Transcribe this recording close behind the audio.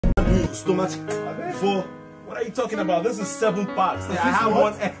stomach. For what are you talking about? This is 7 packs. I have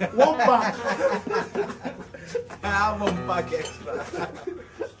one pack. I have 1 pack extra.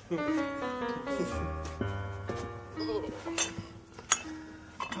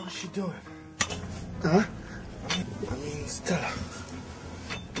 How's she doing? Huh? I mean, Stella.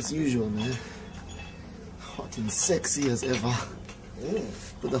 As usual, man. Hot and sexy as ever.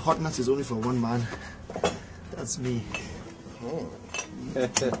 But the hotness is only for one man. That's me.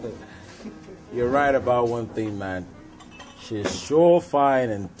 You're right about one thing, man. She's sure fine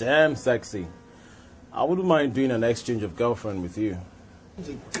and damn sexy. I wouldn't mind doing an exchange of girlfriend with you.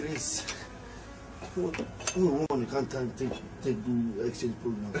 The grace. Oh, woman, you can't take do exchange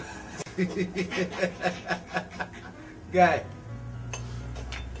program. Guy.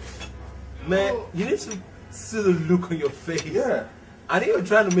 Man, you need to see the look on your face. Yeah. I think you're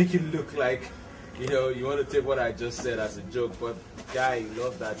trying to make it look like, you know, you want to take what I just said as a joke, but guy, you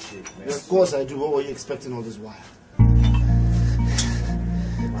love that shit, man. Yeah, of course I do. What were you expecting all this while?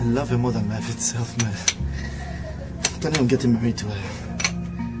 I love her more than life itself, man. Then I'm getting married to her.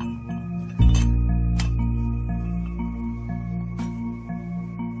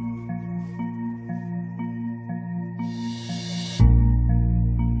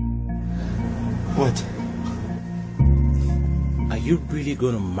 What? Are you really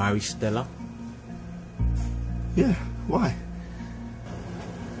going to marry Stella? Yeah, why?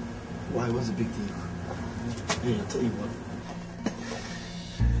 Why? What's the big deal? Hey, I'll tell you what.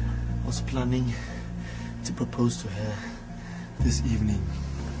 I was planning to propose to her this evening.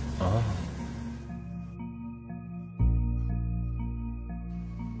 Oh.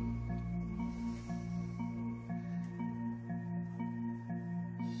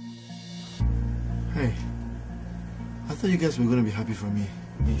 Hey, I thought you guys were going to be happy for me.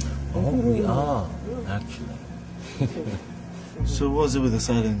 Oh, we are, actually. So what's it with the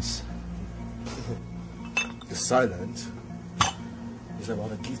silence? The silence is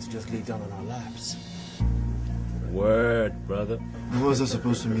about a gift to just lay down on our laps. Word, brother. What was that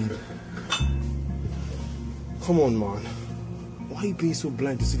supposed to mean? Come on, man. Why are you being so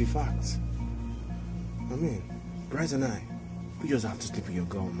blind to see the facts? I mean, Bryce and I, we just have to sleep with your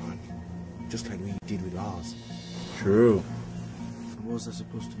girl, man. Just like we did with ours. True. What was that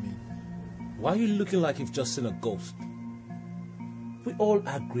supposed to mean? Why are you looking like you've just seen a ghost? We all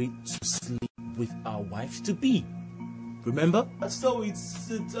agreed to sleep with our wives to be. Remember? So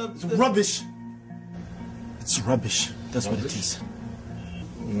it's rubbish. It's rubbish. That's what it is.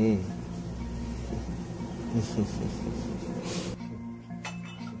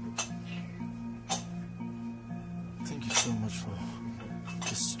 Thank you so much for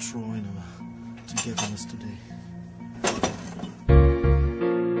destroying our togetherness today.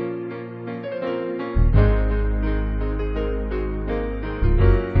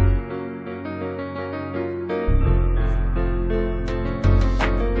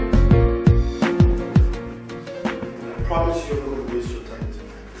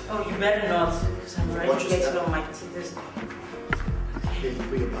 Better not, because I'm ready to get it on my teeth. Okay,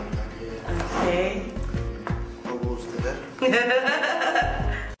 put your back down here. Okay. Almost there.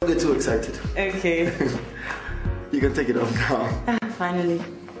 Don't get too excited. Okay. You can take it off now. Finally.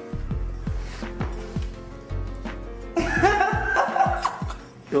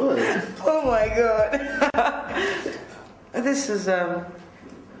 What? Oh my god. This is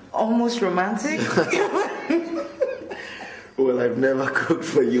almost romantic. Well, I've never cooked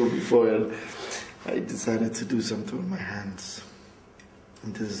for you before, and I decided to do something with my hands.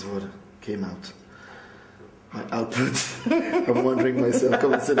 And this is what came out. My output. I'm wondering myself.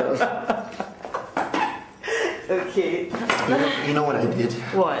 Come and sit down. Okay. You know what I did?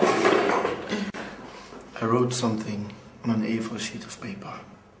 What? I wrote something on an A4 sheet of paper.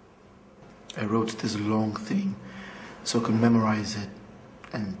 I wrote this long thing so I could memorize it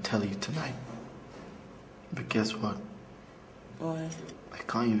and tell you tonight. But guess what? Why? I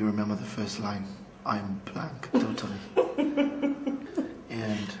can't even remember the first line. I'm blank, totally.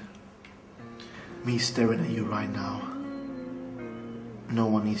 And me staring at you right now, no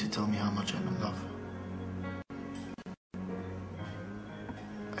one needs to tell me how much I'm in love.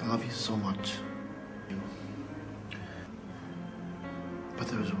 I love you so much. But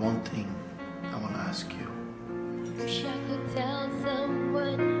there is one thing I want to ask you. Wish I could tell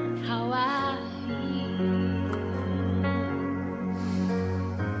someone how I feel.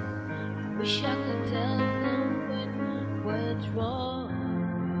 Wish I could tell someone what's wrong.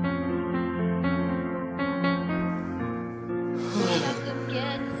 Wish I could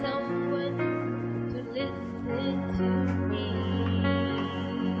get someone to listen to me.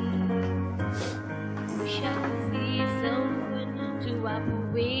 Wish I could see someone to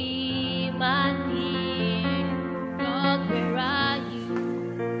operate.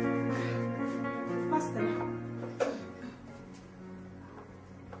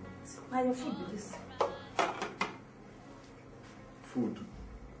 Now food with this. Food.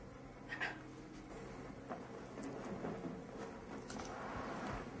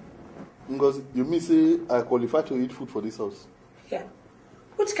 Ngozi, you mean say I qualify to eat food for this house? Yeah.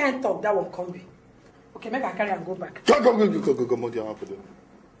 Which kind of talk that one can be? Okay, maybe I carry and go back. Come on, your hand for them.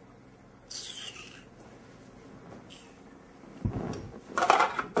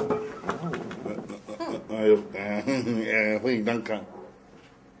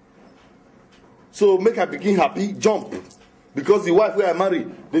 So make I begin happy, jump. Because the wife where I marry,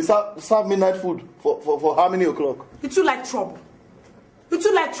 they serve me night food for how many o'clock? You too like trouble. You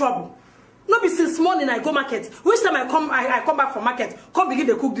too like trouble. No be since morning I go market. Which time I come back from market, come begin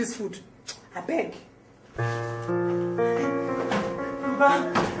to cook this food. I beg.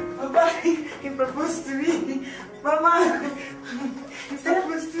 Papa, he proposed to me. Mama, he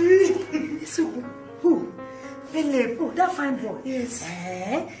proposed to me. So, who? Philip. Oh, that fine boy. Yes.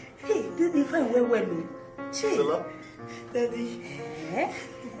 Eh? Hey, they find well. Stella? Daddy.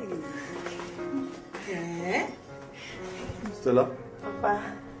 Stella?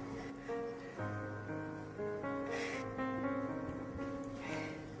 Papa.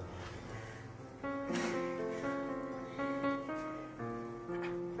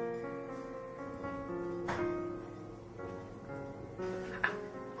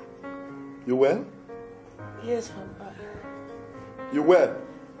 You well? Yes, Papa. You well?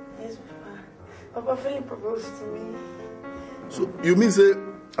 Yes, Papa. Papa, Philip proposed to me. So you mean say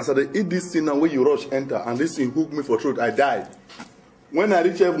as I eat this thing and when you rush enter and this thing hook me for throat, I die. When I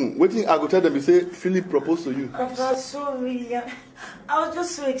reach heaven, waiting I go tell them, say Philip proposed to you. Papa, sorry. I was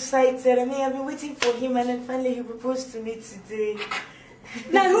just so excited. I mean, I've been waiting for him and then finally he proposed to me today.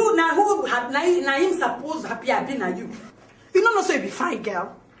 Now him suppose happy I been at you. You don't know so you be fine,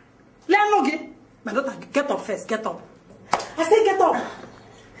 girl. Let me get. My daughter, get up first, get up. I say get up.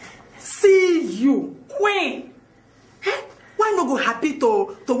 See you, queen. Hey, why not go happy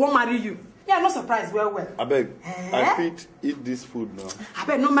to want marry you? Yeah, I'm not surprised. Well. I beg, I fit eat this food now. I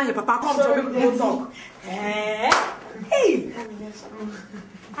beg, no mind your papa come so we go talk. Hey,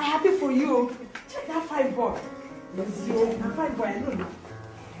 I'm happy for you. Check that fine boy. Yes, you. That fine boy, I know you.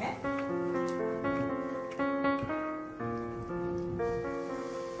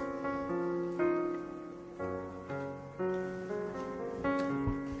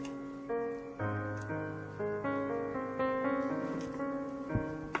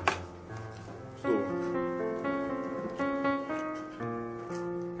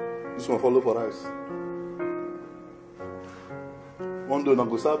 This one follow for us. One day, I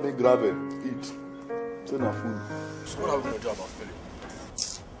go serve me gravel, eat. Say na food. So what are we going to do about Philip?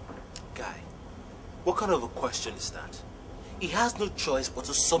 Guy, what kind of a question is that? He has no choice but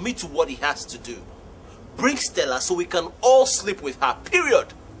to submit to what he has to do. Bring Stella so we can all sleep with her,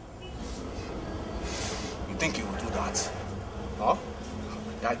 period. You think he will do that? Huh?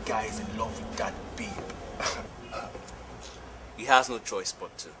 That guy is in love with that babe. He has no choice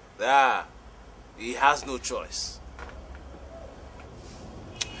but to. Yeah, he has no choice.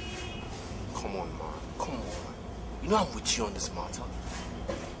 Come on, man. Come on. You know I'm with you on this matter.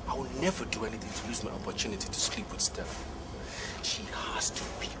 I will never do anything to lose my opportunity to sleep with Stella. She has to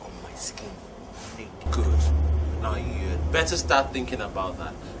be on my skin. Good. Now you'd better start thinking about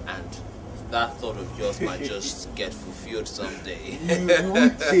that. And that thought of yours might just get fulfilled someday. You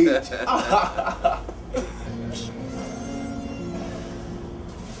won't change.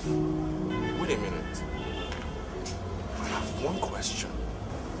 Wait a minute. I have one question.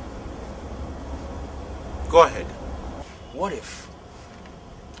 Go ahead. What if,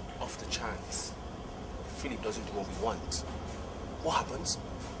 off the chance, Philip doesn't do what we want? What happens?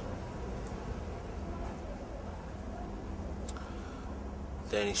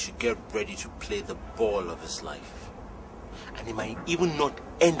 Then he should get ready to play the ball of his life. And he might even not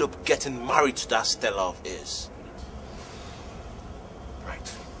end up getting married to that Stella of his.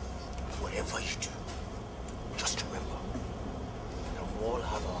 Right. Whatever you do, just remember that we all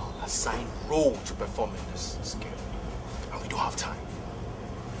have a assigned role to perform in this scale. And we don't have time.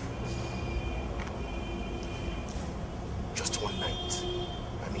 Just one night.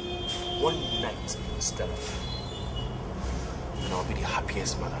 I mean, one night with Stella. And I'll be the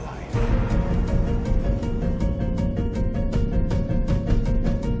happiest man alive.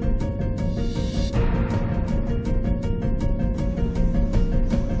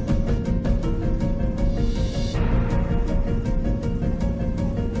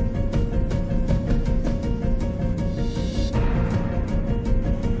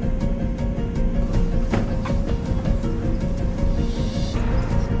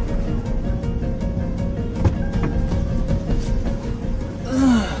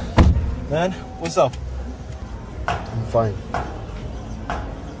 yourself? I'm fine.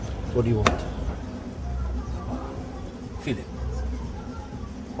 What do you want? Philip,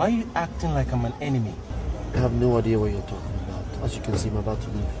 why are you acting like I'm an enemy? I have no idea what you're talking about. As you can see, I'm about to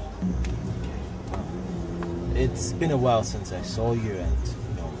leave. It's been a while since I saw you, and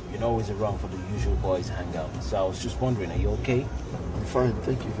you're not always around for the usual boys hangout. So I was just wondering, are you okay? I'm fine,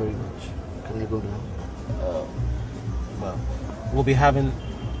 thank you very much. Can I go now? Well, we'll be having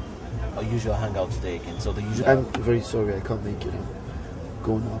a usual hangout today again. So the usual. I'm very sorry, I can't make it. I'm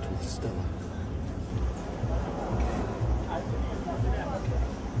going out with Stella.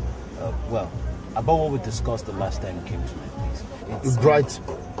 Well, about what we discussed the last time you came to my place. Right,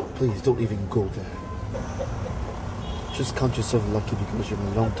 please don't even go there. Just count yourself lucky because you're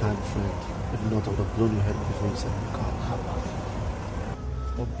my long-time friend. If not, I would have blown your head before you sat in the car.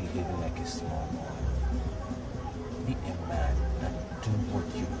 Stop behaving like a small boy. Be a man and do what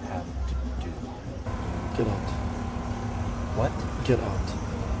you have to do. Get out. What? Get out.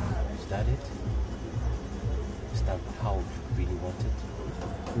 Is that it? Is that how you really want it?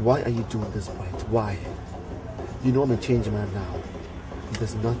 Why are you doing this, Bright? Why? You know I'm a changed man now.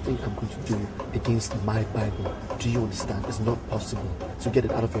 There's nothing I'm going to do against my Bible. Do you understand? It's not possible. So get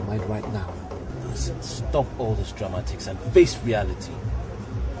it out of your mind right now. Listen, stop all this dramatics and face reality.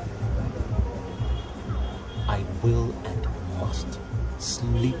 I will and must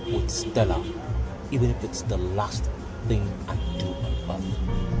sleep with Stella, even if it's the last thing I do on earth.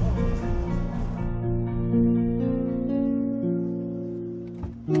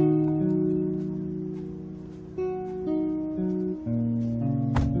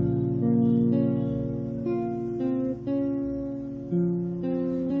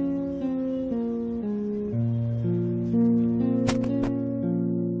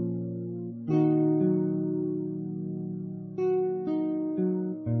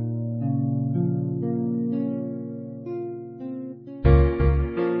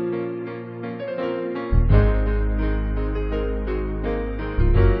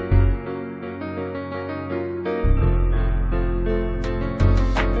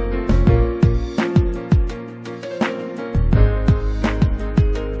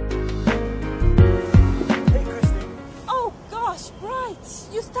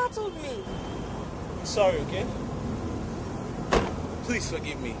 Sorry, okay? Please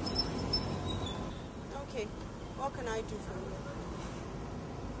forgive me. Okay, what can I do for you?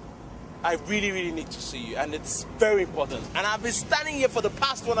 I really need to see you, and it's very important. And I've been standing here for the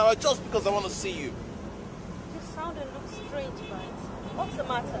past 1 hour just because I want to see you. You sound and look strange, right? What's the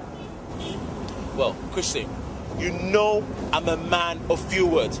matter? Well, Christine, you know I'm a man of few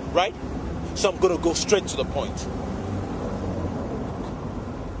words, right? So I'm going to go straight to the point.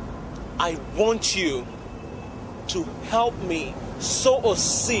 I want you to help me sow a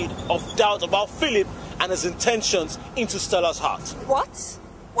seed of doubt about Philip and his intentions into Stella's heart. What?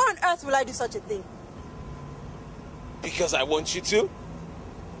 Why on earth will I do such a thing? Because I want you to.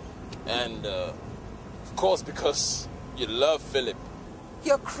 And, of course, because you love Philip.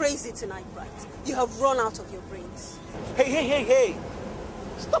 You're crazy tonight, right? You have run out of your brains. Hey.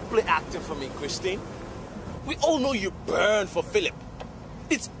 Stop play acting for me, Christine. We all know you burn for Philip.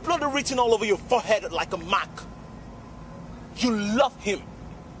 It's blood written all over your forehead like a mark. You love him.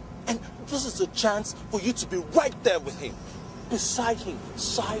 And this is a chance for you to be right there with him. Beside him,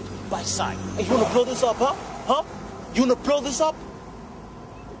 side by side. And you want to blow this up, huh? Huh? You want to blow this up?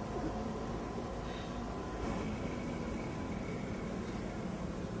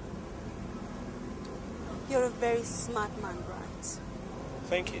 You're a very smart man, Bright.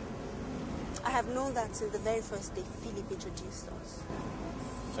 Thank you. I have known that since the very first day Philip introduced us.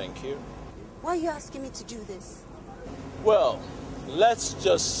 Thank you. Why are you asking me to do this? Well, let's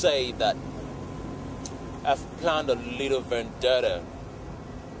just say that I've planned a little vendetta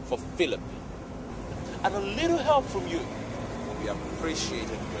for Philip. And a little help from you will be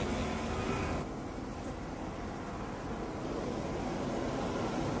appreciated greatly.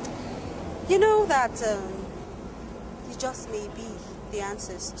 You know that you just may be the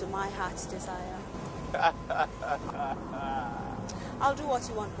answers to my heart's desire. I'll do what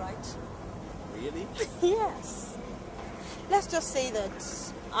you want, right? Really? Yes. Let's just say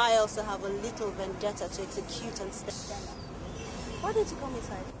that I also have a little vendetta to execute on Stella. Why don't you come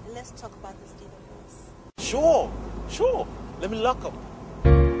inside and let's talk about this deal of yours? Sure. Let me lock up.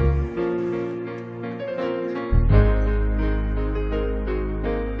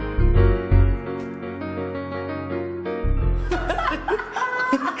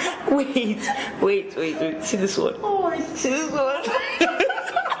 Wait. See this one. Oh, see this one.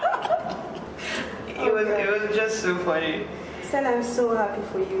 It was just so funny. Stella, I'm so happy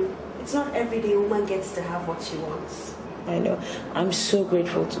for you. It's not every day a woman gets to have what she wants. I know. I'm so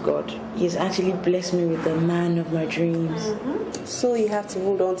grateful to God. He's actually blessed me with the man of my dreams. So you have to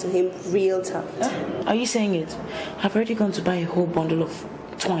hold on to him real tight. Are you saying it? I've already gone to buy a whole bundle of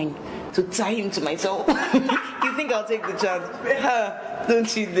twine to tie him to myself. You think I'll take the chance?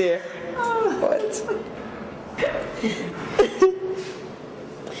 Don't you dare. What?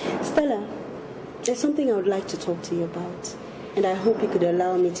 Stella, there's something I would like to talk to you about. And I hope you could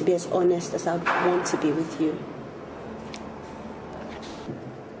allow me to be as honest as I want to be with you.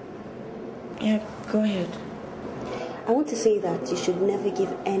 Yeah, go ahead. I want to say that you should never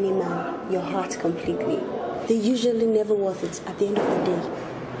give any man your heart completely. They're usually never worth it at the end of the day.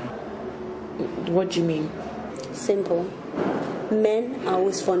 What do you mean? Simple. Men are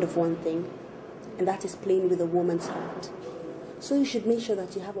always fond of one thing, and that is playing with a woman's heart. So you should make sure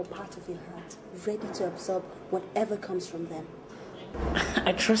that you have a part of your heart ready to absorb whatever comes from them.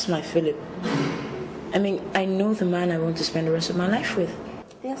 I trust my Philip. I mean, I know the man I want to spend the rest of my life with.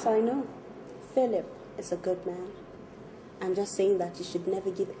 Yes, I know. Philip is a good man. I'm just saying that you should never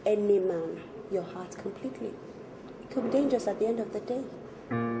give any man your heart completely. It could be dangerous at the end of the day.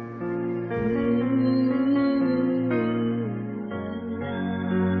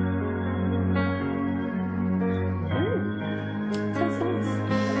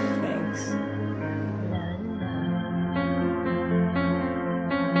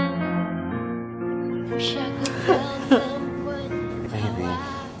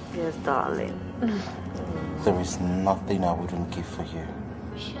 Darling. There is nothing I wouldn't give for you.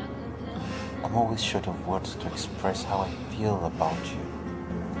 I'm always short of words to express how I feel about you.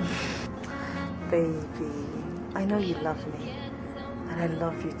 Baby, I know you love me, and I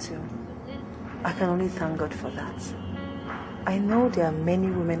love you too. I can only thank God for that. I know there are many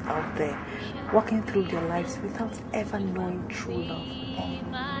women out there walking through their lives without ever knowing true love.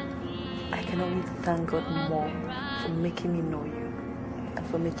 I can only thank God more for making me know you.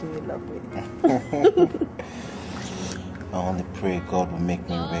 For making you love me. I only pray God will make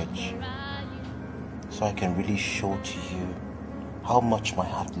me rich, so I can really show to you how much my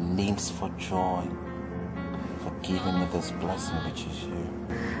heart leans for joy, for giving me this blessing which is you.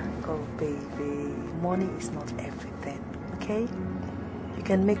 Oh baby, money is not everything, okay? You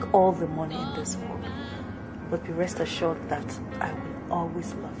can make all the money in this world, but be rest assured that I will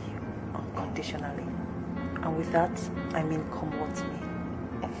always love you unconditionally. And with that, I mean come what may.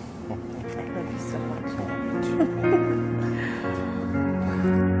 I love you so much.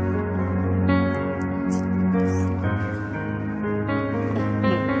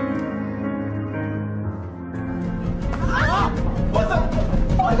 What's up?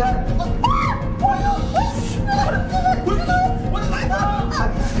 Oh my God! What is that?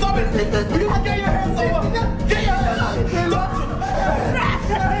 Stop it! Will you get your hands over? Get your hands over!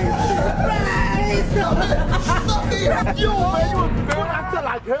 Stop it! Yo, man, you a good actor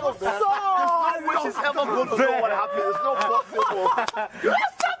like hell, man. So, which is ever good to know what happened. It's not possible.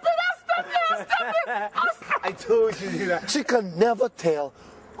 Stop it! I told you that. She can never tell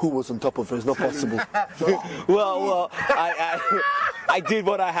who was on top of her. It's not possible. Well, I did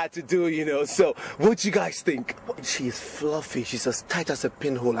what I had to do, you know. So, what you guys think? She's fluffy. She's as tight as a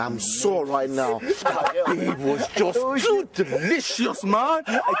pinhole. I'm sore right now. That babe was just too delicious, man.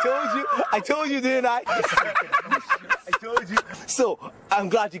 I told you, didn't I? I told you. So, I'm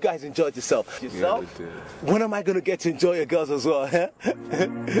glad you guys enjoyed yourself. Yeah, when am I going to get to enjoy your girls as well, huh?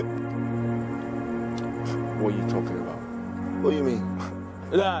 What are you talking about? What do you mean?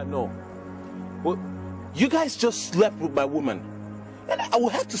 No. Well, you guys just slept with my woman. And I will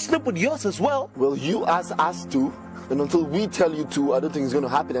have to sleep with yours as well. Well, you asked us to. And until we tell you to, I don't think it's going to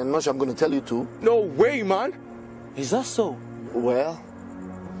happen. I'm not sure I'm going to tell you to. No way, man. Is that so? Well.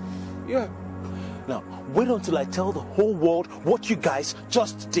 Yeah. Now, wait until I tell the whole world what you guys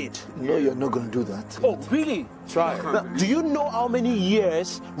just did. No, you're not going to do that. Oh, really? Try it. Now, do you know how many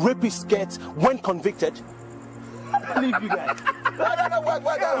years rapists get when convicted? Leave you guys.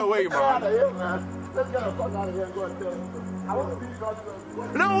 No, wait, man. Let's get the fuck out of here and go and tell him. I want to be God.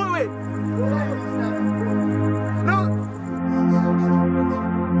 No, wait. No.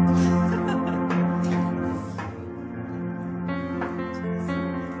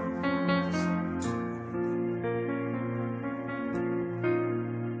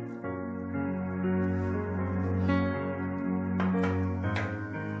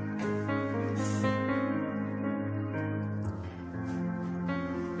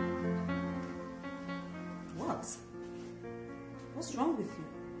 What's wrong with you?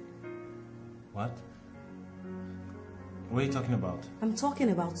 What? What are you talking about? I'm talking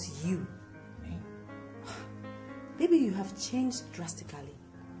about you. Me? Maybe you have changed drastically.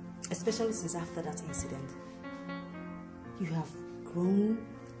 especially since after that incident. You have grown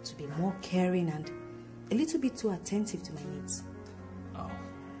to be more caring and a little bit too attentive to my needs. Oh,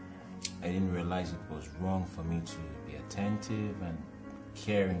 I didn't realize it was wrong for me to be attentive and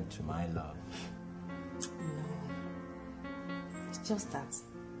caring to my love. No, it's just that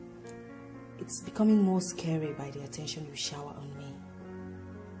it's becoming more scary by the attention you shower on me.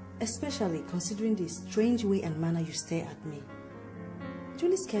 Especially considering the strange way and manner you stare at me. It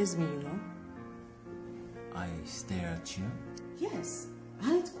really scares me, you know. I stare at you? Yes,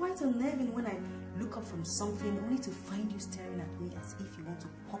 and it's quite unnerving when I look up from something only to find you staring at me as if you want to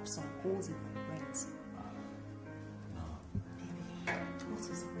pop some holes in my brains. No. Baby, what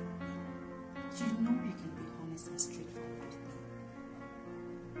is the problem? You know you can be honest and straightforward with me.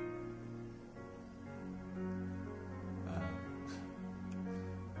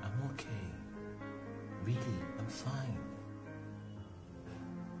 I'm okay. Really, I'm fine.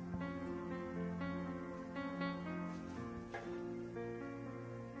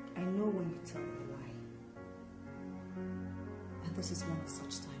 I know when you tell me why. And this is one of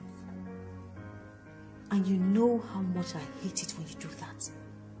such times. And you know how much I hate it when you do that.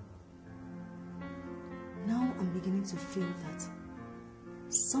 Now I'm beginning to feel that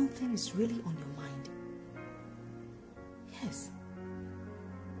something is really on your mind. Yes.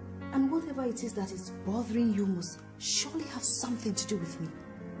 And whatever it is that is bothering you must surely have something to do with me.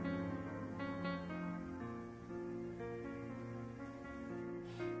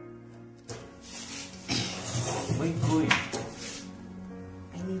 Where are you going?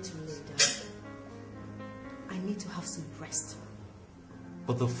 I need to lay down. I need to have some rest.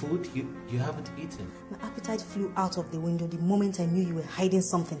 But the food, you haven't eaten. My appetite flew out of the window the moment I knew you were hiding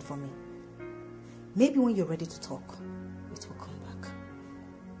something from me. Maybe when you're ready to talk, it will come back.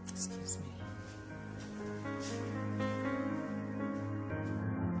 Excuse me.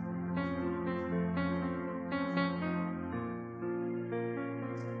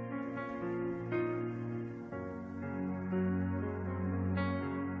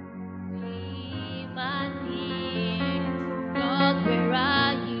 God, where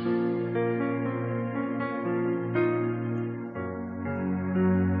are you?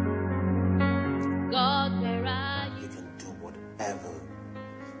 God, where are you? You can do whatever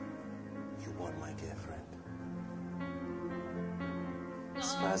you want, my dear friend.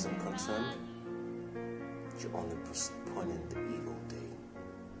 As far as I'm concerned, you're only postponing the evil day.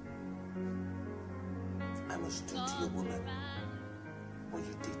 I must do to your woman what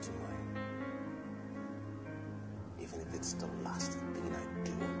you did to mine. Even if it's the last thing I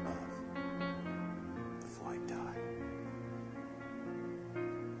do on earth before I die.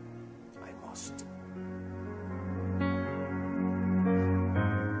 I must.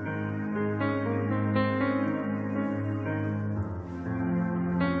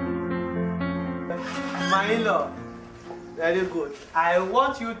 My in-law, very good. I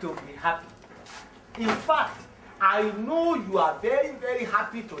want you to be happy. In fact, I know you are very, very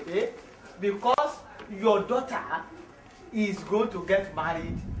happy today because your daughter is going to get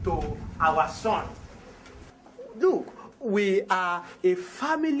married to our son. Look, we are a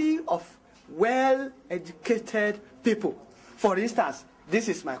family of well-educated people. For instance, this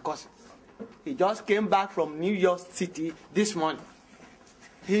is my cousin. He just came back from New York City this morning.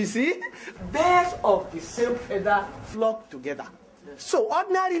 You see, birds of the same feather flock together. So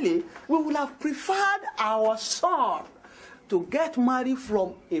ordinarily, we would have preferred our son to get married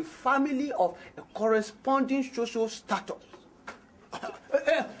from a family of a corresponding social status.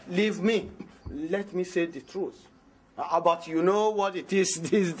 Leave me. Let me say the truth. But you know what it is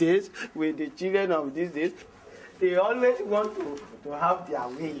these days with the children of these days. They always want to have their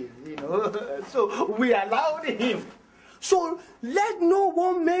way, you know. So we allowed him. So let no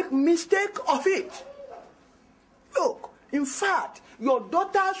one make mistake of it. Look, in fact, your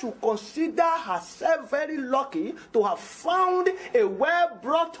daughter should consider herself very lucky to have found a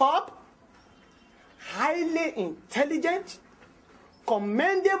well-brought-up, highly intelligent,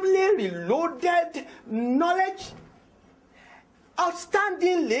 commendably reloaded knowledge,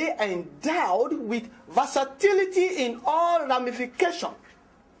 outstandingly endowed with versatility in all ramifications,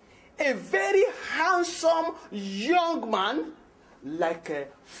 a very handsome young man like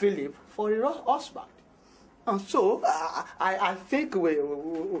Philip for a husband. And so, I think we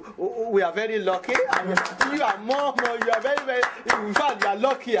are very lucky. I mean, you are more, you are very, very, in fact, you are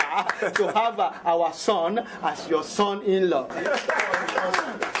luckier to have our son as your son-in-law.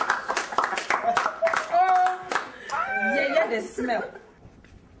 Yeah, the smell.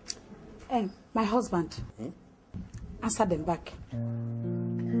 Hey, my husband. Answer them back.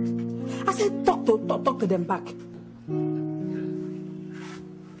 I said talk to them back.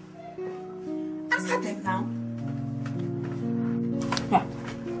 Answer them now. Yeah.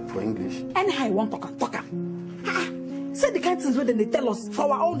 For English. Anyhow you want talk am. Say the kind of things where they tell us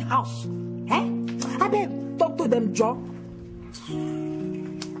for our own house. I beg, talk to them, Joe.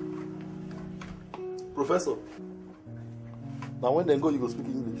 Professor, now when they go, you go speak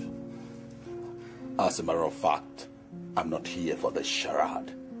English. As a matter of fact, I'm not here for the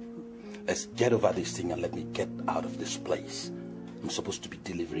charade. Let's get over this thing and let me get out of this place. I'm supposed to be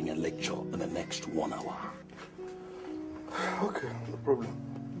delivering a lecture in the next 1 hour. Okay, no problem.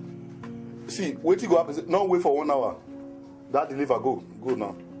 See, wait till go up. Not wait for 1 hour. That deliver, go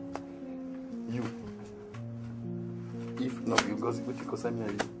now. You. If not, you go wait till send me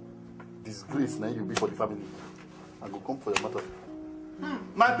and you. Disgrace now you be for the family. I go come for your matter.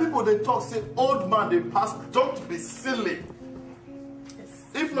 My people they talk say old man they pass. Don't be silly. Yes.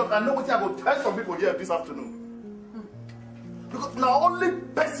 If not, I know what I go tell some people here this afternoon. Because now only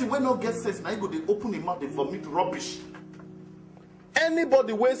person when not get sense now you go they open him mouth they vomit rubbish.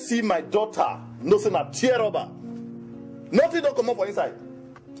 Anybody will see my daughter no say na tear rubber. Nothing don't come up for inside.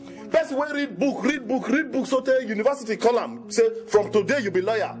 Person will read book. So tell university call am say from today you be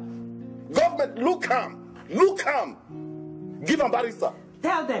lawyer. Government look am. Give am barrister.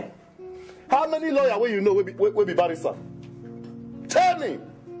 Tell them. How many lawyers will you know will be barrister? Tell me.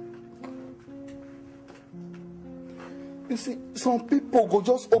 You see, some people go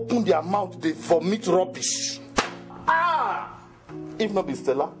just open their mouth, they vomit rubbish. If not be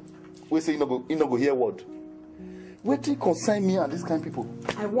Stella, we say you no go hear word. Wait till concern me and this kind of people.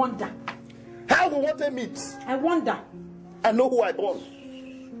 I wonder. How we want to meet? I wonder. I know who I born.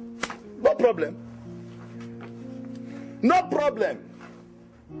 No problem. No problem.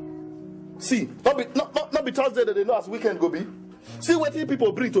 See, not be Thursday that they know as weekend go be. See what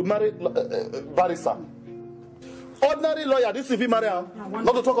people bring to marry barrister. Ordinary lawyer, this is if he marry her.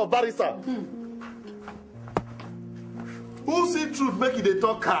 Not to talk of barrister. Who see truth make it they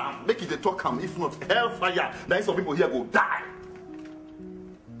talk calm? Make it they talk calm. If not hellfire, then some people here go die.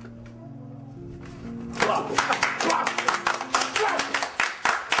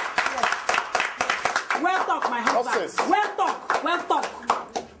 Well talk, my husband.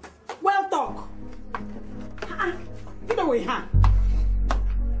 Well talk. Get away, huh?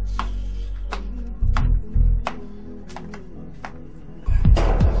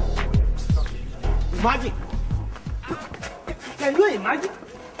 Imagine. Can you imagine?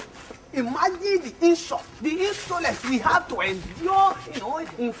 Imagine the insult, the insolence we have to endure,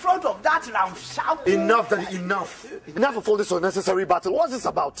 in front of that ramshackle. Enough, Daddy, enough. Enough of all this unnecessary battle. What's this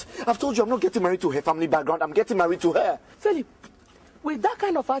about? I've told you I'm not getting married to her family background. I'm getting married to her. Philip, with that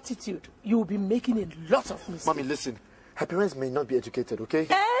kind of attitude, you will be making a lot of mistakes. Mommy, listen. Her parents may not be educated, okay?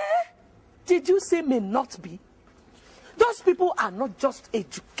 Did you say may not be? Those people are not just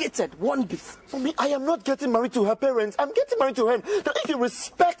educated one bit. Mommy, I am not getting married to her parents. I'm getting married to him. Now, if you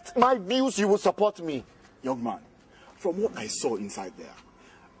respect my views, you will support me. Young man, from what I saw inside there,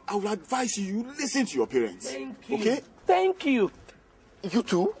 I would advise you listen to your parents. Thank you. Okay? Thank you. You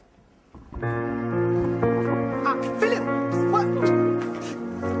too? Philip, what?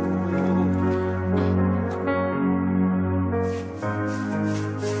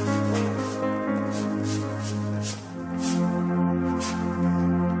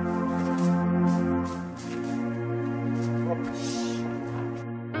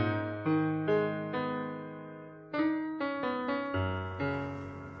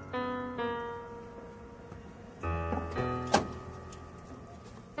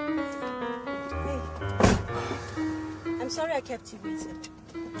 Sorry I kept you waiting.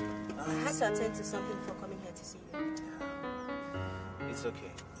 I had to attend to something before coming here to see you. It's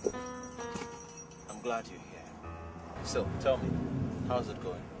okay. I'm glad you're here. So, tell me, how's it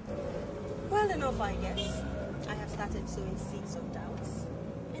going? Well enough, I guess. I have started sowing seeds of doubts.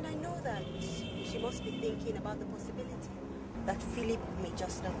 And I know that she must be thinking about the possibility that Philip may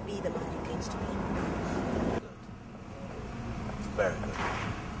just not be the man he claims to be. Good. Very good.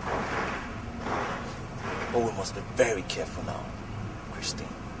 But we must be very careful now, Christine.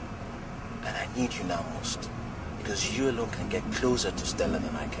 And I need you now most, because you alone can get closer to Stella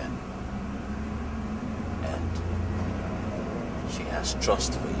than I can. And she has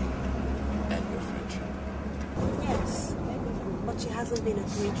trust for you and your friendship. Yes, but she hasn't been a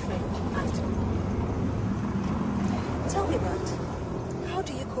great friend after all. Tell me about, how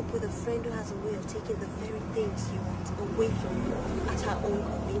do you cope with a friend who has a way of taking the very things you want away from you at her own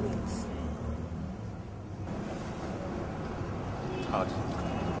convenience? How did it go?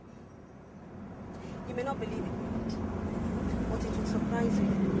 You may not believe it, but it will surprise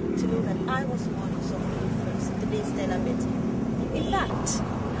you to know that I was the one who saw him first the day Stella met him. In fact,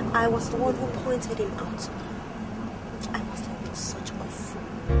 I was the one who pointed him out. I must have been such a fool.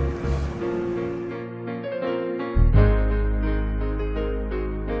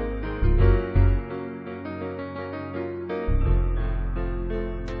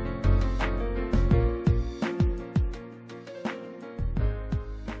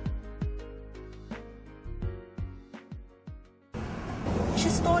 She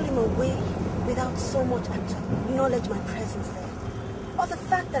stole him away without so much as to acknowledge my presence there, or the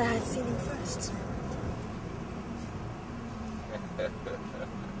fact that I had seen him first.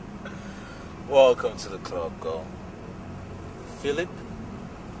 Welcome to the club, girl. Philip,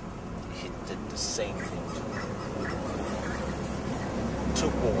 he did the same thing to me.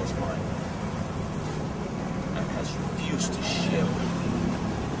 Took what was mine and has refused to share with me.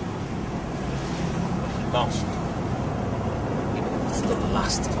 But he must. It's the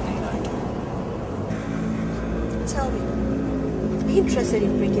last thing I do. Tell me, are you interested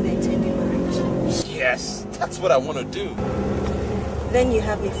in breaking the intended marriage? Yes, that's what I want to do. Then you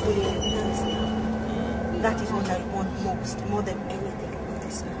have me fully in your plans now. That is what I want most, more than anything on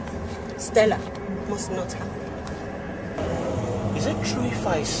this earth. Stella must not have it. Is it true if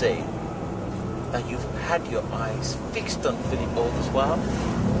I say that you've had your eyes fixed on Philip all this while?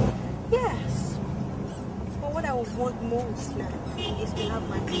 Yes. But what I would want most now is to have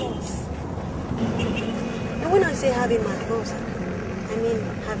my claws. And when I say having my claws, I mean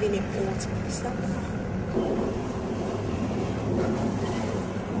having him all to myself.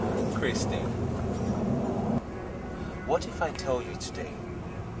 Christine, what if I tell you today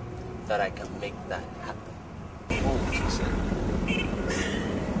that I can make that happen? What would you say?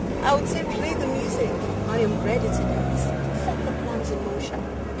 I would say play the music. I am ready to dance. Set the plans in motion,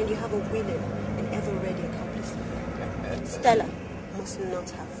 and you have a willing and ever-ready accomplice. Stella must not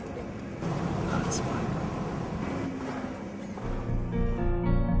have Philip. That's fine.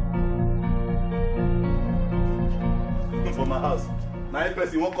 For my house. Now every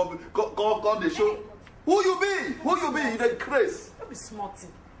person won't come the show. Who you be? Who you be? You the craze. Don't be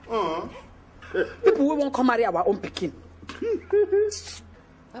smarting. People who won't come marry our own pikin.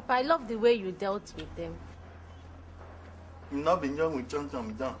 Papa, I love the way you dealt with them. I'm not being young with John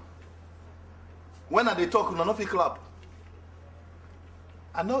down. When are they talking? No, nothing clap.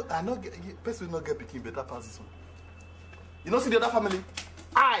 I know. Person will not get picking better pass this one. You know, see the other family.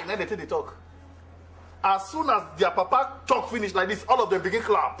 Now they take the talk. As soon as their papa talk finish like this, all of them begin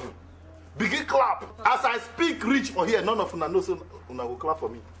clap. Begin clap. As I speak reach for here, none of una know so una will clap for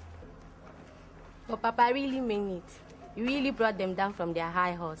me. But Papa really mean it. You really brought them down from their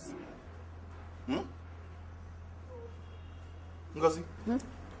high horse. Ngozi?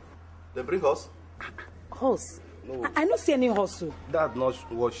 They bring horse? Horse? No. I don't see any horse. That's not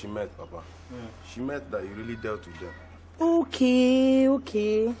what she meant, Papa. She meant that you really dealt with them. Okay.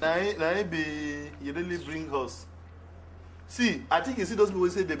 Now you really bring horse. See, I think you see those people who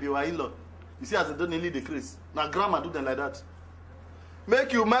say they be our in-law. You see, as they don't really decrease. Now grandma do them like that.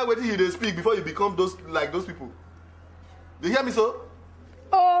 Make you mind what they speak before you become those people. Do you hear me so?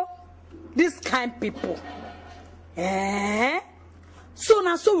 Oh, this kind people. So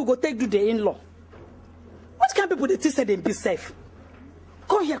now we go take you the in-law. What kind of people they think say they be safe?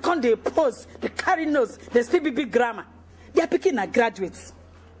 Come here, come they pose, they carry nose, they speak big grammar. They are picking a graduates.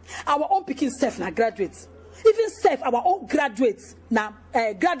 Our own picking self na graduates. Even self, our own graduates now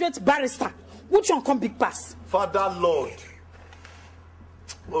graduate barrister. Which one come big pass? Father Lord.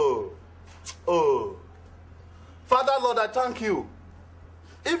 Oh. Father Lord, I thank you.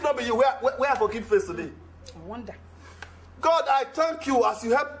 If not be you, where I forgive face today? I wonder. God, I thank you as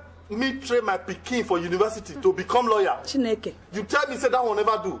you help me train my pikin for university to become lawyer. Chineke. You tell me say that will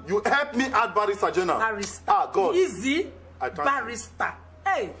never do. You help me add barrister general. Barrister. Ah, God. Easy. I thank Barrister.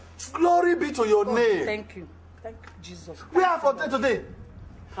 You. Hey. Glory be to your name. Thank you. Thank you, Jesus. Where are for today?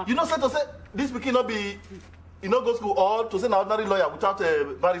 You know, say to say this pikin not be, you know, go school or to say an ordinary lawyer without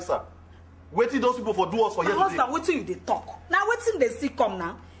a barrister. Waiting those people for do us for here today. Husband, waiting you they talk. Now waiting they see come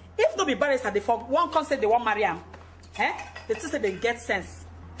now. If no be barrister, they for one concept they want marry him. They say they get sense.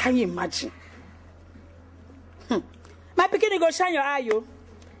 Can you imagine? My pikin go shine your eye, yo.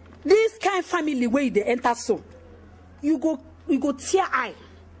 This kind family way they enter so. You go tear eye.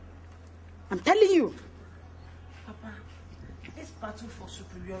 I'm telling you. Papa, this battle for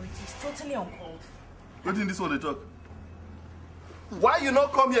superiority is totally uncalled. What in this one they talk? Why you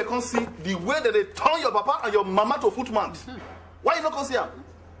not come here and see the way that they turn your papa and your mama to footman? Why you not come see them?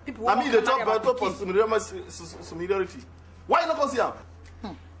 I mean they talk about similarity. Why you not come see them?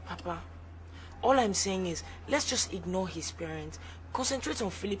 Papa, all I'm saying is, let's just ignore his parents. Concentrate on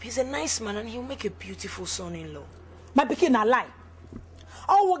Philip. He's a nice man and he'll make a beautiful son-in-law. My pikin a lie.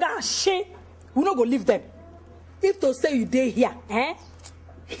 all we got shit, we not go leave them. If to say you dey here,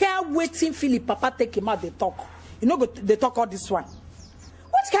 here waiting Philip Papa take him out, they talk. You know, they talk all this one.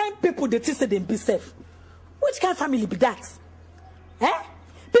 Which kind of people they think say they be safe? Which kind of family be that?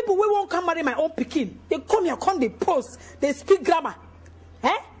 People we won't come marry my own pikin. They come here, come they post, they speak grammar.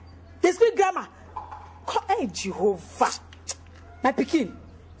 They speak grammar. Hey Jehovah, my pikin,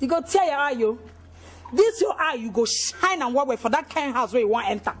 you go tear your eye, yo. This your eye, you go shine and work for that kind of house where you want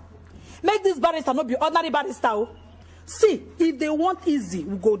to enter. Make this barrister not be ordinary barrister. See, if they want easy,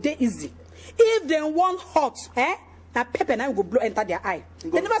 we go there easy. If they want hot, now pepper now we go blow enter their eye.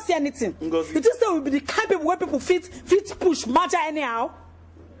 Ngozi. They never see anything. Ngozi. You think they will be the kind of people where people fit push matter anyhow?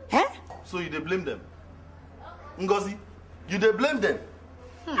 So you they blame them? Ngozi, you they blame them?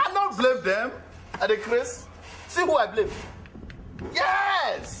 I don't blame them. Are they crazy? See who I blame?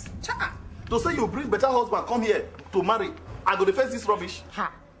 Yes! To say you bring better husband, come here to marry. I go to face this rubbish.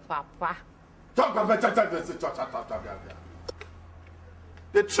 Ha, Papa.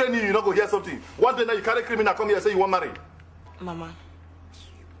 They train you, you not go hear something. One day now you carry criminal, come here and say you want marry. Mama,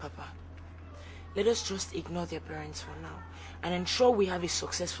 Papa, let us just ignore their parents for now and ensure we have a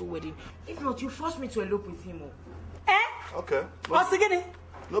successful wedding. If not, you force me to elope with him. Okay. What's again?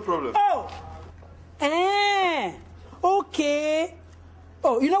 No problem. Okay.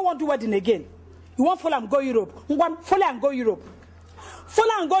 Oh, you don't want to do wedding again. You want follow and go Europe. You want follow and go Europe.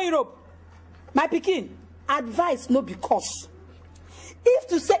 Follow and go Europe. My pikin, advice no because. If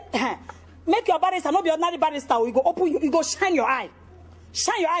to say make your barrister not be ordinary barrister, you go open you go shine your eye.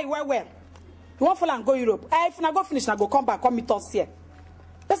 Shine your eye well. You want follow and go Europe. If you go finish, now go come back, come meet us here.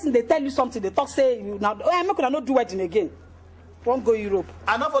 Person they tell you something, they talk say you now I'm not gonna not do wedding again. Won't go Europe.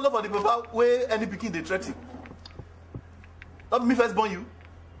 I not follow for the paper where any pikin they threaten. Not me first born you.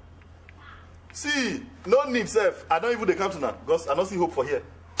 See, no need self. I don't even they come to now because I don't see hope for here.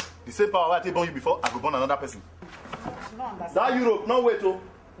 The same power I take born you before, I go born another person. That Europe, no wait oh.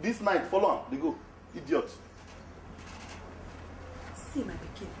 This night, follow on, they go. Idiot. See my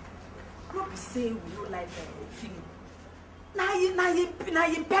pikin. Not be say we no like feeling. Now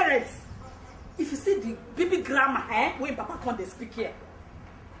you parents. If you see the baby grammar, when Papa come they speak here.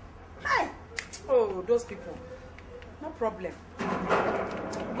 Hi. Oh, those people. No problem.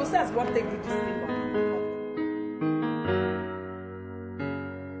 Go say as one take with this thing.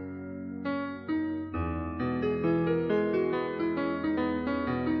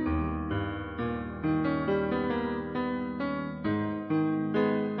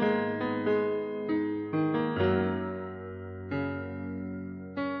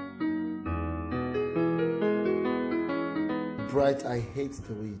 Bright, I hate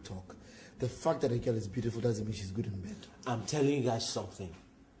the way you talk. The fact that a girl is beautiful doesn't mean she's good in bed. I'm telling you guys something.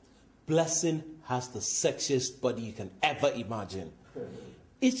 Blessing has the sexiest body you can ever imagine.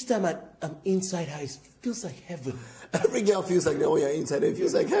 Each time I'm inside her, it feels like heaven. Every girl feels like that when you're inside, it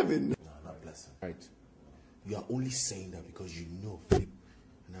feels like heaven. No, not Blessing. Right. You are only saying that because you know Philip.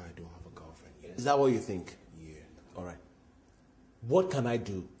 Now I don't have a girlfriend yet. Is that what you think? Yeah. All right. What can I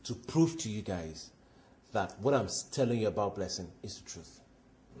do to prove to you guys that what I'm telling you about Blessing is the truth?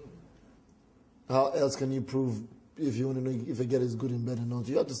 How else can you prove if you want to know if a girl is good in bed or not?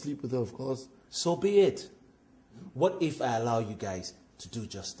 You have to sleep with her, of course. So be it. What if I allow you guys to do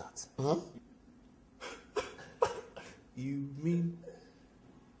just that? Huh? You mean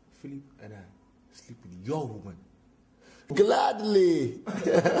Philip and I sleep with your woman? Gladly.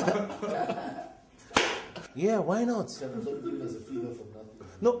 Yeah, why not?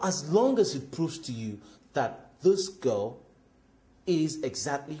 No, as long as it proves to you that this girl is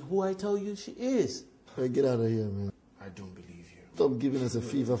exactly who I tell you she is. Hey, get out of here, man. I don't believe you. Stop giving us a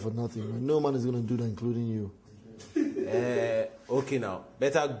fever for nothing, man. No man is going to do that, including you. Okay now,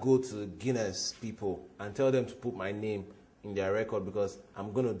 better go to Guinness people and tell them to put my name in their record because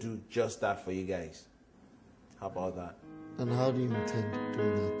I'm going to do just that for you guys. How about that? And how do you intend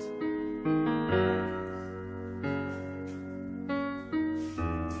doing that?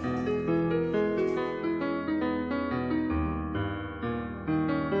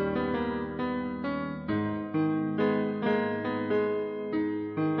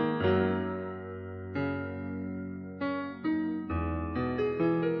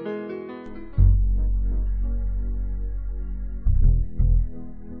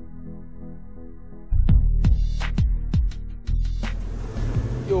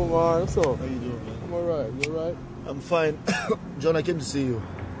 Yo, man, what's up? How you doing, man? I'm alright. You alright? I'm fine. John, I came to see you.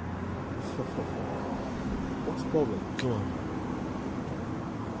 What's the problem? Come on.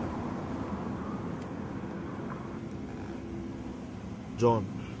 John,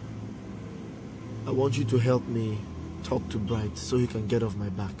 I want you to help me talk to Bright so he can get off my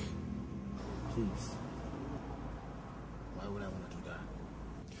back. Please. Why would I want to do that?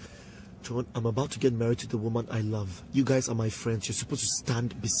 John, I'm about to get married to the woman I love. You guys are my friends. You're supposed to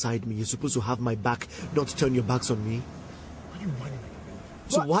stand beside me. You're supposed to have my back, not turn your backs on me. Why are you whining like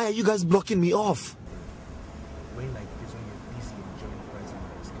a So why are you guys blocking me off? When like this when you're busy enjoying the present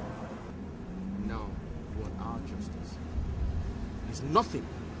of his girlfriend. Now, you want our justice. There's nothing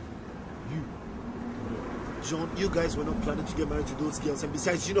you can do. John, you guys were not planning to get married to those girls, and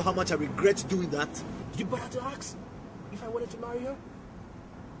besides, you know how much I regret doing that? You better to ask if I wanted to marry her?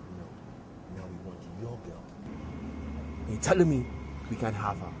 No. Now we want your girl. And you're telling me we can't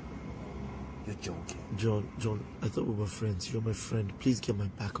have her. You're joking. John, I thought we were friends. You're my friend. Please get my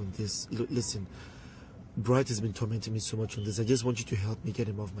back on this. Listen, Bright has been tormenting me so much on this. I just want you to help me get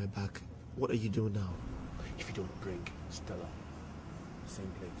him off my back. What are you doing now? If you don't bring Stella,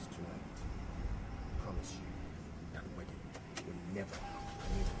 same place tonight, I promise you that wedding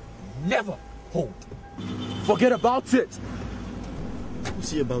will never hold. Forget about it. We'll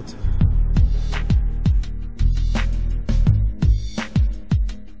see about it.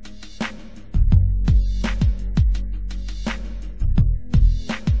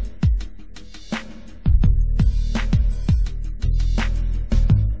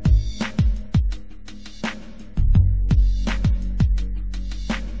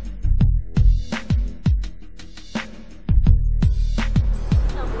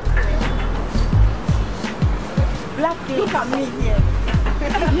 Look at me here.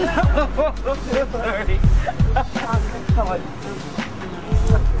 Sorry. How are you?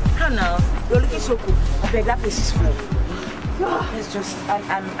 How now? You're looking so cool. I beg, that place is full. It's just, I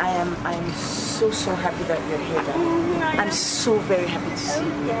am so happy that you're here, darling. I'm so very happy to see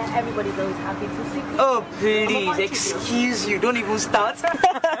you. Yeah, everybody's always happy to see you. Oh, please, excuse you. Don't even start.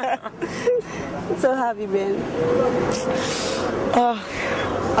 So have you been?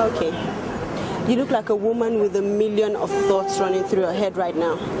 Okay. You look like a woman with a million of thoughts running through her head right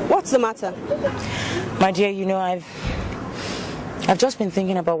now. What's the matter? My dear, you know, I've just been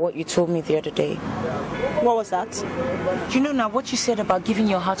thinking about what you told me the other day. What was that? You know now what you said about giving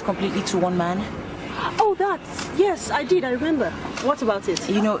your heart completely to one man? Oh, that. Yes, I did. I remember. What about it?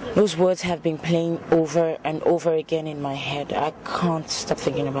 You know, those words have been playing over and over again in my head. I can't stop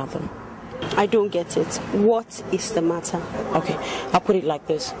thinking about them. I don't get it. What is the matter? Okay, I'll put it like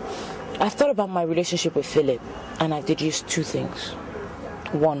this. I've thought about my relationship with Philip, and I've deduced two things.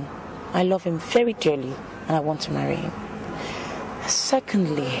 One, I love him very dearly, and I want to marry him.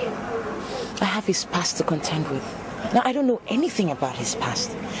 Secondly, I have his past to contend with. Now, I don't know anything about his past.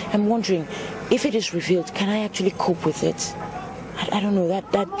 I'm wondering, if it is revealed, can I actually cope with it? I don't know,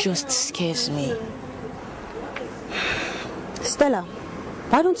 that just scares me. Stella,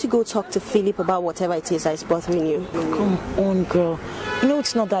 why don't you go talk to Philip about whatever it is that is bothering you? Come on, girl. You know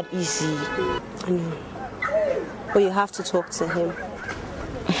it's not that easy. I know. But you have to talk to him.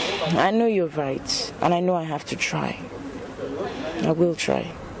 I know you're right. And I know I have to try. I will try.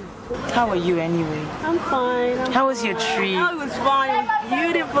 How are you anyway? I'm fine. How was your trip? Oh, it was fine. It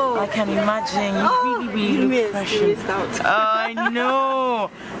was beautiful. I can imagine. You really look fresh. You missed out. I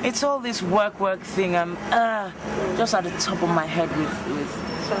know. It's all this work thing. I'm just at the top of my head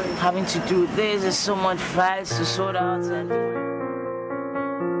with having to do this. There's so much files to sort out and...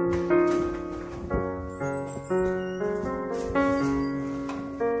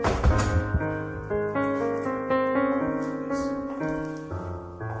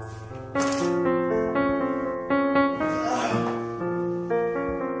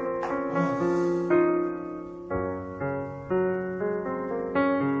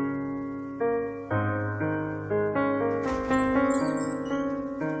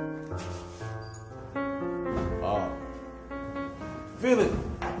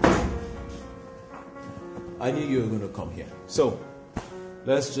 I knew you were going to come here. So,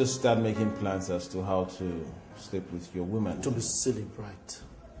 let's just start making plans as to how to sleep with your woman. Don't be silly, Bright.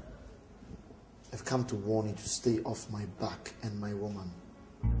 I've come to warn you to stay off my back and my woman.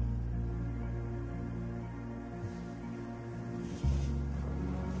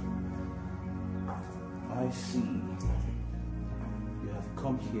 I see. You have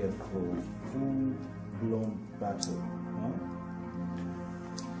come here for a full-blown battle, huh?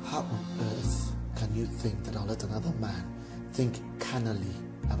 How on earth can you think that I'll let another man think carnally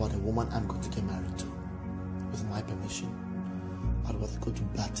about a woman I'm going to get married to? With my permission, I'd rather go to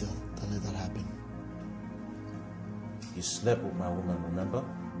battle than let that happen. You slept with my woman, remember?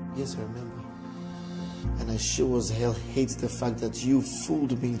 Yes, I remember. And I sure as hell hate the fact that you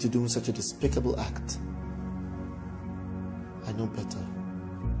fooled me into doing such a despicable act. I know better.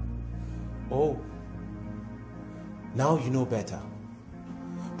 Oh. Now you know better.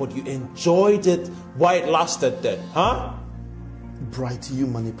 But you enjoyed it while it lasted then, huh? Bright, you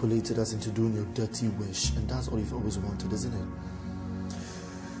manipulated us into doing your dirty wish, and that's all you've always wanted, isn't it?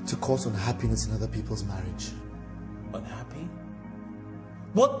 To cause unhappiness in other people's marriage. Unhappy?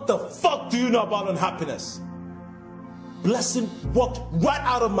 What the fuck do you know about unhappiness? Blessing walked right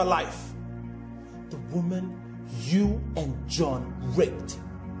out of my life. The woman you and John raped.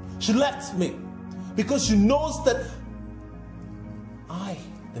 She left me because she knows that I,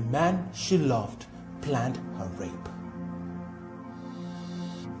 the man she loved, planned her rape.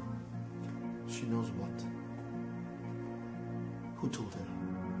 She knows what? Who told her?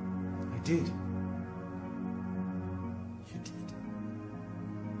 I did. You did?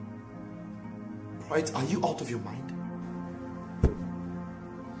 Bright, are you out of your mind?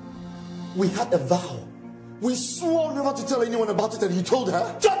 We had a vow. We swore never to tell anyone about it, and you told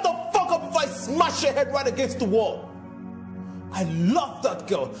her? Shut the fuck up if I smash your head right against the wall. I love that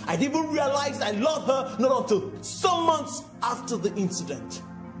girl. I didn't even realize I loved her not until some months after the incident.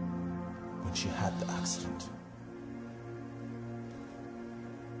 When she had the accident.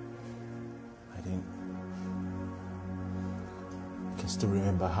 I can still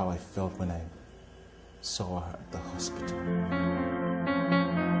remember how I felt when I saw her at the hospital.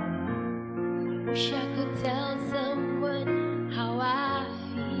 Wish I could tell someone how I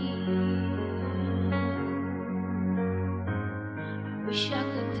feel. Wish I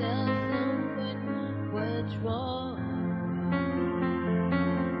could tell someone what's wrong.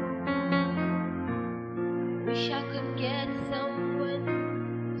 Wish I could get someone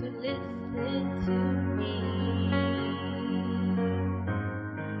to listen to me.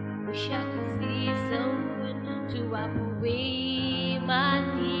 Wish I could see someone to wipe away my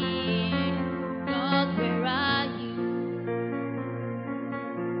tears. God, where are you?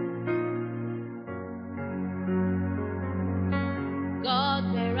 God,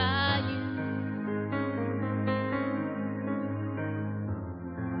 where are you?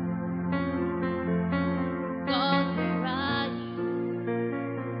 God, where are you?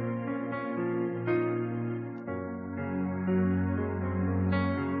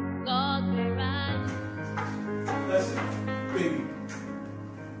 God, where are you? Listen, baby.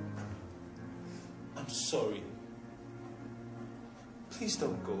 I'm sorry. Please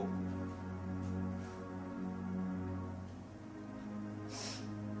don't go.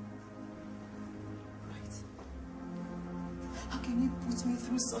 How can you put me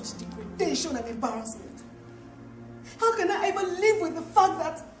through such degradation and embarrassment? How can I ever live with the fact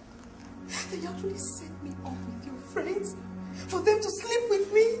that they actually set me up with your friends for them to sleep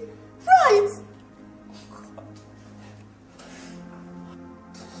with me? Right!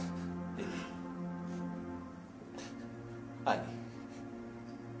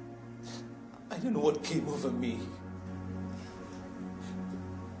 I don't know what came over me.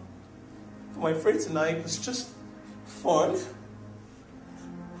 For my friends and I, it was just fun.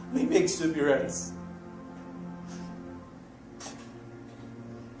 Maybe exuberance.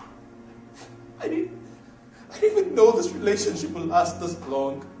 I didn't even know this relationship would last this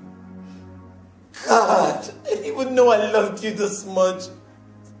long. God, I didn't even know I loved you this much.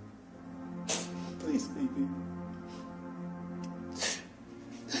 Please, baby.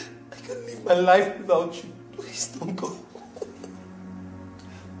 I can't live my life without you. Please don't go.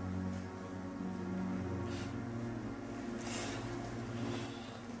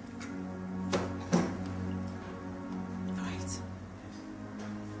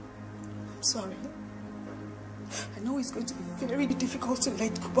 I'm sorry. I know it's going to be very difficult to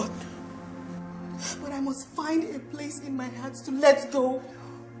let go, but I must find a place in my heart to let go.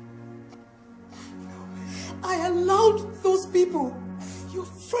 I allowed those people, your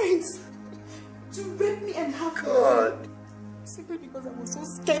friends, to rape me and have me. Simply because I was so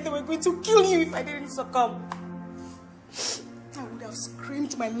scared they were going to kill you if I didn't succumb. I would have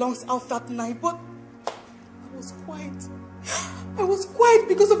screamed my lungs out that night, but I was quiet. I was quiet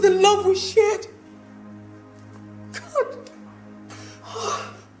because of the love we shared. God.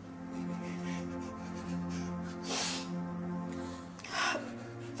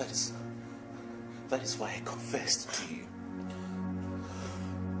 That is why I confessed to you.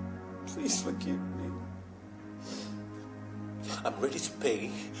 Please forgive me. I'm ready to pay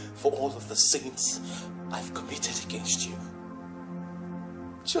for all of the sins I've committed against you.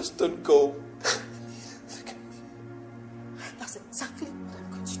 Just don't go. That's exactly what I'm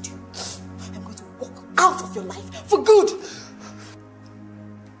going to do. I'm going to walk out of your life for good.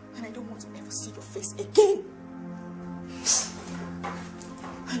 And I don't want to ever see your face again.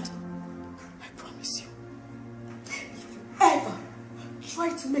 And I promise you, if you ever try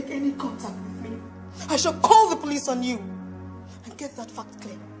to make any contact with me, I shall call the police on you and get that fact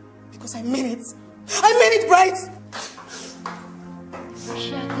clear. Because I mean it. I mean it, right?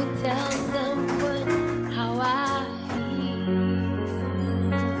 Wish I could tell someone how I feel.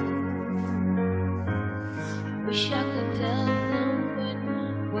 Wish I could tell someone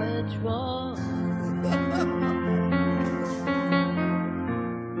what's wrong.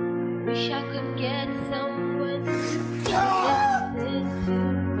 Wish I could get someone to listen to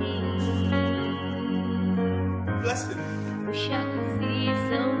me. Bless him. Wish I could see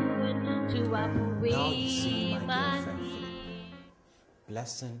someone to wipe away Now you see, my my dear friend Philip,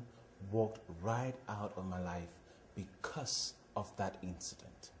 blessing walked right out of my life because of that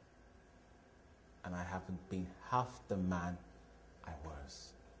incident. And I haven't been half the man I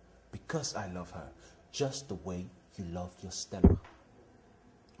was. Because I love her, just the way you love your Stella.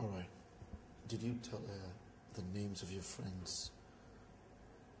 Alright. Did you tell her the names of your friends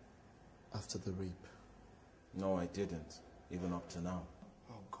after the rape? No, I didn't, even up to now.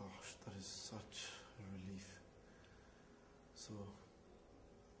 Oh gosh, that is such a relief. So,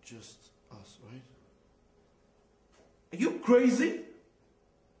 just us, right? Are you crazy?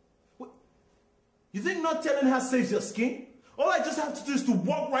 What? You think not telling her saves your skin? All I just have to do is to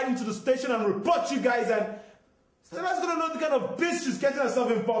walk right into the station and report you guys, and Stella's gonna know the kind of bitch she's getting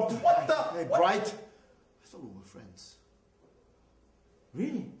herself involved in. What the? Hey, what? Bright. I thought we were friends.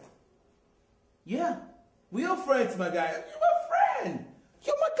 Really? Yeah. We are friends, my guy. You're my friend.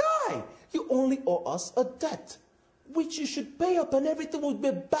 You're my guy. You only owe us a debt, which you should pay up, and everything will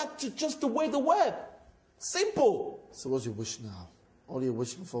be back to just the way they were. Simple. So what's your wish now? All you're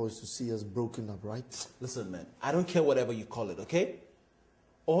wishing for is to see us broken up, right? Listen, man, I don't care whatever you call it, okay?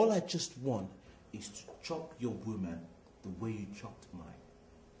 All I just want is to chop your woman the way you chopped mine.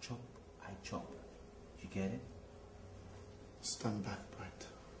 Chop, I chop. You get it? Stand back, Bright.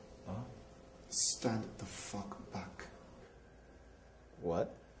 Huh? Stand the fuck back.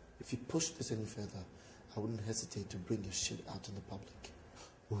 What? If you push this any further, I wouldn't hesitate to bring your shit out in the public.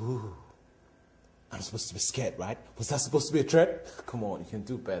 Ooh. I'm supposed to be scared, right? Was that supposed to be a threat? Come on, you can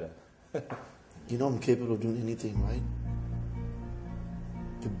do better. You know I'm capable of doing anything, right?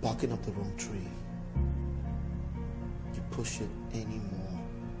 You're barking up the wrong tree. You push it anymore,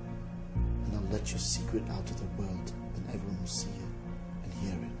 and I'll let your secret out to the world, and everyone will see it and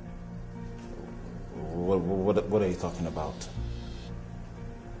hear it. What are you talking about?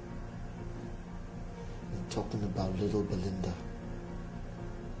 I'm talking about little Belinda.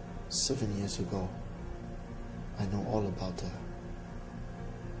 7 years ago, I know all about her.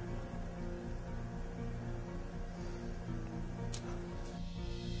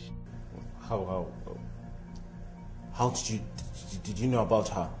 How did you know about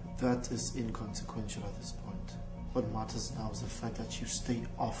her? That is inconsequential at this point. What matters now is the fact that you stay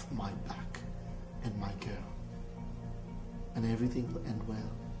off my back and my girl. And everything will end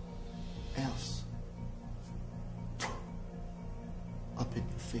well. Else, up in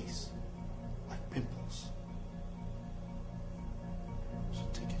your face, like pimples. So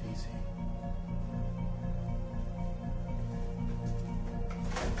take it easy.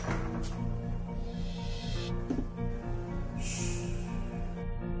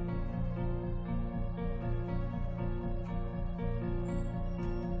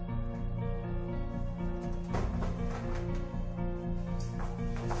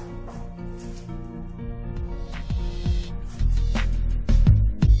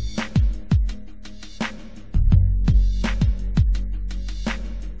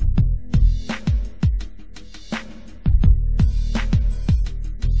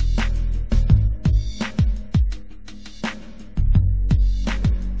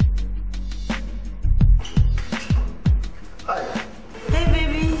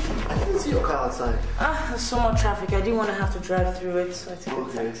 So much traffic. I didn't want to have to drive through it, so I took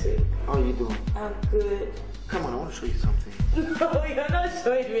a taxi. How are you doing? I'm good. Come on, I want to show you something. No, you're not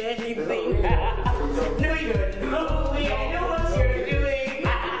showing me anything. No, you're not. I know what you're doing.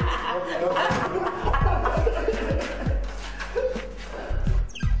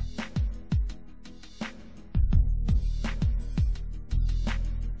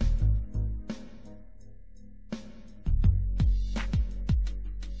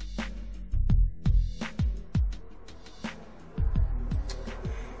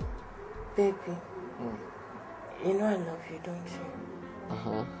 Baby, you know I love you, don't you?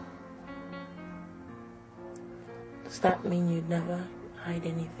 Uh-huh. Does that mean you'd never hide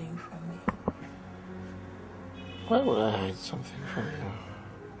anything from me? Why would I hide something from you?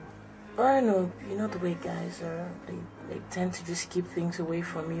 I know, you know the way guys are. They tend to just keep things away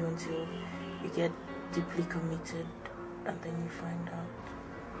from you until you get deeply committed and then you find out.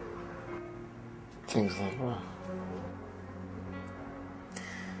 things like that?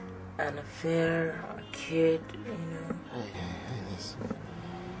 An affair, a kid, you know. Hey, listen.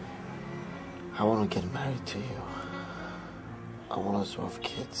 I want to get married to you. I want us to have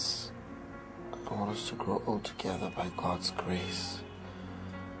kids. I want us to grow old together by God's grace.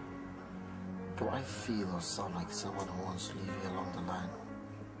 Do I feel or sound like someone who wants to leave you along the line?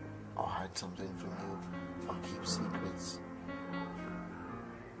 Or hide something from you? Or keep secrets?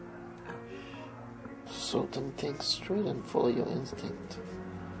 So then think straight and follow your instinct.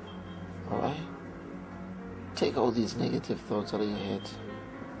 Alright? Take all these negative thoughts out of your head.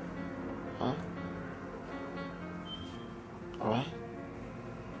 Huh? Alright?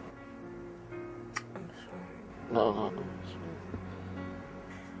 I'm sorry. No.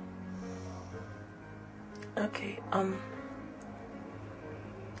 Okay,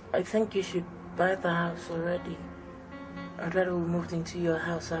 I think you should buy the house already. I'd rather we moved into your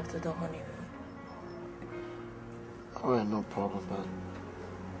house after the honeymoon. Alright, no problem, but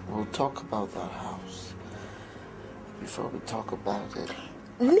we'll talk about that house. Before we talk about it.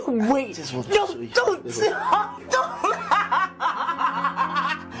 No, wait! No, don't!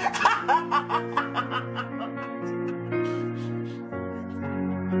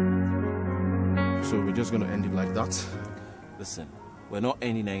 So we're just gonna end it like that? Listen, we're not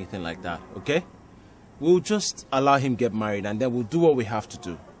ending anything like that, okay? We'll just allow him get married and then we'll do what we have to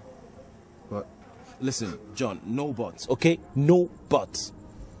do. But listen, John, no buts, okay? No buts.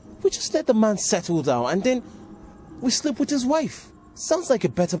 We just let the man settle down and then we sleep with his wife. Sounds like a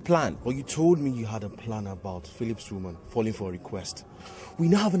better plan. Well, you told me you had a plan about Philip's woman falling for a request. We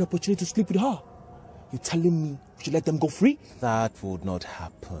now have an opportunity to sleep with her. You're telling me we should let them go free? That would not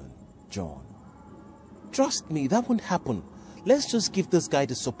happen, John. Trust me, that won't happen. Let's just give this guy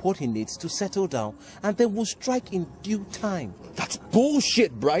the support he needs to settle down and then we'll strike in due time. That's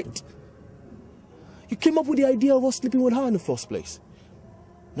bullshit, Bright. You came up with the idea of us sleeping with her in the first place.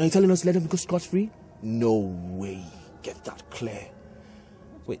 Now you're telling us let them go scot-free? No way. Get that clear.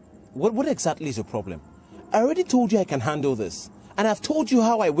 Wait, what exactly is your problem? I already told you I can handle this. And I've told you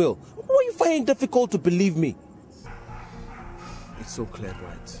how I will. Why are you finding it difficult to believe me? It's so clear,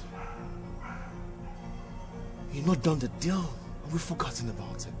 Bright. You've not done the deal, and we've forgotten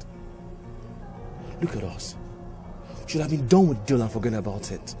about it. Look at us. Should have been done with the deal and forgotten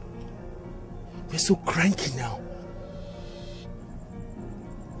about it. We're so cranky now.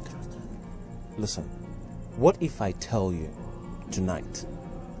 Listen, what if I tell you tonight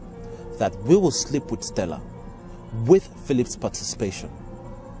that we will sleep with Stella with Philip's participation?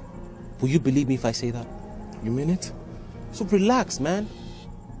 Will you believe me if I say that? You mean it? So relax, man.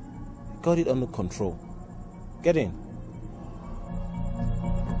 Got it under control. Get in.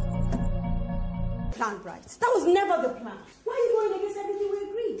 Plan, Bright. That was never the plan. Why are you going against everything we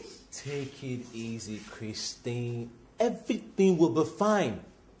agreed? Take it easy, Christine. Everything will be fine.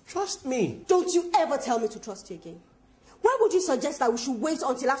 Trust me. Don't you ever tell me to trust you again. Why would you suggest that we should wait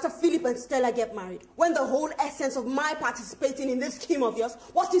until after Philip and Stella get married, when the whole essence of my participating in this scheme of yours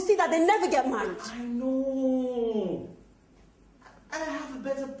was to see that they never get married? I know. I have a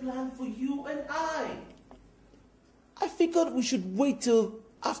better plan for you and I figured we should wait till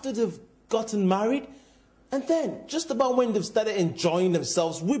after they've gotten married, and then, just about when they've started enjoying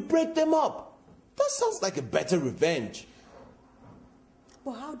themselves, we break them up. That sounds like a better revenge.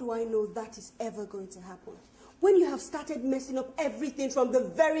 But how do I know that is ever going to happen? When you have started messing up everything from the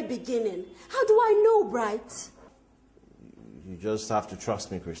very beginning, how do I know, Bright? You just have to trust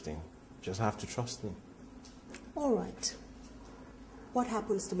me, Christine. Just have to trust me. All right. What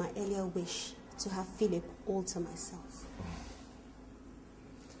happens to my earlier wish to have Philip alter myself?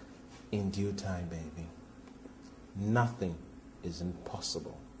 In due time, baby. Nothing is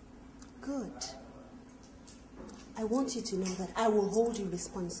impossible. Good. I want you to know that I will hold you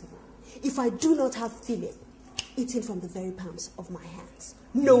responsible if I do not have Philip eaten from the very palms of my hands.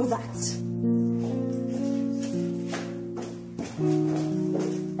 Know that.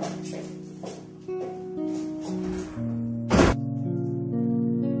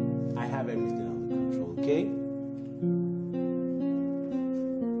 I have everything under control, okay?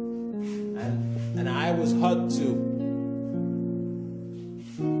 And I was hurt too.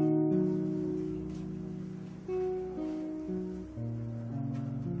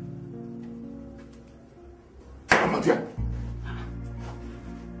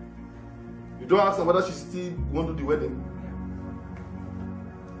 You don't ask her whether she still want to do the wedding.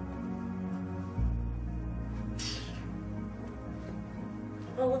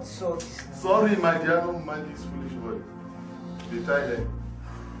 Oh, what's all this? Sorry, my dear, don't mind these foolish words. They tie them.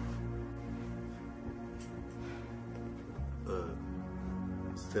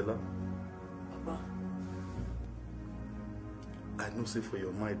 Stella? Papa. know say for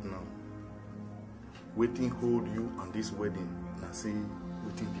your mind now. Waiting hold you on this wedding. Now say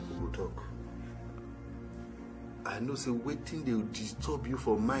waiting people will talk. I know say waiting they will disturb you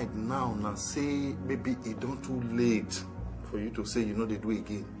for mind now. Now say maybe it don't too late for you to say you know they do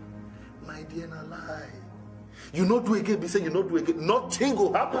again. My dear, na lie. You not do again, be say you not do again. Nothing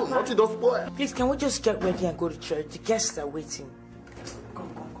will happen, nothing does spoil. Please, can we just get ready and go to church? The guests are waiting. Come.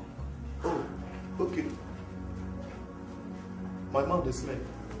 Oh, okay. My mouth is smell.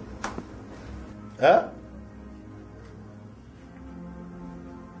 Huh?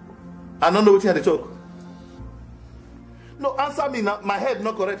 I don't know what you had to talk. No, answer me now. My head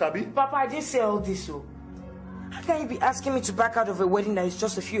not correct, Abi. Papa, I didn't say all this, so. How can you be asking me to back out of a wedding that is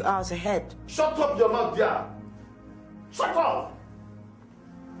just a few hours ahead? Shut up your mouth, dear. Shut up.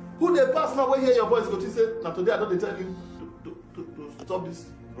 Who they pass now when hear your voice go to say, now today I don't tell you to stop this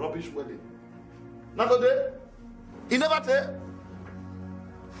rubbish wedding. Now today, he never tell.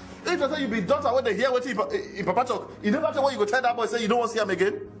 If I say you be daughter when they hear what in Papa talk, you never tell what you go tell that boy say you don't want to see him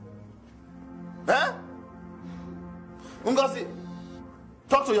again. Huh? Ngozi,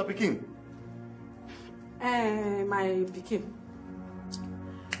 talk to your pikin. My pikin.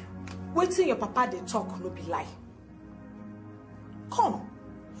 Waiting your papa they talk no be lie. Come,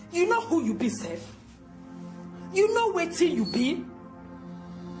 you know who you be, safe. You know waiting you be.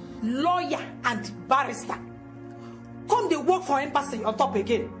 Lawyer and barrister. Come they work for embassy on top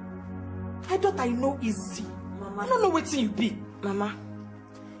again. I thought I know easy. Mama, I don't know waiting you be. Mama,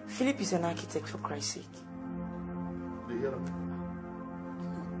 Philip is an architect for Christ's sake. They hear them.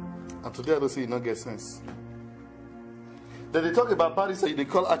 And today I don't see you not get sense. Then they talk about barrister, they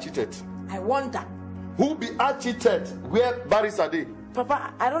call architect. I wonder. Who be architect? Where barrister they?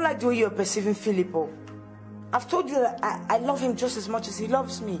 Papa, I don't like the way you're perceiving Philip. I've told you that I love him just as much as he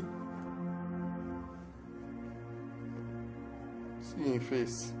loves me. See in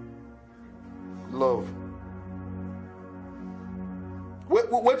face. Love.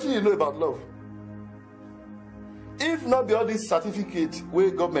 What do you know about love? If not be all this certificate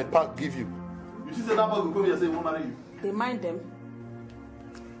where government pact give you, you see that boy will come here and say he won't marry you. They mind them.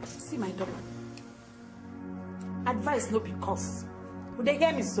 See my daughter. Advice no because. Would they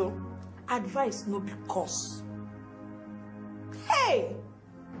hear me so? Advice no because. Hey!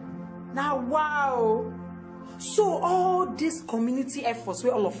 Now wow! So all these community efforts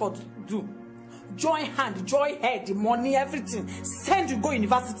where all of us do, join hand, join head, the money, everything, send you go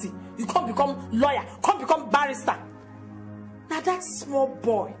university, you can't become lawyer, can't become barrister. Now that small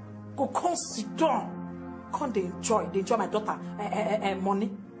boy go come sit down. Can't they enjoy my daughter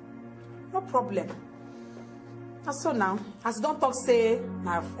money? No problem. And so now, as don't talk say,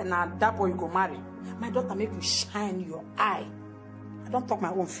 now that boy you go marry. My daughter make you shine your eye. I don't talk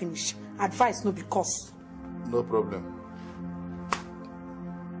my own finish. Advice no because. No problem.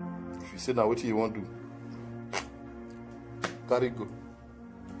 If you say now what you want to do, carry go.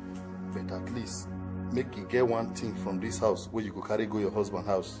 But at least make you get one thing from this house where you go carry go your husband's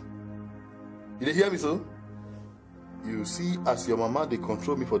house. You dey hear me, so? You see, as your mama, they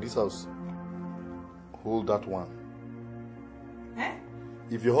control me for this house. Hold that one. Eh?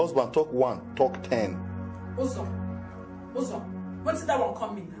 If your husband talk 1, talk 10. Ozo, what's that one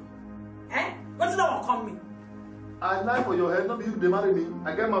coming now? Eh? What's that one coming? I lie for your head, not be you, they marry me.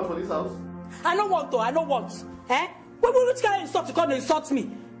 I get mad for this house. I don't want to, I don't want. Eh? Which kind of insult you come to insult me?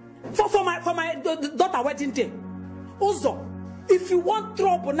 For my daughter wedding day. Ozo. If you want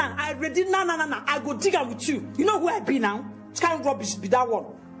trouble now, I ready now. I go dig out with you. You know who I be now? Which kind of rubbish be that one?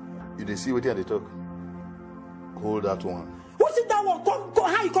 You dey see what they talk? Hold that one. What's it that one? Come,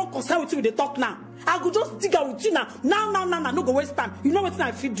 how you come concern with you with the talk now? I go just dig out with you now. Now. No go waste time. You know what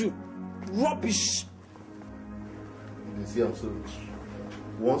I feel do? Rubbish. You see, I'm so.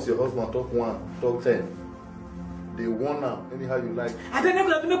 Once your husband talk 1, talk 10. They want now. Anyhow you like. I don't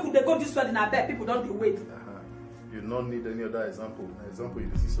know make they go this way in our bed. People don't wait. You don't need any other example. An example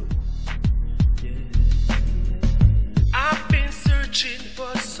you see so. I've been searching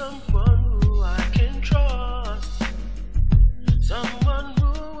for someone who I can trust, someone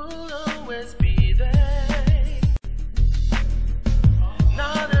who will always be there.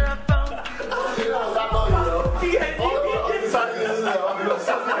 Now that I found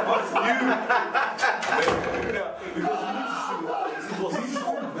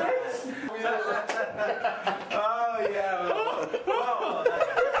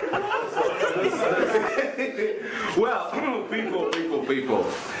Well, people,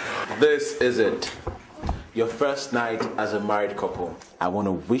 this is it. Your first night as a married couple. I want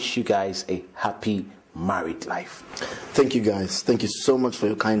to wish you guys a happy married life. Thank you guys. Thank you so much for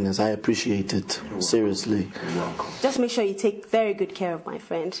your kindness. I appreciate it. Seriously. You're welcome. Just make sure you take very good care of my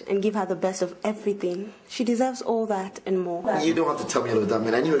friend and give her the best of everything. She deserves all that and more. You don't have to tell me all of that,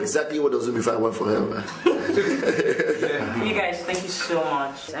 man. I knew exactly what I was doing before I went for her, man. You guys, thank you so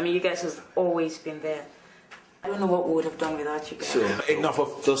much. I mean, you guys have always been there. I don't know what we would have done without you guys. Sure. Enough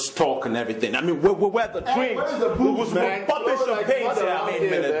of this talk and everything. I mean, where the drinks? Where's the booze, man? Publish your page here. I mean,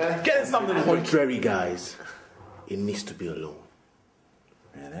 man. Getting something to Contrary, guys. It needs to be alone.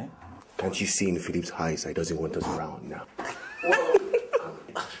 Really? Can't you see in Philip's eyes that he doesn't want us around now?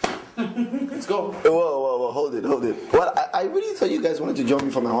 Let's go. Whoa, hold it. Well, I really thought you guys wanted to join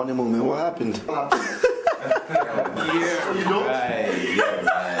me for my honeymoon, man. What happened? You don't? Right.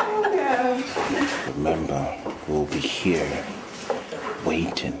 Remember, we'll be here,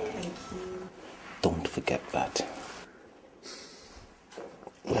 waiting. Don't forget that.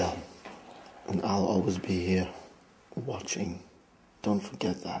 Well, and I'll always be here, watching. Don't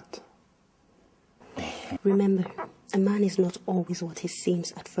forget that. Remember, a man is not always what he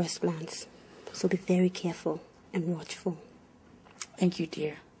seems at first glance. So be very careful and watchful. Thank you,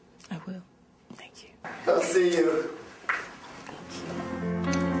 dear. I will. Thank you. I'll see you.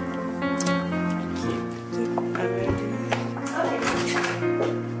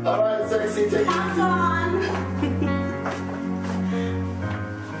 All right, sexy, take it easy.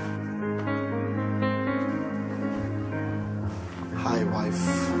 Hi, wife.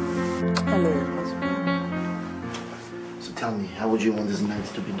 Hello, husband. So tell me, how would you want this night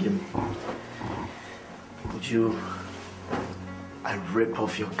to begin? Would I rip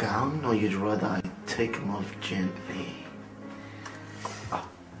off your gown, or you'd rather I take them off gently?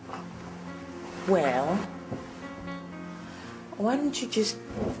 Well, why don't you just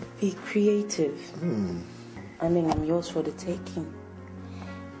be creative? I mean, I'm yours for the taking.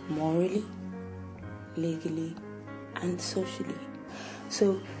 Morally, legally, and socially.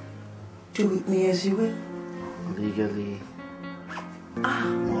 So, do with me as you will. Legally.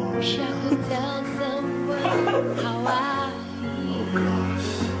 Wish I could tell someone how I feel. Oh gosh.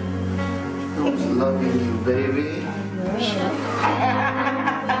 I was loving you, baby. Wish I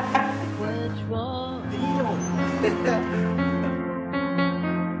could tell what's wrong.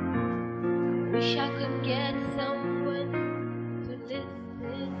 Wish I could get someone to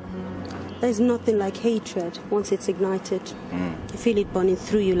listen. There's nothing like hatred once it's ignited. You feel it burning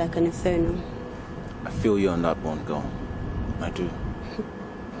through you like an inferno. I feel you on that one, girl. I do.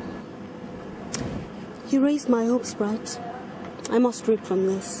 You raised my hopes, Bright. I must reap from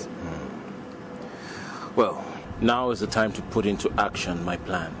this. Well, now is the time to put into action my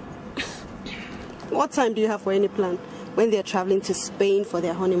plan. What time do you have for any plan? When they're traveling to Spain for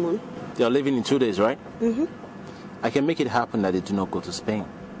their honeymoon? They are leaving in 2 days, right? Mm-hmm. I can make it happen that they do not go to Spain.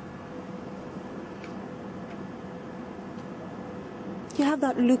 You have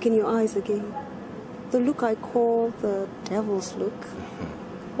that look in your eyes again. The look I call the devil's look.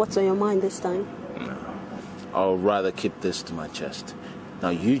 What's on your mind this time? I'll rather keep this to my chest. Now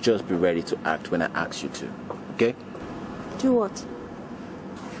you just be ready to act when I ask you to, okay? Do what?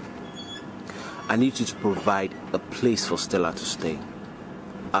 I need you to provide a place for Stella to stay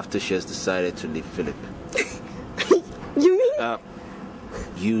after she has decided to leave Philip. You mean?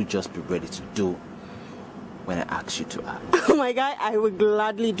 You just be ready to do when I ask you to act. Oh my God, I would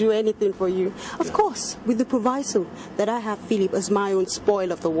gladly do anything for you. Of course, with the proviso that I have Philip as my own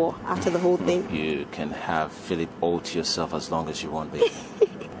spoil of the war after the whole thing. You can have Philip all to yourself as long as you want, baby.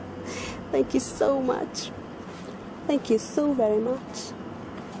 Thank you so much. Thank you so very much.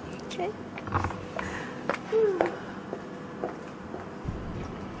 Okay.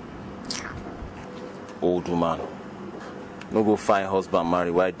 Old woman, no go find husband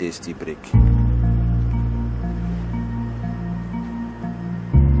marry while day still break.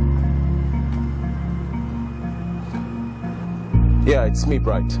 Yeah, it's me,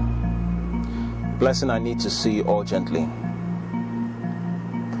 Bright. Blessing, I need to see you urgently.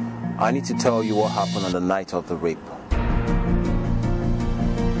 I need to tell you what happened on the night of the rape.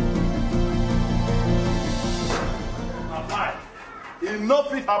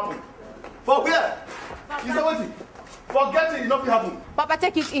 Enough it happen. For where? You say what? Forget it, enough it happen. Papa,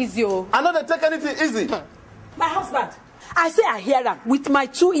 take it easy, oh. I know they take anything easy. My husband, I say I hear him with my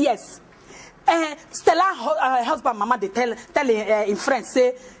 2 ears. Stella husband, mama, they tell in friends,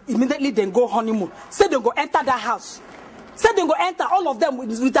 say immediately they go honeymoon. Say they go enter that house. Say they go enter, all of them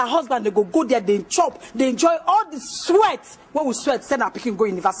with their husband, they go there, they chop, they enjoy all the sweat. When we sweat, send our picking go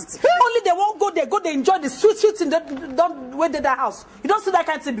university. Only they won't go there, they enjoy the sweet in don't wait in their house. You don't see that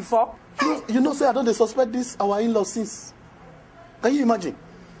kind of thing before? You know, say I don't suspect this our in-law since. Can you imagine?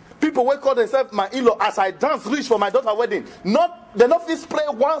 People will call themselves my in-law as I dance rich for my daughter's wedding. They not fit spray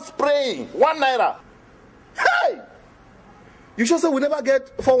one spraying, 1 naira. Hey! You sure say we never get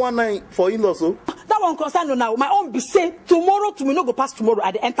 419 for in-law, so? That one concern no now. My own be say tomorrow to me no go pass tomorrow.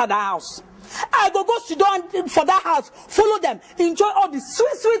 I enter that house. I go sit down for that house, follow them, enjoy all the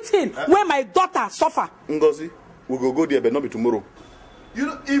sweet thing where my daughter suffer. Ngozi, we go there, but not be tomorrow. You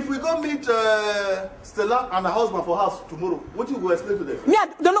know, if we go meet Stella and her husband for house tomorrow, what you go explain to them? Me,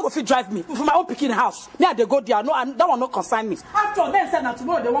 they no go fit drive me for my own picking house. Me, they go there. No, and that one no concern me. After them said that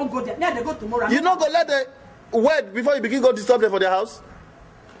tomorrow they won't go there. Me, they go tomorrow. You not go let the word before you begin go disturb them for their house.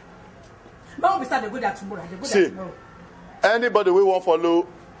 No, besides they go there tomorrow. They go there tomorrow. Anybody we want follow,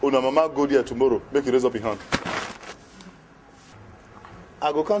 una mama go there tomorrow. Make you raise up your hand.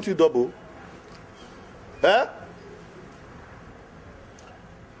 I go count you double. Eh?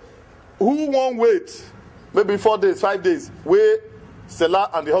 Who won't wait? Maybe 4 days, 5 days. Where Stella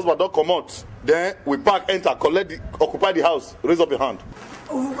and the husband don't come out. Then we pack, enter, occupy the house. Raise up your hand.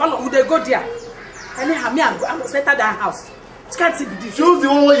 Would they go there? Anyhow, me, I'm going to settle that house. You can't see this. Choose the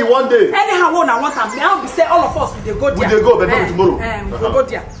one where you want there. Anyhow, one I want them. I will say all of us will they go there. We they go, but not tomorrow. We will go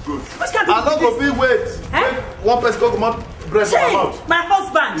there. Good. I'm not going to be wait. One person go come out, breast on my mouth. My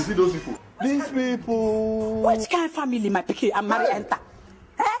husband. You see those people? These people. Which kind of family my pikin and marry enter?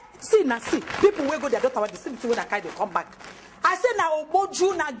 See now, see people will go their daughter with the same thing when they come back. I say now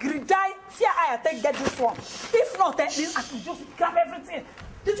Oboju na gridai. See I take get this one. If not, then I can just grab everything.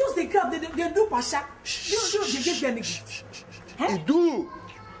 They just they grab. They do pasha. They give them gift. He do.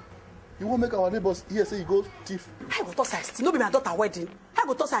 You won't make our neighbors here say you go thief. I go toss I steal. No be my daughter wedding. I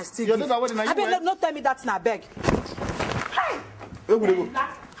go toss I steal. Your daughter wedding. I beg not tell me that's not beg. Hey. Where would they go?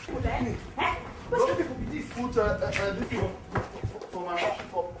 What's the people be this? Put this one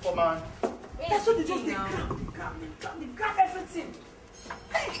for my. That's what they just they grab everything.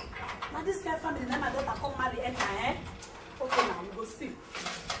 Hey. Now this guy family, now my daughter come marry enter, eh? Okay, now we go see.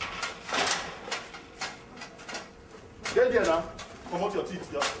 Get there now. Come out your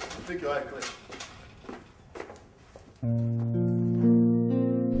teeth, take your eye clear.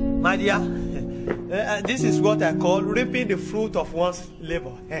 My dear, this is what I call reaping the fruit of one's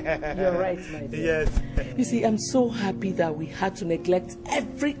labor. You're right, my dear. Yes. You see, I'm so happy that we had to neglect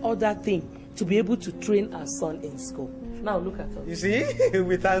every other thing to be able to train our son in school. Now look at us. You see,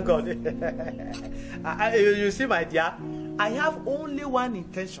 we thank God. You see, my dear, I have only one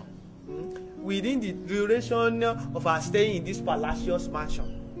intention. Within the duration of our stay in this palacious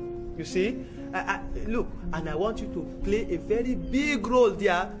mansion. You see, look, and I want you to play a very big role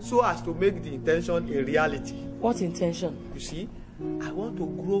there so as to make the intention a reality. What intention? You see, I want to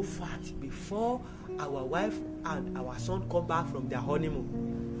grow fat before our wife and our son come back from their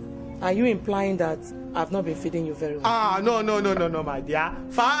honeymoon. Are you implying that I've not been feeding you very well? No, my dear.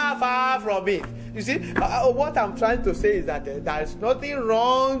 Far from it. You see, what I'm trying to say is that there's nothing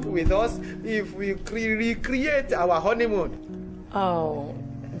wrong with us if we recreate our honeymoon. Oh,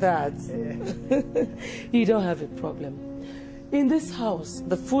 that. You don't have a problem. In this house,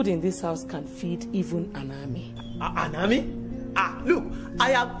 the food in this house can feed even an army. An army? Look,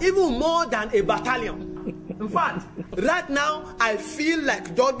 I am even more than a battalion. In fact, right now, I feel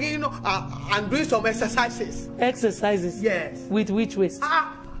like jogging and doing some exercises. Exercises? Yes. With which waist?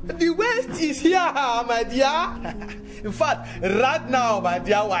 The waist is here, my dear. In fact, right now, my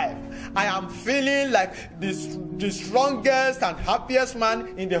dear wife, I am feeling like the strongest and happiest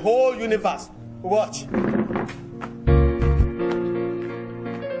man in the whole universe. Watch.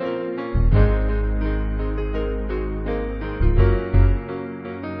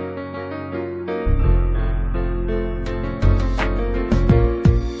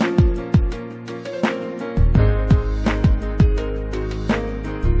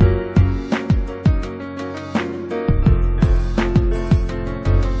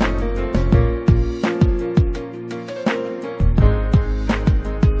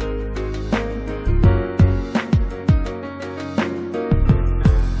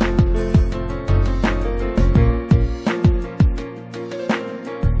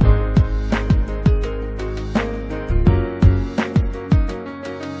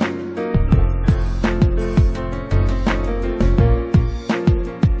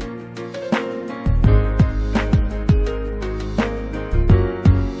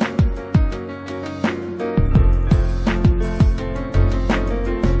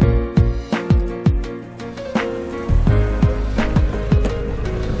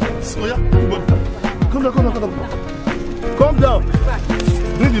 Come down.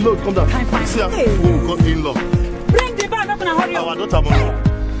 Bring the load, come down. See how we got in-law. Bring the bag, I'm gonna hurry up. Our daughter, mama.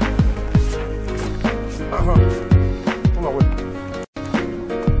 Come on, wait.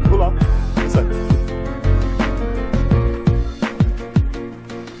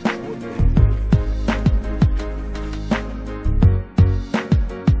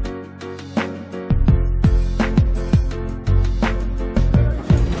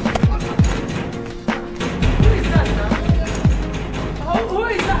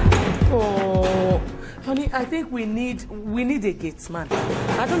 think we need a gate man.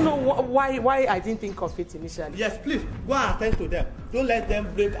 I don't know why I didn't think of it initially. Yes, please go and attend to them. Don't let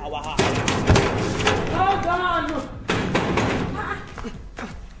them break our heart. Hold on.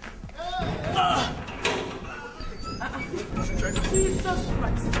 Jesus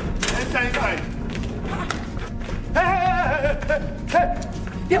Christ. Enter inside. Hey!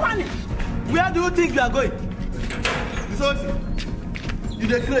 Giovanni, where do you think you are going? Listen, you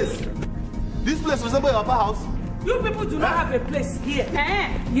the craze. This place resembles your papa house. You people do not have a place here.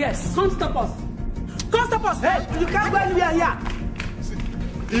 Yes. Come stop us. Come stop us. Hey, you can't go anywhere here.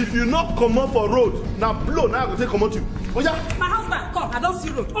 If you not come up for road, now blow, now I will take come out you. Oh yeah. My husband, come. I don't see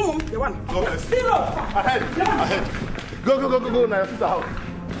road. Come on, the one. Go ahead. See road. Ahead. Go. Now your sister house.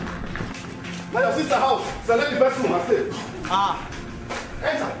 Now your sister house. Select the best room, I say.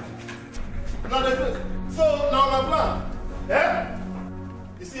 Enter. Now the place. So now my plan.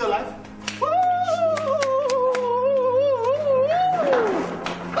 You see your life?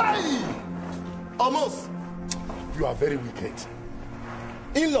 Hey! Almost. You are very wicked.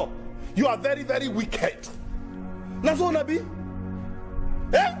 Inlaw, you are very, very wicked. Now so una be?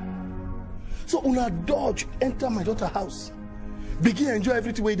 So una dodge enter my daughter's house. Begin enjoy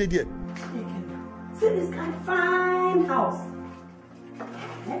everything we did here. See this kind of fine house.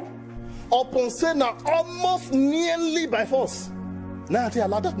 Upon say now almost nearly by force. Now I tell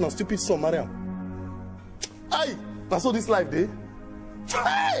you, that not stupid son, Mariam. Aye, that's so this life day.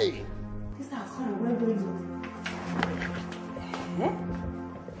 Hey! This house fine,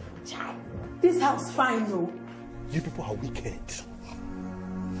 This house fine, though. You people are wicked.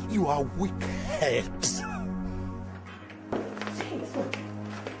 You are wicked.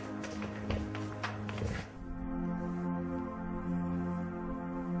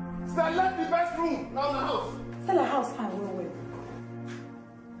 Select the best room down the house. Stella house fine, well.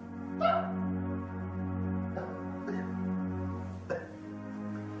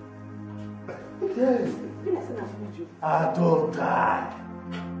 Yes. I don't die.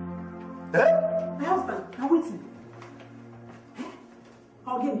 My husband, I'm waiting.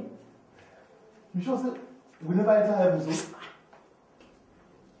 I'll give me. You sure say we never enter heaven, so?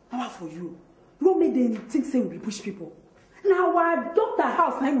 How for you? You won't make them think say we push people. Now our doctor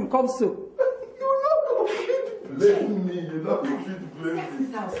house time will come so. You're not going to blame me. You're not going to blame me.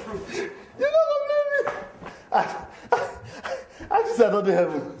 This house fine. You're not going to blame me. I just said not to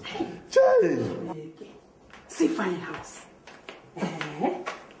heaven. Child. See fine house.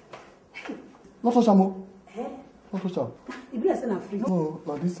 Not touch am. Not touch am. It be as an free. No,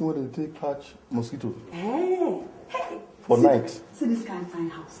 now this is where they take catch mosquito. Hey. For see, night. See this kind of fine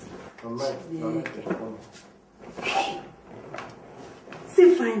house. For night.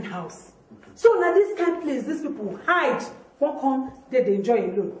 See fine house. So now this kind of place, these people hide. Won't come, they enjoy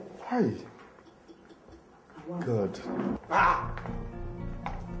alone. Hi. God.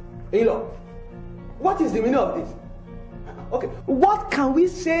 Inlaw, what is the meaning of this? Okay, what can we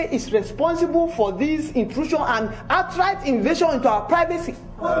say is responsible for this intrusion and outright invasion into our privacy?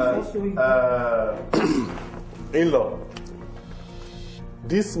 Inlaw,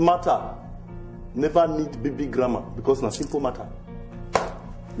 this matter never need baby grammar because it's a simple matter.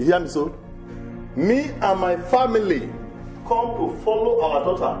 You hear me so? Me and my family come to follow our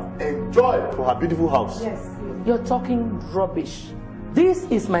daughter, enjoy for her beautiful house. Yes. You're talking rubbish. This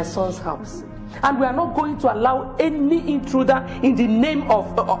is my son's house. And we are not going to allow any intruder in the name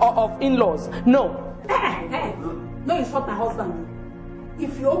of in-laws. No. No insult my husband.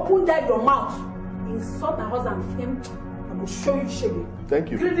 If you open that your mouth, insult my husband, I will show you shame. Thank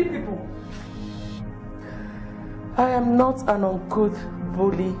you. Greedy people. I am not an uncouth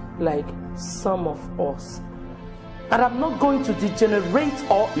bully like some of us. And I'm not going to degenerate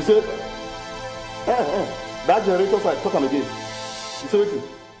or... You said... that generator side, talk him again. You said what?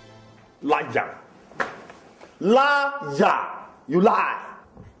 Liar. Liar. You lie.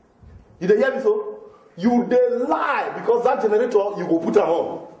 You dey hear me so? You dey lie because that generator you go put am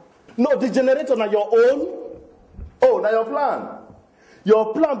on. No, the generator na your own. Oh, na your plan.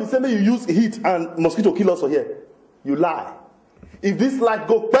 Your plan be say make you use heat and mosquito kill us for here. You lie. If this light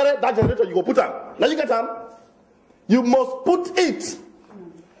go better, that generator you go put am. Now you get am. You must put it.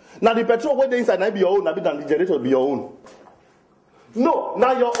 Now the petrol wey dey inside na be your own, na be the generator be your own. No,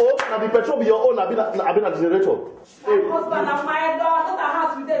 now your own, now the petrol be your own, na be the generator. Hey. Husband, I'm my daughter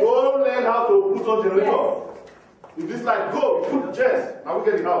house with them. Go learn how to put on generator. Yes. If this light go, put the chest. Now we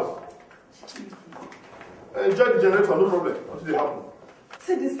get the house. Enjoy the generator, no problem. What did happen?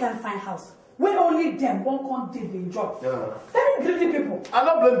 See this kind of fine house. Where only them won't come did the enjoy. Yeah. Very greedy people. I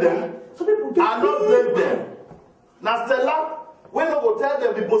don't blame them. So people do. I don't blame them. Now Stella, we no go tell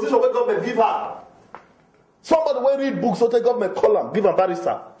them the position where government give her. Somebody will read books, so the government call him, give him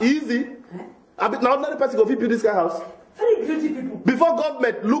barrister. Easy. Now ordinary person go fit build this guy house. Very guilty people. Before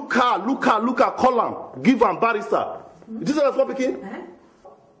government, look her, call him, give him barrister. You see what I'm speaking?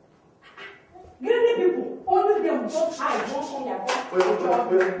 Guilty people. Only them just hide, don't show their back. Wait,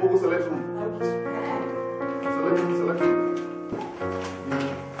 select room. Select room.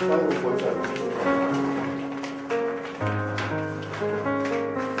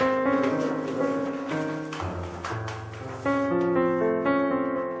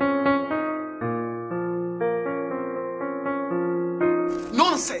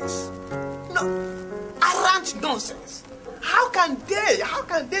 Nonsense. No, arrant nonsense. How can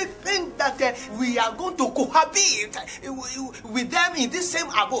they think that we are going to cohabit with them in this same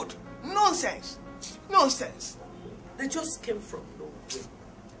abode? Nonsense. Nonsense. They just came from nowhere.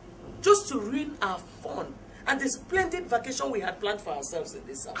 Just to ruin our fun and the splendid vacation we had planned for ourselves in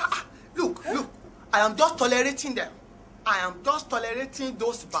this house. Look, I am just tolerating them. I am just tolerating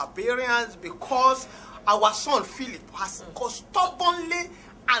those barbarians because our son Philip has stubbornly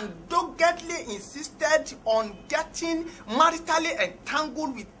and doggedly insisted on getting maritally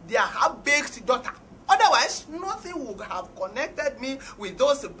entangled with their half-baked daughter. Otherwise, nothing would have connected me with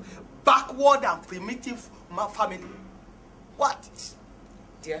those backward and primitive family. What?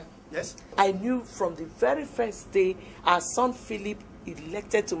 Dear? Yes? I knew from the very first day our son Philip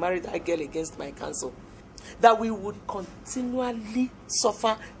elected to marry that girl against my counsel that we would continually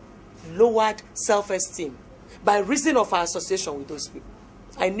suffer lowered self-esteem by reason of our association with those people.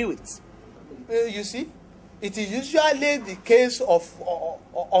 I knew it. You see, it is usually the case of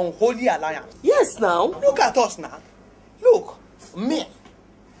unholy alliance. Yes, now. Look at us now. Look, me,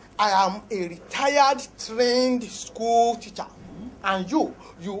 I am a retired trained school teacher. And you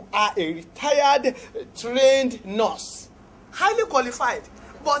are a retired trained nurse. Highly qualified.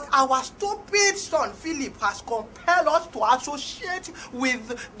 But our stupid son Philip has compelled us to associate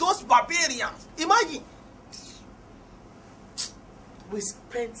with those barbarians. Imagine. We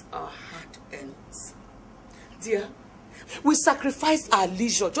spent our hard earnings. Dear, we sacrificed our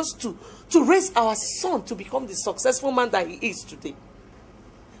leisure just to raise our son to become the successful man that he is today.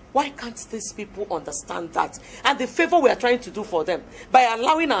 Why can't these people understand that and the favor we are trying to do for them by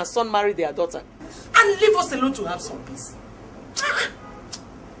allowing our son marry their daughter and leave us alone to have some peace?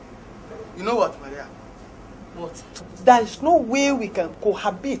 You know what, Maria? What? There is no way we can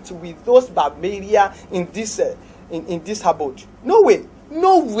cohabit with those barbarians in this abode. No way.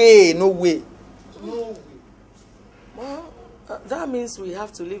 No way. No way. No way. Well, that means we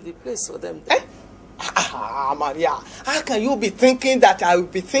have to leave the place for them. Maria, how can you be thinking that I will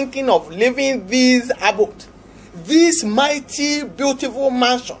be thinking of leaving this abode? This mighty, beautiful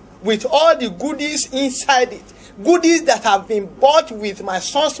mansion with all the goodies inside it. Goodies that have been bought with my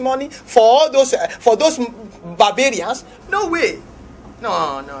son's money for all those barbarians? No way.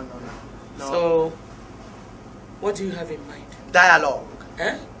 No. So, what do you have in mind? Dialogue.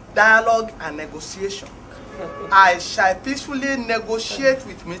 Dialogue and negotiation. I shall peacefully negotiate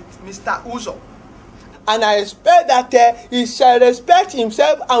with Mr. Uzo. And I expect that he shall respect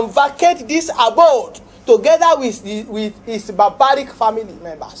himself and vacate this abode together with his barbaric family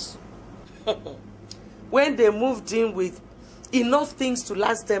members. When they moved in with enough things to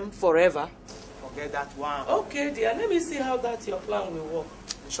last them forever. Forget that one. Okay, dear, let me see how that your plan will work.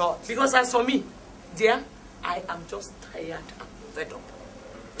 Sure. Because as for me, dear, I am just tired and fed up.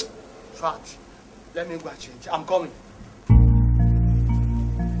 Fact. Let me go and change. I'm coming.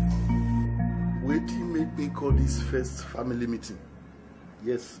 Waiting make me call this first family meeting.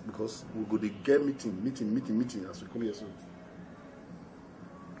 Yes, because we go to get meeting as we come here soon.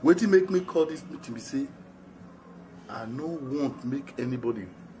 Waiting make me call this meeting. Be say, I no won't make anybody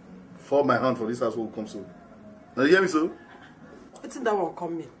fall my hand for this house will come soon. Now you hear me so? What's that one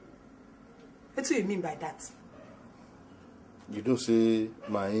coming? What do you mean by that? You don't say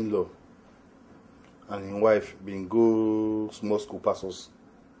my in-law and his wife been go small school passes.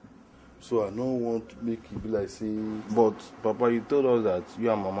 So I don't want to make it be like say. But Papa, you told us that you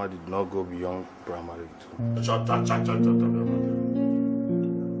and Mama did not go beyond primary two. Shut.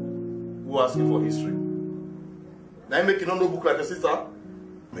 Who asked you for history? Now you make you not know book like your sister?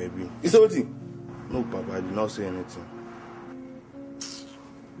 Maybe. You say what thing? No, Papa, I did not say anything.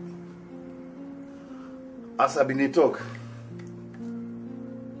 As I been in talk,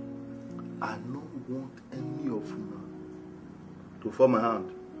 I don't want any of you to fall my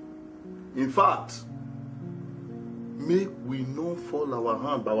hand. In fact, make we not fall our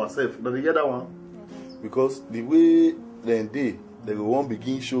hand by ourselves. Did you hear that one? Because the way they won't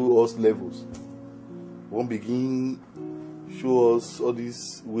begin show us levels. Won't begin show us all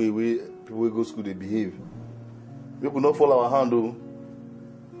this way people go school they behave. We will not fall our hand, though.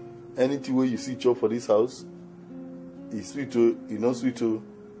 Anything where you see chop for this house, it's sweet, oh, you know sweet, oh.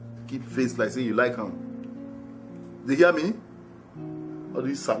 Keep face like say you like them. They hear me? All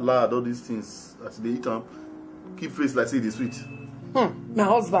these salad, all these things, as they eat them, keep face like say they sweet. My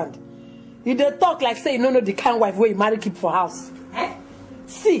husband, you dey talk like say you don't know the kind of wife where you marry keep for house.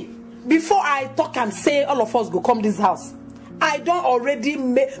 See, before I talk and say all of us go come this house, I don't already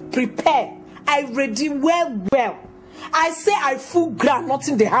prepare. I ready well. I say I full ground,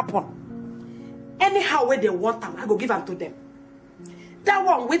 nothing they happen. Anyhow, where they want them, I go give them to them. That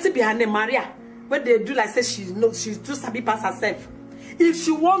one waiting behind the Maria, where they do like say she's too sabi pass herself. If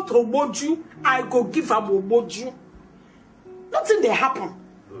she want to oboju, I go give her oboju. Nothing they happen.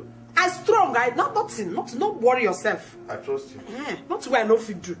 I strong, nothing, not worry yourself. I trust you. Not where I know if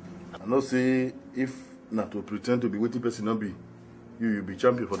you do. I know say if not to pretend to be waiting person not be, you'll be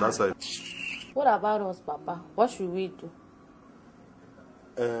champion for that side. What about us, Papa? What should we do?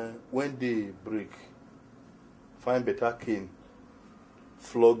 When they break, find better cane,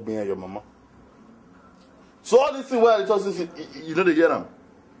 flog me and your mama. So all this thing where I talk, you know they hear them.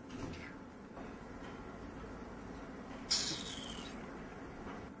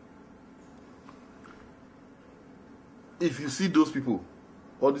 If you see those people,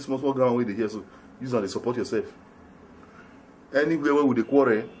 all this small ground where they hear, so use how they support yourself. Anywhere where with the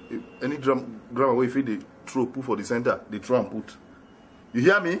quarrel, any ground where if they throw put for the center, they try and put. You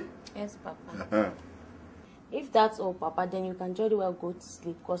hear me? Yes, Papa. If that's all, Papa, then you can jolly well go to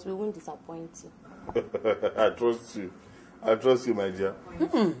sleep because we won't disappoint you. I trust you. I trust you, my dear.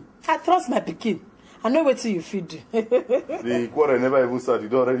 I trust my pikin. I know what you feed. The quarrel never even started. You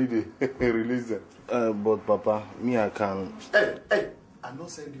don't already release them. But Papa, me I can. Hey! I'm not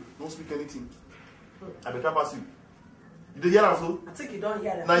saying you. Don't speak anything. I better pass you. You did hear that, so? I think you don't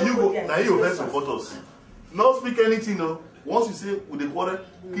hear that. Now you go. Now you offend support us. Not speak anything, no. Once you say with the quarrel,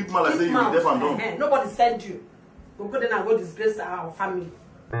 keep mouth like say you be deaf and dumb. Nobody send you. Go then and go disgrace our family.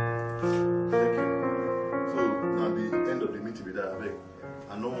 Thank you. So now the end of the meeting with that, I beg.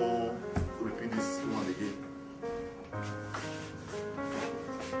 I no more repeat this one again.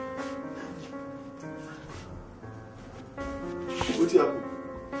 What you happen?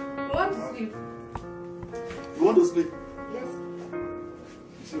 I want to sleep. You want to sleep? Yes.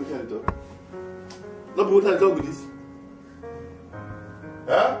 You see what kind of talk? Not be what kind of talk with this.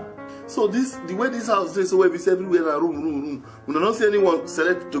 Huh? So this, the way this house is, so where we say everywhere in a room. We don't see anyone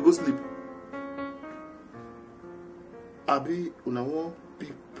select to go sleep. Abi, una want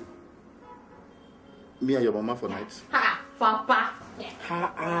people. Me and your mama for night. Ha, Papa.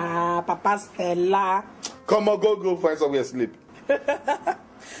 Papa Stella. Come on, go find somewhere to sleep.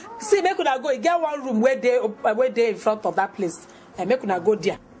 See, make una go. Get one room where they in front of that place, and make una go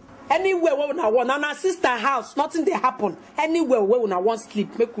there. Anywhere where una want, and our sister house, nothing they happen. Anywhere where una want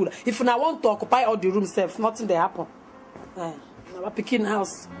sleep, make una. If una want to occupy all the room self, nothing they happen. Our picking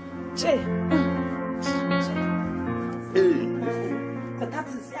house. Che. Hey. But that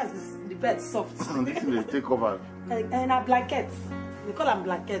is yes, the bed soft. This thing they take over. And a blanket. They call them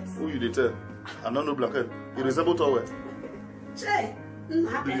blankets. Who you they tell? I don't know blanket. You resemble towel. Che.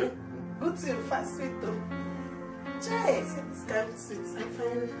 Good to fast sweet though. Che. This kind of sweet. I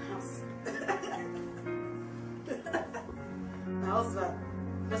find house. My husband.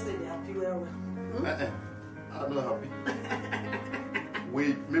 Just say they happy well. I'm not happy.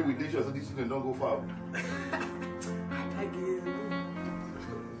 Wait, maybe we did sure so these children don't go far.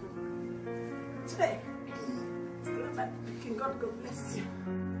 Che. Can God bless you.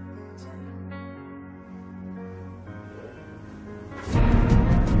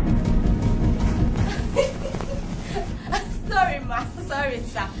 Sorry, ma. Sorry,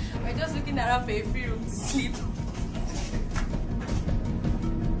 sir. We're just looking around for a free room to sleep.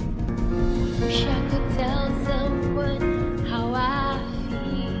 Wish I could tell someone how I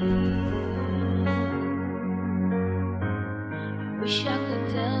feel. Wish I could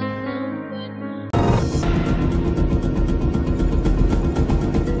tell someone.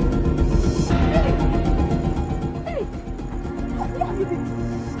 Hey! Where have you been?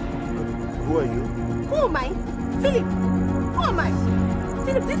 Who are you? Who am I? Philip! Who am I?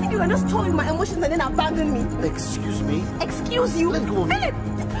 Philip, do you think you can just toll in my emotions and then abandon me? Excuse me? Excuse you? Let go of me. Philip!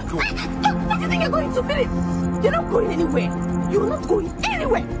 Where do you think you're going to, Philip? You're not going anywhere. You're not going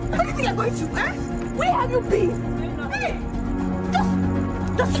anywhere. Where do you think you're going to? Eh? Where have you been? Philip!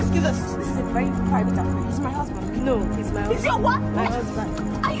 Just excuse us. This is a very private affair. He's my husband. No, he's my husband. He's your what? My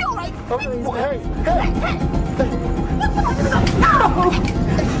husband. Are you alright?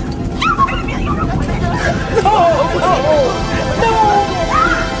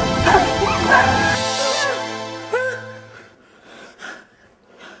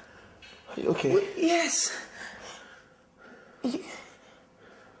 Yes.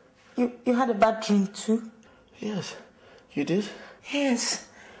 You had a bad dream too? Yes. You did? Yes.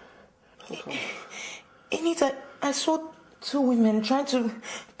 In it, I saw two women trying to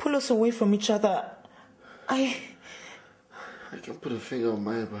pull us away from each other. I can't put a finger on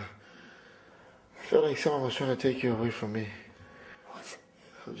mine, but I felt like someone was trying to take you away from me. What?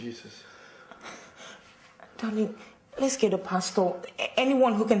 Oh, Jesus. Darling, let's get a pastor.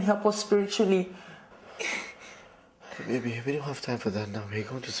 Anyone who can help us spiritually. Baby, we don't have time for that now. We're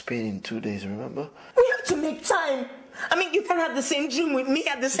going to Spain in 2 days, remember? We have to make time. I mean, you can't have the same dream with me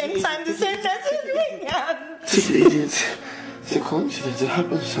at the same time, the same message we can. It's a coincidence. It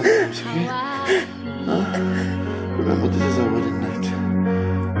happens sometimes, okay? Huh? Remember, this is our wedding night.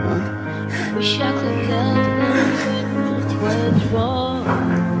 Huh? Wish I could tell them what's wrong.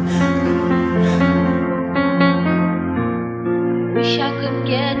 Wish I could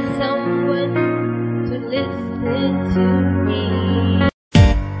get someone to listen to me.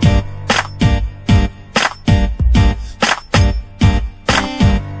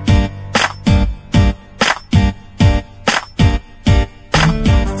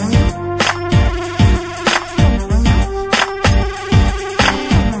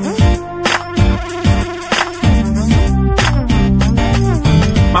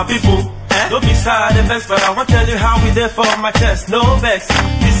 My people, don't be sad and vex, but I want to tell you how we there for my chest, no vex.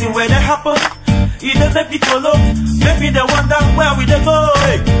 This is where they happen, it don't make people look, maybe they wonder where we they go.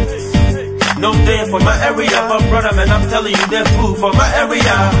 No day for my area, but brother man, I'm telling you, they're food for my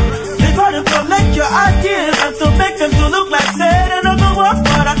area. They gotta collect your ideas and to make them to look like say they don't know what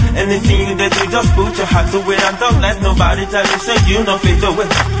brother. Anything that you just put your heart to it and don't let nobody tell you say you don't fit the way.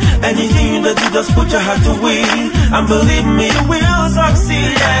 Anything that you just put your heart to it and believe me you will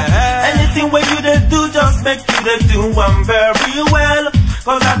succeed. Yeah. Anything where you they do just make you they do one very well.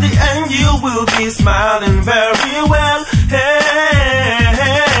 Cause at the end you will be smiling very well. Hey,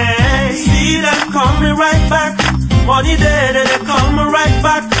 see them coming right back. Money there, they come right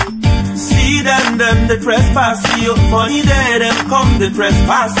back. See them they trespass you. Money there, them come, they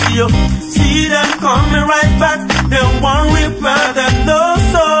trespass you. See them coming right back. They won't repair them, no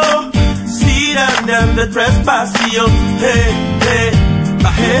so. See them they trespass you. Hey,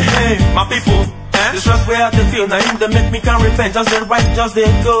 my people. This just where they feel now, they make me can repent. Just they right, just they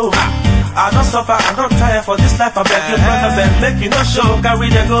go. I don't suffer, I don't tire for this life. I beg you, brother, man, make you no show, carry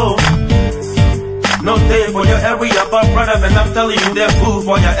the go. No day for your area, but brother, man, I'm telling you, they're food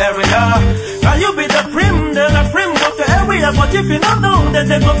for your area. Can you be the prim, then the prim of the area? But if you don't know, then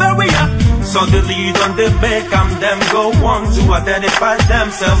they go bury ya. So the lead on they make them go on to identify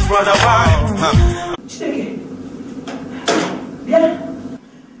themselves, brother. Why? Yeah.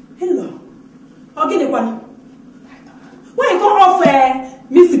 Hello. Okay, one. Why you go off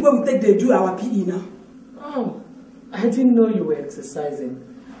Missy when we take the do our PE now? Oh, I didn't know you were exercising.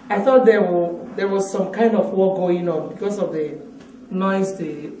 I thought there was some kind of war going on because of the noise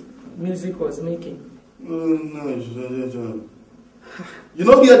the music was making. No. You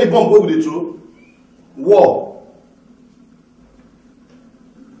know hear the bomb where they throw? War.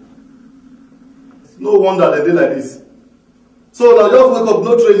 No wonder they did like this. So now just wake up,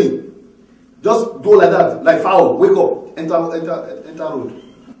 no training. Just go like that, like foul. Wake up, enter road.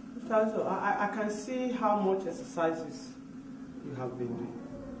 So I can see how much exercises you have been doing.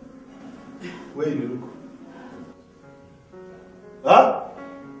 Where you look? Huh?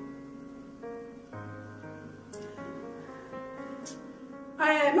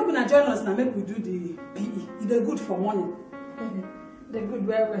 Make una join us now. Make we do the PE. They're good for morning. They're good.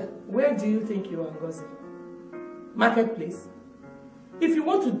 Where do you think you are, Ngozi? Marketplace. If you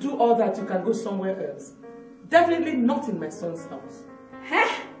want to do all that, you can go somewhere else. Definitely not in my son's house. Huh?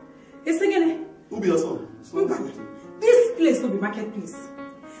 It's again. Who be your son? This place will be marketplace.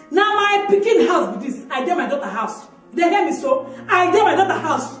 Now my picking house with this. I dare my daughter house. They hear me so? I dare my daughter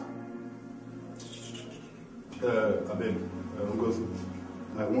house. Ngozi,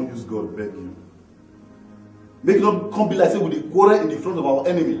 I won't use God beg you. Make it not come be like say with the quarrel in the front of our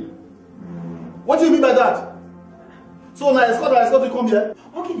enemy. What do you mean by that? So now escort you come here.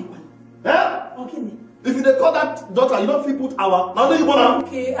 Okay, eh? Okay. If you call that daughter, you don't feel put our. Now you want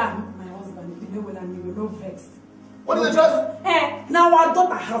okay, my husband, you know when I need no vex. What is the trust? Now our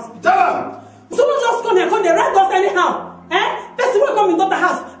daughter house. Tell someone just come here, come there, right us anyhow. Person will come in daughter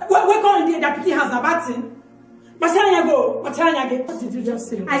house. We come in their picking house, about thing. What did you just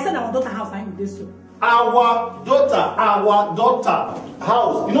say? I said our daughter house, I this so. Our daughter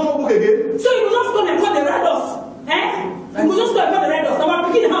house. You know what book again? So you just come and call the red us. You could just go and call the red us.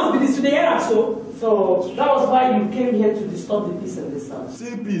 Our picking house be this today, so. So that was why you came here to disturb the peace in this house.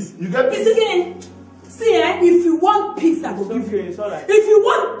 See peace. You get peace again. See, if you want peace, I will give you. It's alright. If you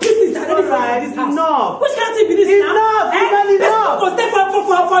want peace, I will give you this house. Enough. Which can't be this enough. now? Enough. Let's stay for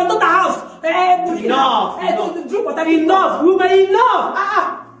another house. Enough, woman,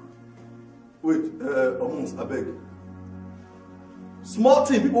 enough. Wait, Omus, I beg. Small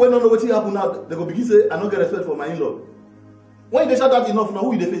thing, people when don't know what happen now, they go begin say, I don't get respect for my in-law. When they shout out enough, now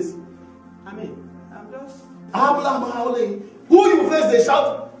who in the face? I mean, I'm just... Who you face, they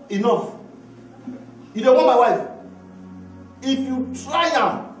shout enough. You don't want my wife. If you try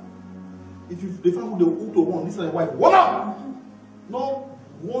am, if you they find who to want, this is my wife. One up! No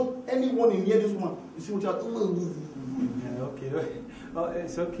want anyone in here, this woman. You see what you're yeah, okay. Oh,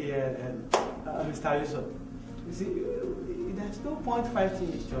 it's okay, Mr. Yusuf. You see, there's no point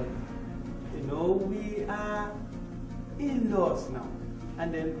fighting each other. You know, we are in-laws now.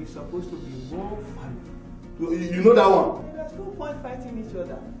 And then we're supposed to be one family. You know that one? There's no point fighting each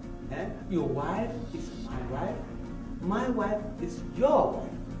other. Eh? Your wife is my wife is your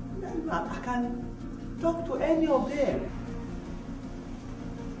wife. I can talk to any of them.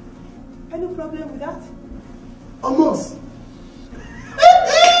 Any problem with that? Almost.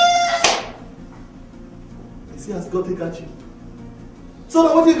 You see, has God take at you. So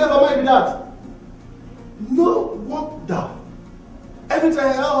now what do you get for mind with that? No wonder. Every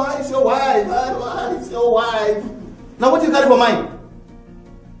time, oh, it's your wife, it's your wife. Now what do you carry for mind?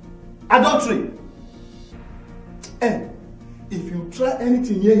 Adultery. And if you try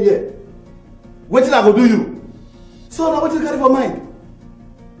anything here, what did I go do you? So now what do you carry for mind?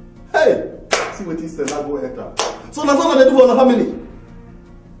 Hey, see what this Stella go enter. So now what they do for the family?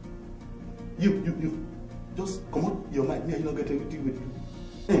 You just come out your mind. Me, you don't get anything with you.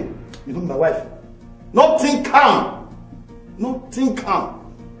 Hey, you know my wife. Nothing calm. Nothing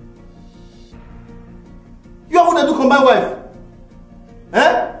calm. You are going to do combined wife.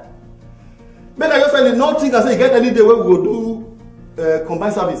 Eh? Make I just tell you, nothing I say, get any day where we will do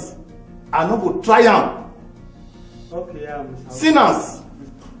combined service. I know we'll try am. Okay, sinners.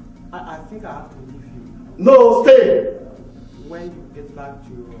 I think I have to leave you. No, stay. When you get back to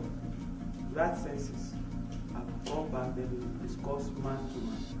your right senses, I'll come back then we'll discuss man to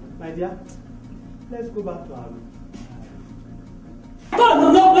man. My dear, let's go back to our room.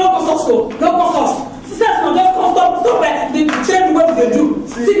 No, no, sisters, no, just stop the change what they do.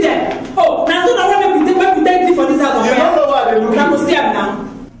 See there. Oh, now so now when we take for this house. You don't know why they look. Can go see them now.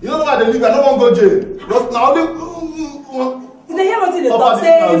 You don't know why they live. I don't want to go jail. Just now only. Did they hear what they talk?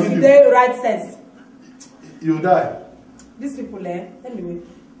 Say if they right sense. You die. These people, anyway.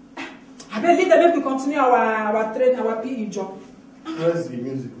 I believe they make we continue our train, our PE job. Where's the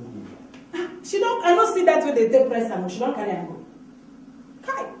music? She don't. I don't see that way they take press and she don't carry and go.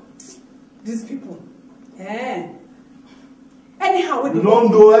 Kai, these people. Anyhow, you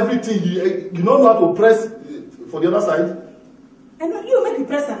don't know everything. You don't know how to press for the other side. And you make the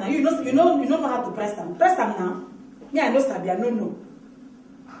press them now. You don't know how to press them. Press them now. Me, I know Sabi. I don't know.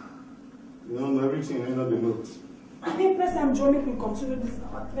 You don't know everything. You know the notes. I mean, press them. Joe, make me continue this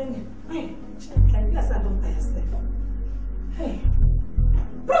our training. Hey, let's don't tire yourself. Hey,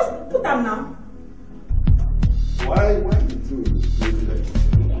 press. Put them now. Why did you do that?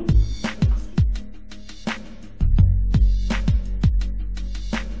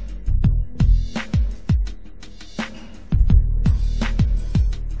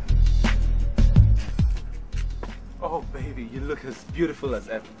 Oh, baby, you look as beautiful as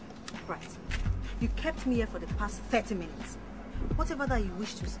ever. Right. You kept me here for the past 30 minutes. Whatever that you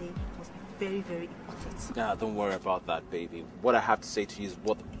wish to say must be very, very important. Nah, don't worry about that, baby. What I have to say to you is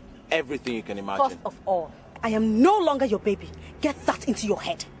worth everything you can imagine. First of all, I am no longer your baby. Get that into your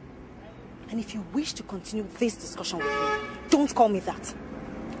head. And if you wish to continue this discussion with me, don't call me that.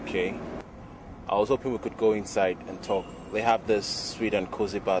 Okay. I was hoping we could go inside and talk. They have this sweet and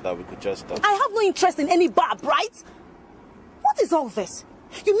cozy bar that we could just... I have no interest in any bar, right? What is all this?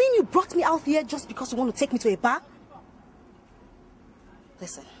 You mean you brought me out here just because you want to take me to a bar?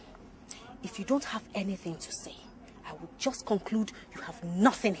 Listen, if you don't have anything to say, I will just conclude you have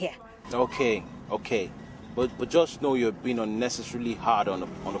nothing here. Okay. But just know you're being unnecessarily hard on a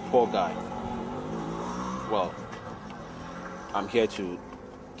poor guy. Well, I'm here to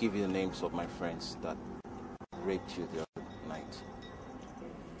give you the names of my friends that raped you the other night.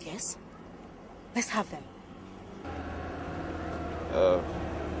 Yes? Let's have them.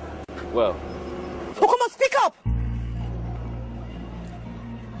 Well. Oh, come on, speak up!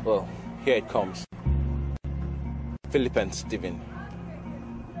 Well, here it comes. Philip and Stephen.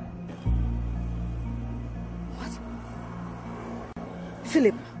 What?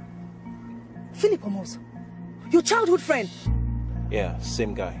 Philip? Philip Amos? Your childhood friend? Yeah,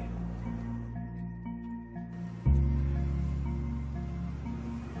 same guy.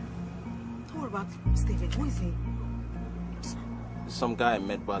 What about Stephen? Who is he? Some guy I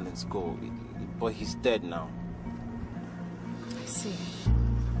met while in school, but he's dead now. I see.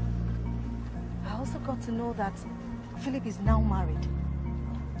 I also got to know that Philip is now married.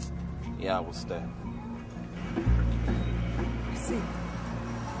 Yeah, I was there. I see.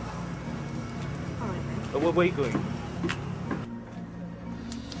 Alright then. Where are you going?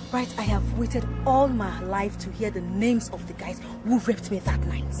 Right, I have waited all my life to hear the names of the guys who raped me that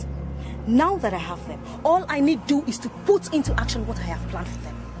night. Now that I have them, all I need do is to put into action what I have planned for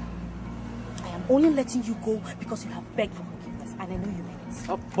them. I am only letting you go because you have begged for forgiveness, and I know you mean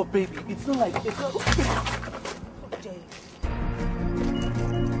it. But baby, it's not like... It's not... Jay.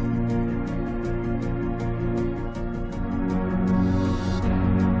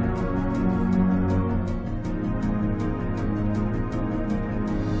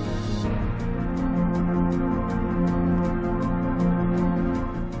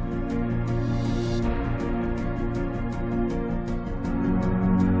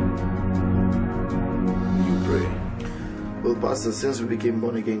 Pastor, since we became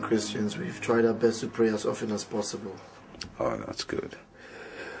born-again Christians, we've tried our best to pray as often as possible. Oh, that's good.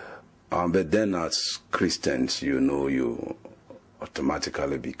 But then as Christians, you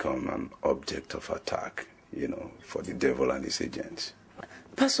automatically become an object of attack, for the devil and his agents.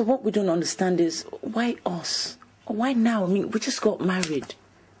 Pastor, what we don't understand is, why us? Why now? I mean, we just got married.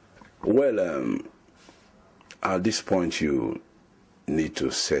 Well, at this point, you need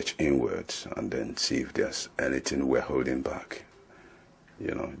to search inwards and then see if there's anything we're holding back.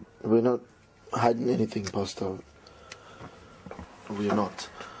 We're not hiding anything, Pastor. We're not.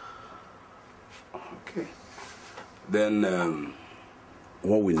 Okay. Then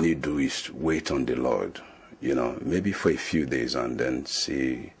what we need to do is wait on the Lord, maybe for a few days, and then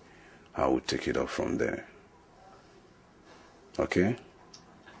see how we take it up from there. Okay?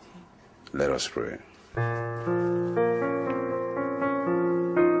 Let us pray.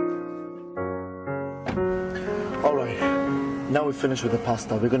 All right. Now we're finished with the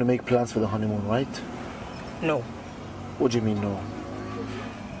pasta. We're going to make plans for the honeymoon, right? No. What do you mean, no?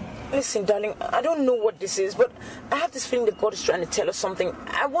 Listen, darling, I don't know what this is, but I have this feeling that God is trying to tell us something.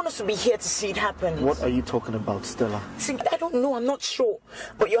 I want us to be here to see it happen. What are you talking about, Stella? See, I don't know, I'm not sure.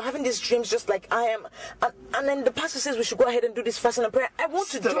 But you're having these dreams just like I am. And then the pastor says we should go ahead and do this fasting and prayer. I want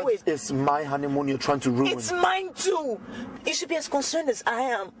to do it. It's my honeymoon you're trying to ruin. It's mine too. You should be as concerned as I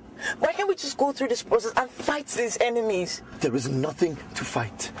am. Why can't we just go through this process and fight these enemies? There is nothing to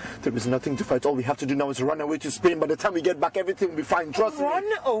fight. There is nothing to fight. All we have to do now is run away to Spain. By the time we get back, everything will be fine. Trust me. Run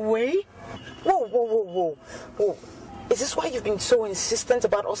away? Whoa. Is this why you've been so insistent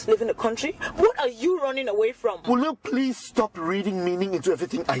about us leaving the country? What are you running away from? Will you please stop reading meaning into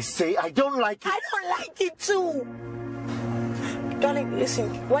everything I say? I don't like it. I don't like it too. Darling, listen,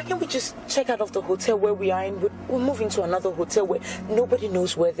 why can't we just check out of the hotel where we are and we'll move into another hotel where nobody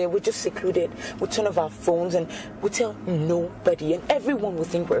knows we're there. We're just secluded. We'll turn off our phones and we'll tell nobody and everyone will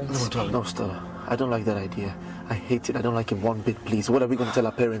think we're in Spain. No, Stella. I don't like that idea. I hate it. I don't like it one bit, please. What are we going to tell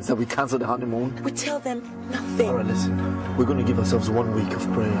our parents? That we cancel the honeymoon? We tell them nothing. All right, listen. We're going to give ourselves 1 week of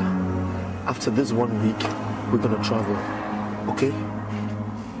prayer. After this 1 week, we're going to travel. Okay?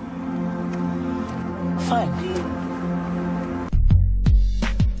 Fine.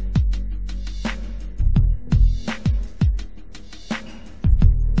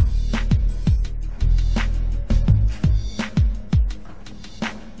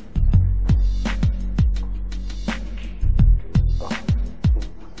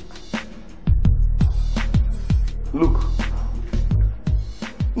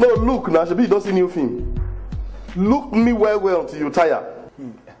 Look now, Shabi, you don't see new film. Look me well until you tire.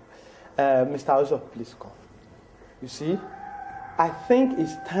 Mr. Ozo, please come. You see, I think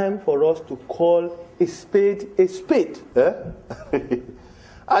it's time for us to call a spade a spade. Eh?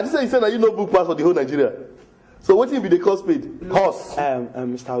 I just say you said that you know book pass for the whole Nigeria. So what if they call spade? Horse.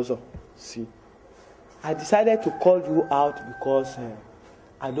 Mr. Ozo, see, I decided to call you out because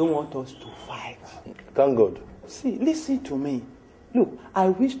I don't want us to fight. Thank God. See, listen to me. Look, I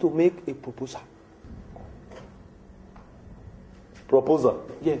wish to make a proposal. Proposal?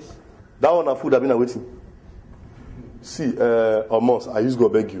 Yes. That one of food I've been waiting. See, Amos, I used to go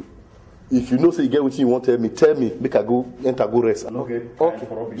beg you. If you know say you get what you want, tell me, make I go enter go rest. Okay,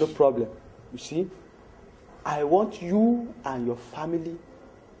 no problem. You see, I want you and your family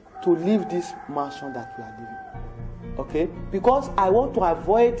to leave this mansion that we are living. Okay? Because I want to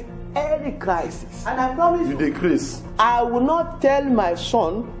avoid any crisis. And I promise you decrease. I will not tell my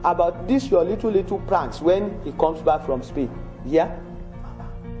son about this your little pranks when he comes back from Spain. Yeah?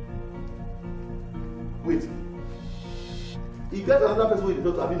 Wait. You get another person who you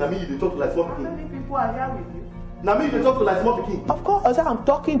talk to. I mean, you talk to like small picking. How many people are here with you? Now me, you talk to like small picking. Of course, I'm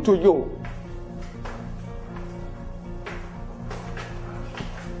talking to you.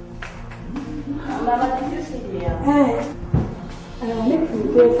 Mama, did you see here? Make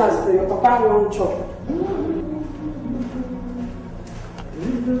me pray fast for your papa won't chop.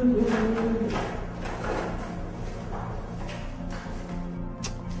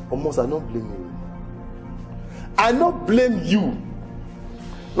 Almost, I don't blame you. I don't blame you.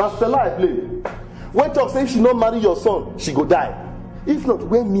 Now Stella, I blame. When talk say if she not marry your son, she go die. If not,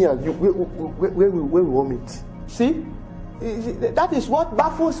 where me and you, where we won't meet. See, that is what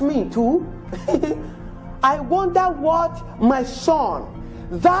baffles me too. I wonder what my son,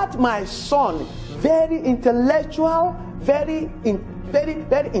 very intellectual, very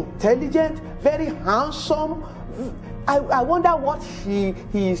intelligent, very handsome. I wonder what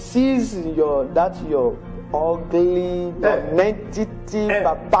he sees in your ugly, nonentity,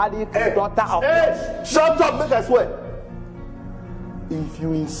 barbaric daughter of yours. Shut up, make I swear. If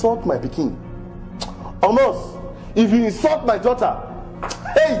you insult my pikin, almost, if you insult my daughter,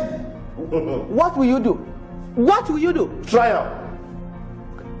 hey! What will you do? What will you do? Try her.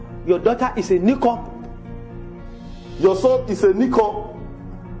 Your daughter is a Nico. Your son is a Nico.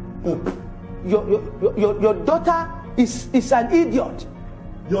 Your daughter is an idiot.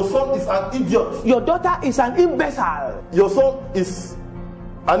 Your son is an idiot. Your daughter is an imbecile. Your son is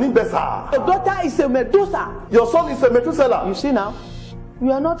an imbecile. Your daughter is a Medusa. Your son is a Methuselah. You see now?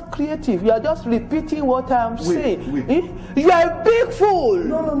 You are not creative. You are just repeating what I am saying. Wait. You are a big fool.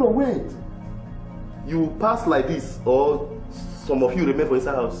 No, wait. You pass like this, or some of you remain for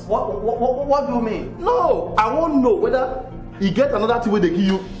inside house. What do you mean? No, I won't know whether you get another thing where they give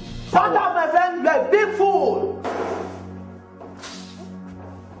you. Shut up, my friend. You are a big fool.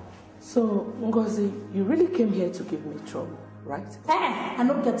 So, Ngozi, you really came here to give me trouble, right? I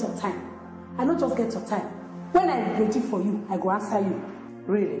don't get your time. I don't just get your time. When I'm ready for you, I go answer you.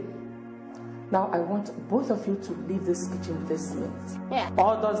 Really? Now I want both of you to leave this kitchen this minute. Yeah.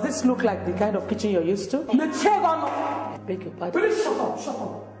 Or does this look like the kind of kitchen you're used to? Michel, I beg your pardon. Please shut up.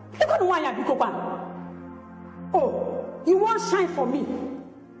 You got one here, big one. Oh, you want shine for me?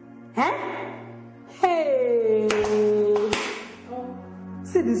 Huh? Hey.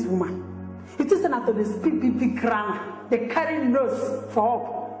 See this woman. It is not to the speak big grammar. They carry nose for up.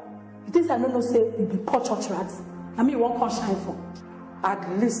 It is I don't know say it be poor church rats. I mean, you won't come shine for. At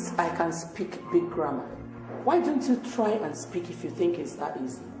least I can speak big grammar. Why don't you try and speak if you think it's that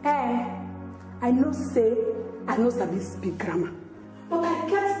easy? I know say I know sabi speak grammar. But I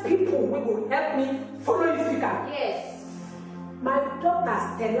get people who will help me follow you figure. Yes. My daughter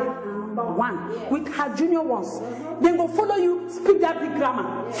Stella, number one, with her junior ones. They go follow you, speak that big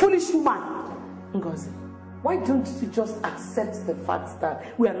grammar. Foolish woman. Ngozi, why don't you just accept the fact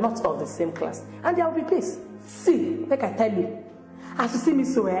that we are not of the same class and there will be peace? See, like I tell you, as you see me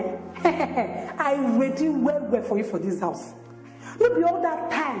so I waiting well for you for this house. No be all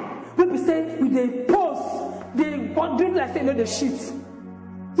that time. We be say we dey pose, they doing like say the shit.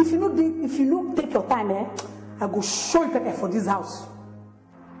 If you no take your time, I go show you pepper for this house.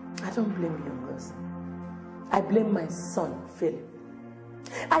 I don't blame you, Ngozi. I blame my son, Philip.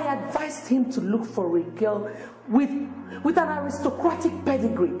 I advised him to look for a girl with an aristocratic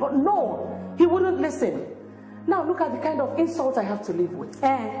pedigree, but no, he wouldn't listen. Now look at the kind of insults I have to live with.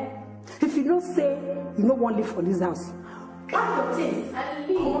 If you don't say you don't want to live for this house, pack your things and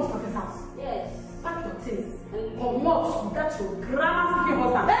leave. Come out for this house. Yes. Pack your things and come out. That's your grandma's speaking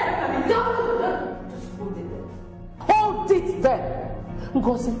husband. Just hold it there. Hold it there.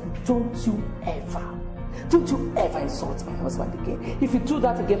 Ngozi, don't you ever insult my husband again. If you do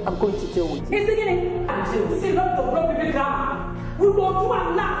that again, I'm going to deal with you. It's beginning. See, not to blow baby grammar. We go do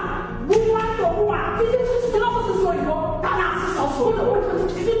it now. Woman to woman. Did you just not put this on you? That's also.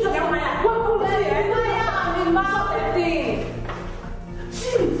 Did you just what could I say?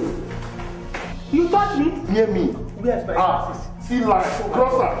 You touch me? Near me. Where's my glasses? See line.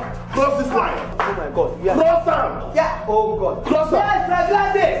 Cross her. Cross this line. Oh my God. Yeah. Cross her. Yeah. Oh God. Cross her. Where's my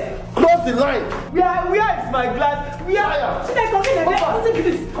glasses? Cross the line. Where is my glass? Where is my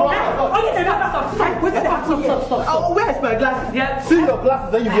glasses? Yeah. See your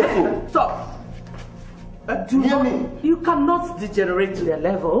glasses, then you get so. Stop. Hear me. You cannot degenerate to their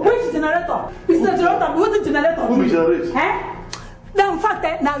level. Who is the generator? It's the generator. Who's the generator? Who is generator? Now, in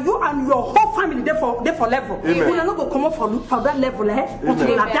fact, now you and your whole family there for level. Amen. We are not going to come up for that level, until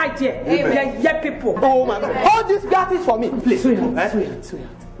you die there. Yeah, people. Oh my God. Hold these glasses for me, please. Sweetheart.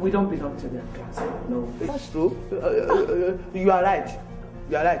 We don't belong to their class. No. That's true. You are right.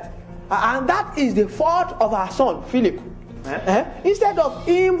 You are right. And that is the fault of our son, Philip. Instead of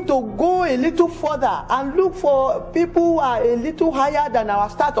him to go a little further and look for people who are a little higher than our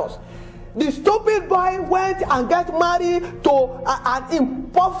status, the stupid boy went and got married to an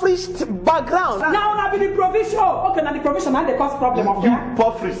impoverished background. Now be the provision. Okay, now the provision and the cause problem of that.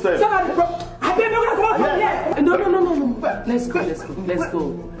 Impoverished, sir. So now the I beg you to come out from here. No. Let's go.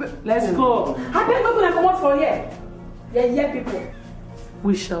 I beg you to come out from here. Yeah, people.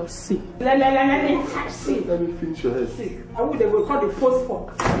 We shall see. Let me see. Let me finish your head. See. I would they will call the post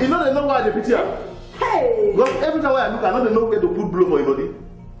for. You know they know why they picture. Hey. Because every time I look, I know they know where to put blow for your body.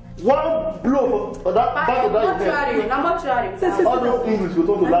 One blow for that back of that event. I'm not trying. All those English go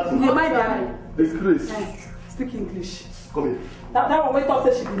talk to Latin. You might be. Disgrace. Speak English. Come here. That one wait up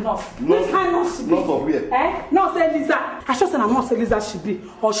say she be nurse. Which kind nurse she be? Nurse of where? Nurse say Lisa. I just say na nurse say Lisa she be.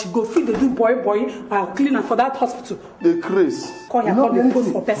 Or she go feed the do boy cleaner for that hospital. The Chris. Call your call the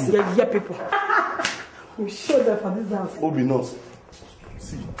post for person. Yeah, people. We show them for this house. Who be nurse?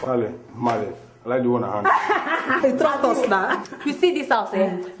 See, Male. I like the one I hand. He trust us now. You see this house,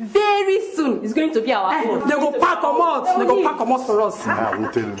 very soon it's going to be our own. They go pack them out. They go pack them out for us. I will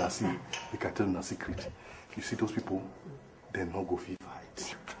tell you now, see. They can tell you a secret. You see those people, they no go fit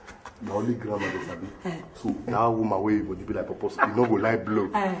fight. The only grammar they sabi. So that woman way go be like purpose. You no go like blow.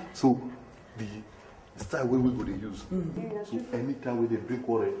 So the style way we go they use. So anytime we they bring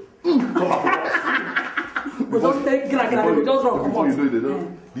quarrel, come up with us. We just take grass and we just run. Before you know it, they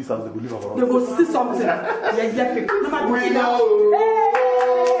don't. This house they go live around. They go see something. Yeah, people. We know.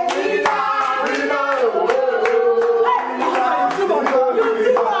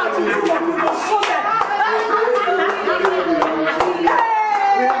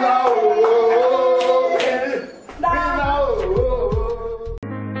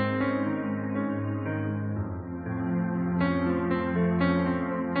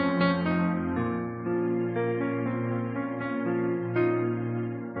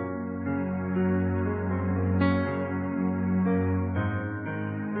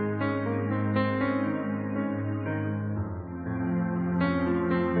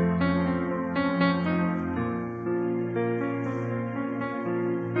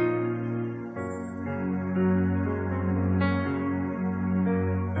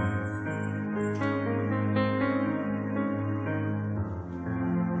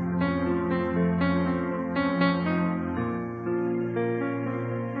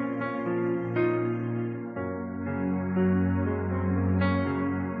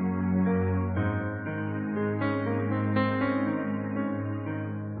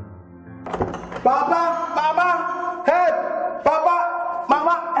 Papa, help! Papa,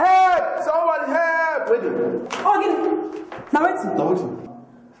 Mama, help! Somebody help! Wait. Now wait.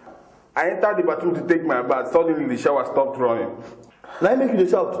 I entered the bathroom to take my bath. Suddenly the shower stopped running. Let me make you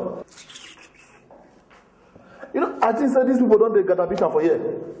the shout. You know, I think so these people don't get a picture for here.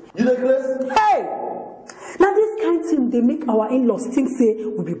 You the grace? Hey! Now this kind of thing they make our in-laws think say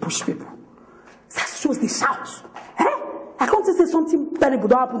we be bush people. That shows they shout. I can't say something terrible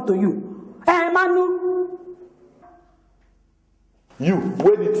don't happen to you. Manu. You,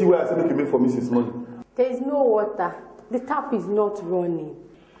 where the tea where I said make you make for me since morning? There is no water. The tap is not running.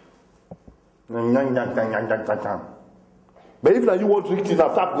 But if now you want to drink tea, now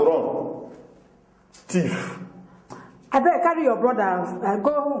tap go wrong. Thief. I better carry your brother and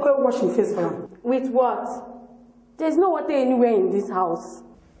go wash his face for him. With what? There's no water anywhere in this house.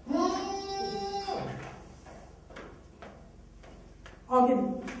 Okay.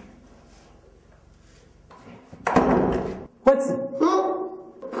 What's it?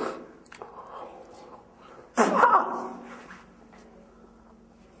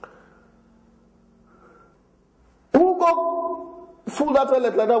 Who go full that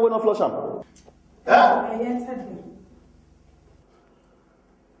toilet like that when I flush him? I entered him.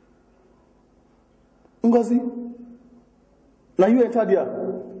 Ngozi, now you entered here.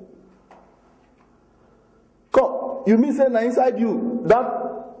 Come, you mean say now inside you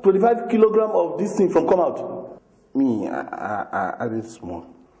that 25 kilogram of this thing from come out? Me, I did small.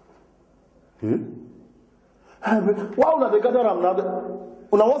 Eh? Why would they gather them now?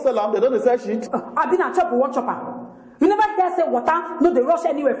 Una want sell them, they don't sell shit. I've been a chopper, one chopper. You never hear say water, no they rush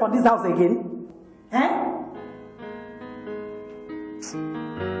anywhere for this house again.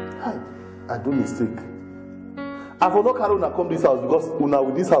 I do mistake. I for no carry una come this house because una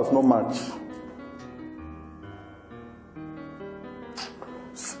with this house no match.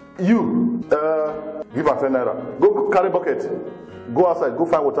 You, give her 10 naira. Go carry bucket. Go outside. Go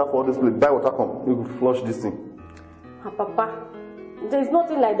find water for all this place. Buy water, come. You flush this thing. Papa, there is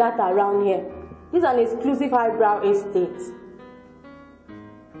nothing like that around here. This is an exclusive highbrow estate.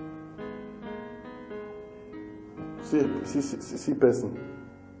 See person,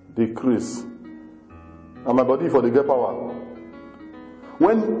 decrease. And my body for the get power.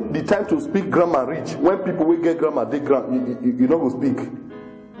 When the time to speak grammar reach, when people will get grammar, they you don't go speak.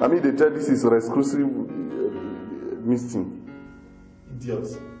 I mean, they tell this is an exclusive meeting.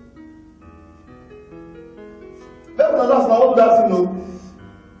 Idiots. That's not that thing, no.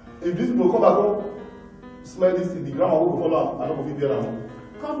 If these people come back home, smell this thing, the grammar will follow. I don't go fit there.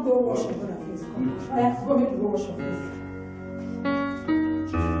 Come go wash your face. Come. Go make you go wash your face.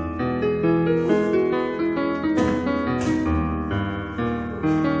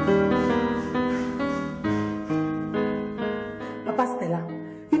 Papa Stella,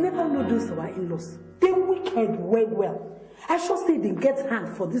 you never know those our in-laws. They wicked well. I sure say they get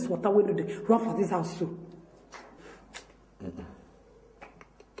hand for this water when they run for this house too.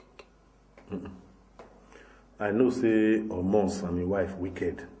 I know say Omons and my wife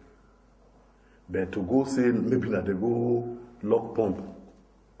wicked. But to go say maybe that they go lock pump.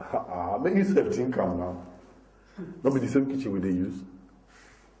 Make yourself think calm now. Not be the same kitchen where they use.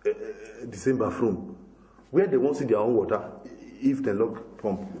 The same bathroom. Where they won't see their own water if they lock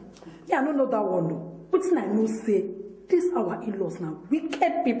pump. Yeah, I don't know that one though. But I know say these our in-laws now,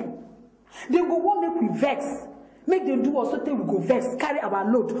 wicked people. They go one make we vex. Make them do also think we go vex, carry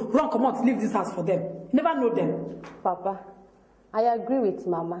our load, run come out, leave this house for them. Never know them. Papa, I agree with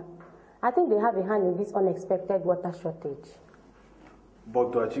Mama. I think they have a hand in this unexpected water shortage.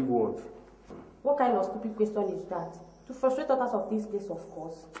 But to achieve what? What kind of stupid question is that? To frustrate others of this place, of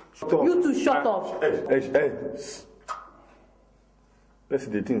course. Shut up. You two shut up. Hey. Let's see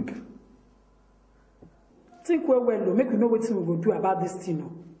the think. Think well, though. Make we know what we will do about this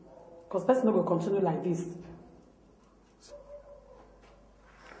thing. Because person not going to continue like this.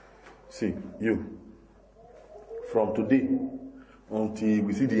 See, you. From today until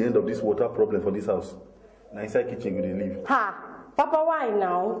we see the end of this water problem for this house, now inside kitchen we live. Ha! Papa, why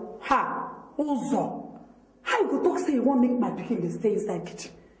now? Ha! Ozo! How you go talk say you won't make my pikin they stay inside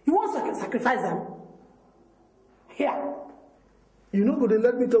kitchen? You want to sacrifice them? Here. You know, go they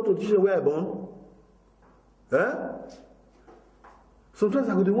let me talk to teacher where I born? Huh? Sometimes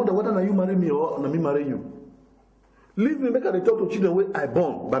I go they wonder whether you marry me or me marry you. Leave me, make I talk to children where I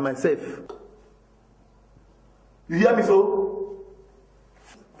born by myself. You hear me so?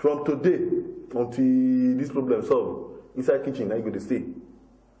 From today until this problem solved, inside kitchen now you go to stay.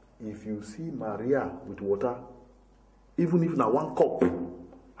 If you see Maria with water, even if now 1 cup,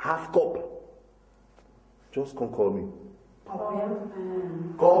 half cup, just come call me.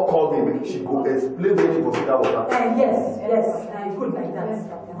 Call me, make she go explain where she go see that water. Yes. Good like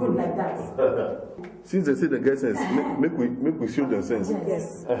that. Good like that. Since they say they get sense, make we show them sense.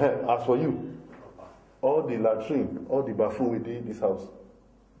 Yes. As for you, all the latrine, all the bathroom within this house,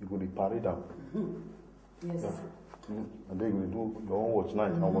 you go to parade them. Yes. Yeah. And then you will do your own watch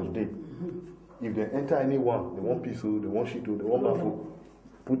night and watch day. If they enter anyone, they want peace, they want shit, they want bathroom,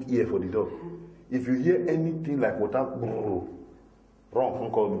 put ear for the door. If you hear anything like water, wrong,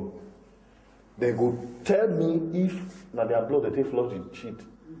 don't call me. They go tell me if now their blood they take flush the shit.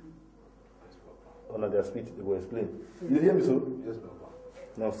 Or now their spit, they will explain. You hear me so? Yes, Papa.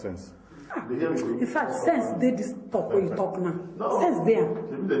 Nonsense. They hear me so? In fact, sense they this talk when you talk now. No. Sense there.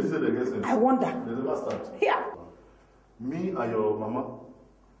 They say they get sense. I wonder. They never start. Yeah. Me and your mama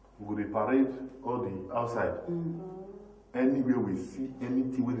will go parade all the outside. Anywhere we see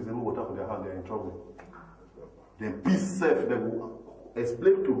anything where there's no water for their hand, they're in trouble. Then peace self, they will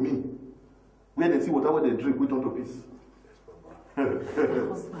explain to me where they see water, where they drink, we turn to peace.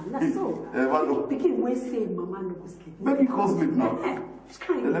 Husband, that's so. Picking when say mama no go sleep. Maybe you can't sleep now.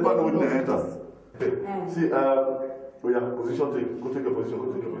 They never know when they enter. See, we have position take. Go take your position.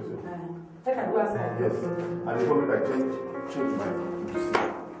 Go take your position. Take a go outside. Yes. And the moment I change my. You see.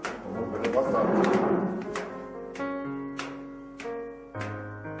 What's that?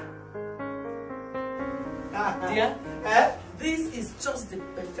 Dear, this is just the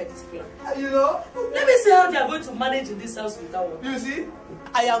perfect plan. You know? Let me see how they are going to manage in this house without one. You see,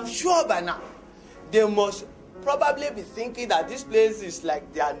 I am sure by now they must probably be thinking that this place is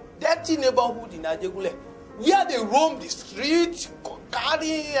like their dirty neighborhood in Ajegule, where they roam the streets,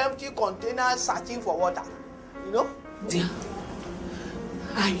 carrying empty containers, searching for water. You know? Dear,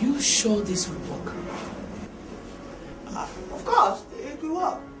 are you sure this will work? Of course, it will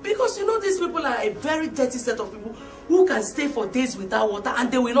work. Because you know these people are a very dirty set of people who can stay for days without water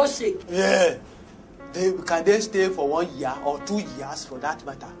and they will not shake. Yeah. Can they stay for 1 year or 2 years for that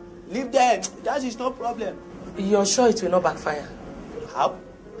matter? Leave them. That is no problem. You're sure it will not backfire? How?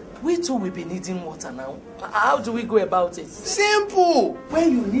 We too will be needing water now. How do we go about it? Simple.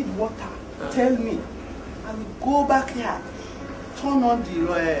 When you need water, tell me. I will go back here, turn on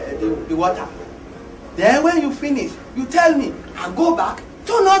the water. Then when you finish, you tell me, I go back,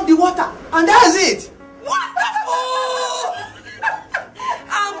 turn on the water, and that's it. Wonderful!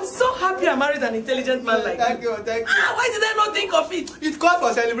 I'm so happy I married an intelligent man like you. Thank you. Why did I not think of it? It calls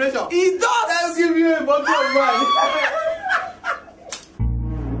for celebration. It does! I'll give you a bottle of wine.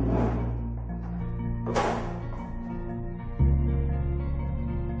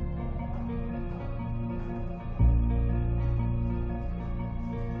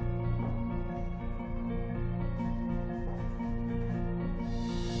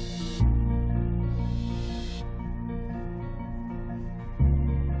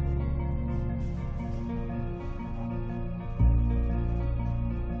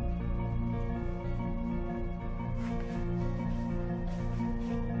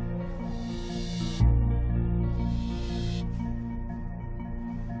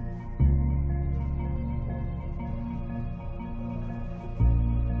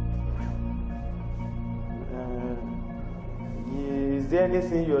 Is there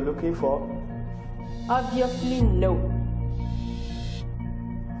anything you're looking for? Obviously, no.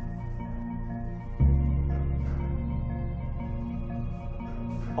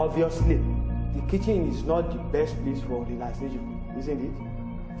 Obviously, the kitchen is not the best place for relaxation, isn't it?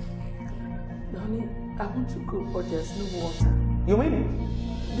 Honey, I want to go, but there's no water. You mean it?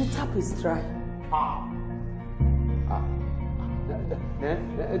 The tap is dry.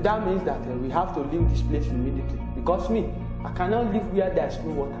 That means that we have to leave this place immediately. Because me, I cannot live where there's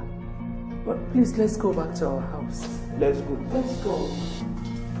no water. But please, let's go back to our house. Let's go. Let's go.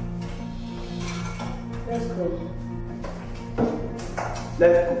 Let's go.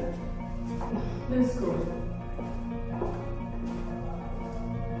 Let's go. Let's go.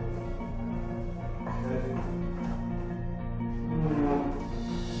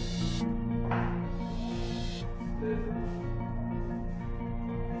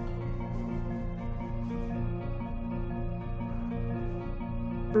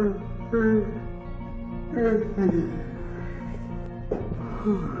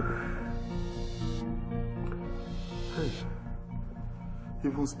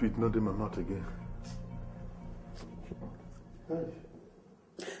 Even spit not in my mouth again.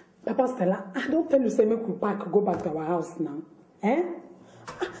 Papa Stella, I don't tell you say make we pack go back to our house now. Eh?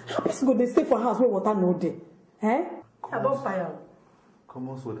 How person go they stay for house where water no dey? Eh? I don't fire. Come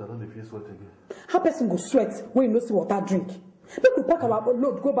on, sweat. I don't feel sweat again. How person go sweat when you no see water drink? Make we pack our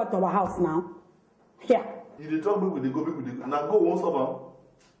load go back to our house now. Here. If they talk me with the go, people with the now go once over.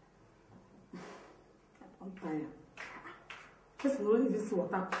 I'm tired. Person no even see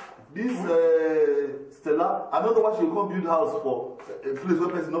water. This Stella, I don't know why she will come build house for a place where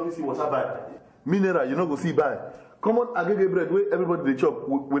person not see water by. Mineral, you not go see buy. Come on, agege bread where everybody they chop,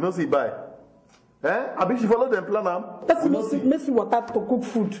 we not see buy. Eh? I bet she follow them plan now. Person no see water to cook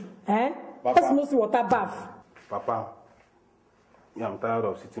food. Eh? Person no see water bath. Papa, yeah, I'm tired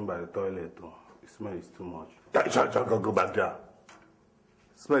of sitting by the toilet. Oh. The smell is too much. Go back there.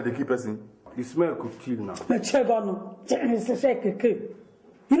 Smell the key person. The smell could kill now. Ejrnobor,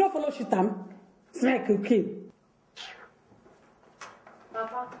 you don't follow shitam. Smell could kill.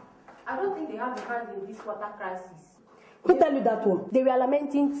 Papa, I don't think they have a hand in this water crisis. Who tell you that one? They were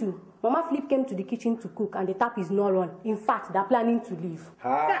lamenting too. Mama Flip came to the kitchen to cook and the tap is not run. In fact, they're planning to leave.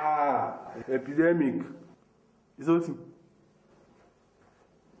 Epidemic. It's okay.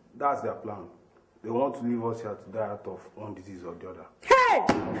 That's their plan. They want to leave us here to die out of one disease or the other. Hey!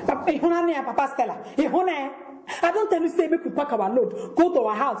 Papa Stella. I don't tell you say make we pack our load, go to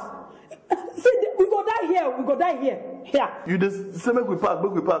our house. See, we go die here, we go die here. Here. You just say make we pack.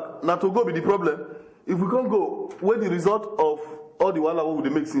 Now to go be the problem. If we can't go, where the result of all the wala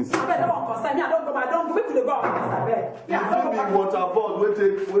would make sense? I don't go, make we go. You feel the water board,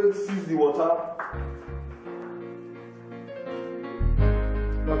 we seize the water.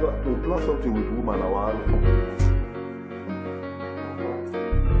 To plan something with woman our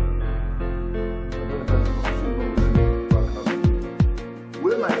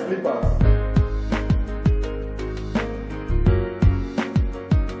where my slippers?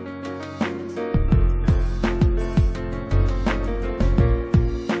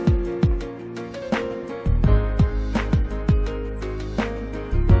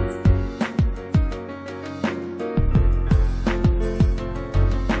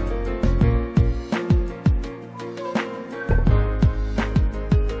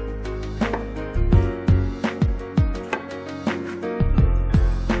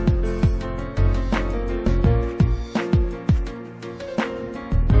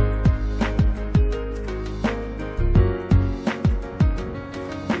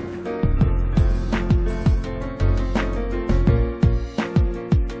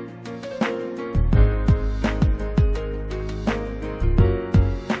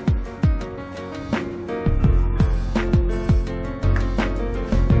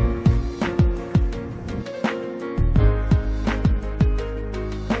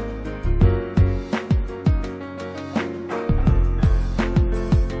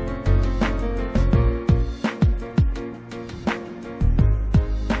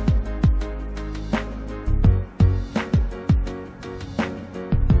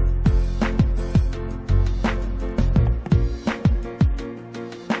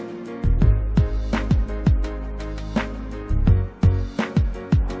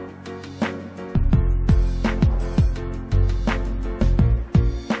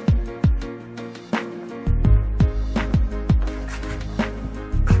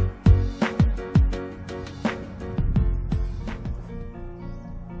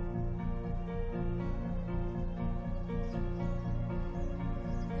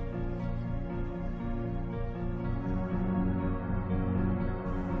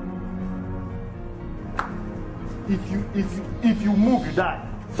 If you move, you die.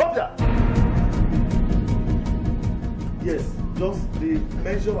 Stop there. Yes, just they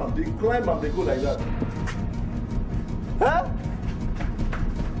measure and they climb and they go like that. Huh?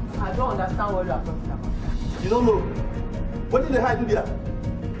 I don't understand what you are talking about. You don't know. What did they hide there?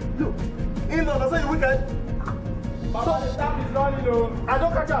 Look, Inlaw, that's how you wicked. Papa, the tap is running, though. I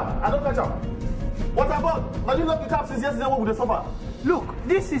don't catch up. What about? Now you locked the tap since yesterday. What would they suffer? Look,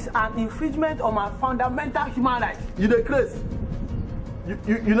 this is an infringement of my fundamental human rights. You dey craze.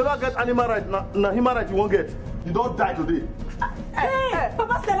 You never get animal right. Now human right you won't get. You don't die today. Hey,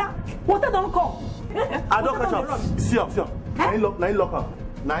 Papa Stella, water don't come. I don't catch up. See up. Now in lock up.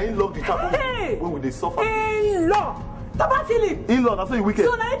 Now in lock the tap. Hey, where would they suffer? Inlaw. Papa Philip. Inlaw, that's why you wicked.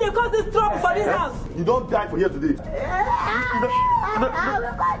 So now they cause this trouble for this house. You don't die for here today.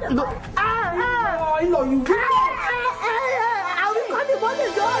 Inlaw, you wicked. I will call the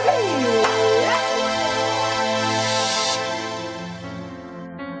police.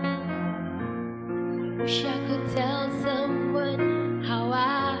 Wish I could tell someone how I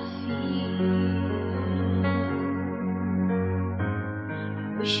feel.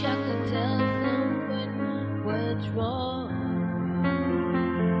 Wish I could tell someone what's wrong.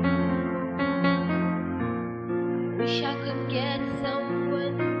 Wish I could get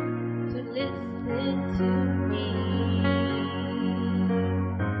someone to listen to me.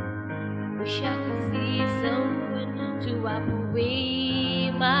 Wish I could see someone to wipe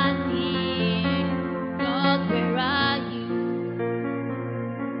away my tears. God, where are you?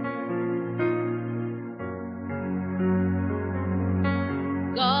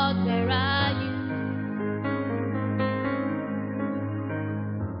 God, where are you?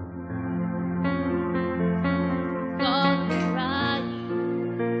 God, where are you?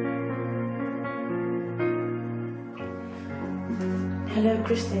 Hello,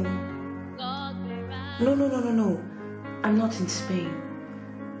 Christine. No. I'm not in Spain.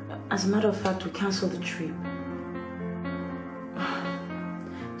 As a matter of fact, we cancelled the trip.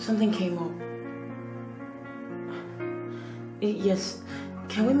 Something came up. Yes.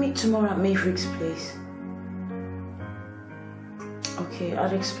 Can we meet tomorrow at Mavericks' place? Okay,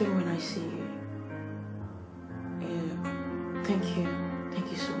 I'll explain when I see you. Yeah. Thank you. Thank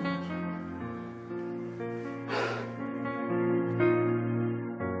you so much.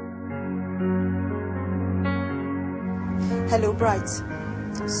 Hello, Bright.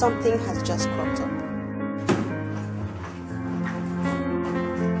 Something has just cropped up.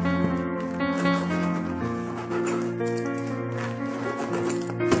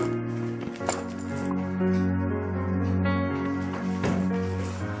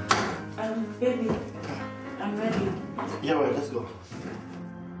 Baby, I'm ready. Yeah, right, let's go.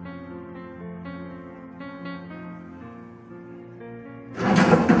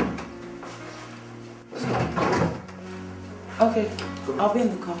 Okay, I'll be in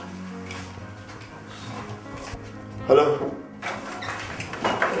the car. Hello?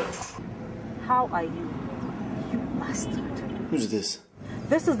 How are you, you bastard? Who's this?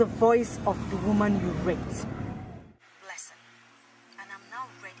 This is the voice of the woman you raped. Blessing. And I'm now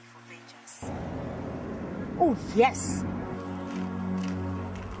ready for vengeance. Oh, yes.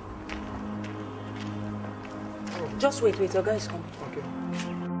 Just wait, your guy is coming. Okay.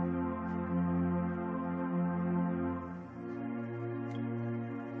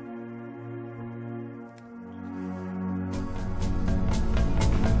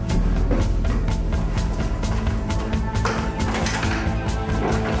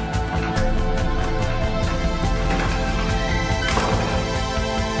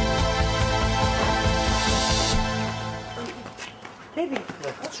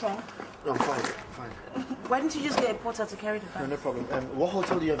 No, I'm fine. Why didn't you just get a porter to carry the bag? No problem. What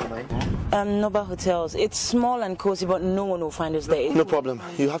hotel do you have in mind? Nova Hotels. It's small and cozy, but no one will find us there. No problem.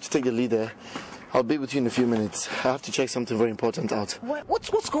 You have to take the lead there. I'll be with you in a few minutes. I have to check something very important out.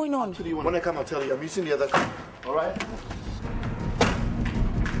 What's going on? When I come, I'll tell you. I'm using the other car. All right?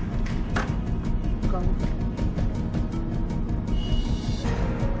 Come.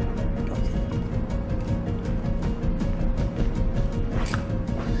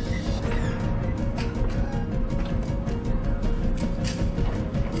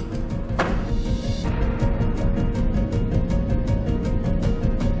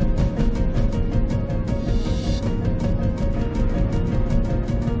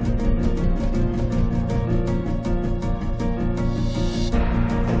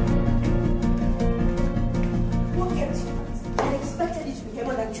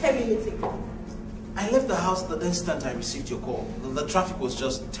 The instant I received your call. The traffic was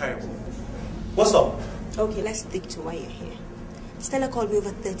just terrible. What's up? Okay, let's stick to why you're here. Stella called me over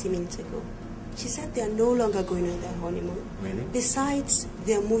 30 minutes ago. She said they are no longer going on their honeymoon. Really? Besides,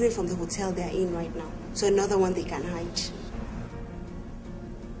 they are moving from the hotel they are in right now to another one they can hide.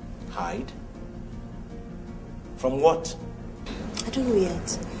 Hide? From what? I don't know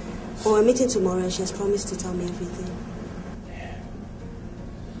yet. But we're meeting tomorrow and she has promised to tell me everything.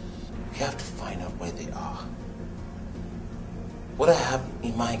 We have to find out where they are. What I have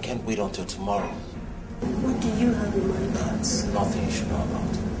in mind can't wait until tomorrow. What do you have in mind? That's nothing you should know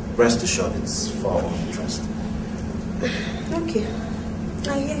about. Rest assured, it's for our own interest. Okay.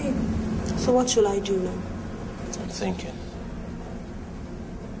 I hear you. So what shall I do now? I'm thinking.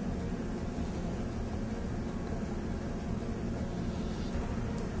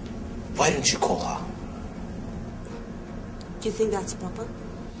 Why don't you call her? Do you think that's proper?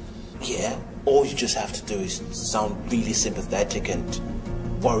 Yeah, all you just have to do is sound really sympathetic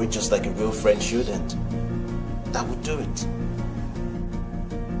and worry just like a real friend should, and that would do it.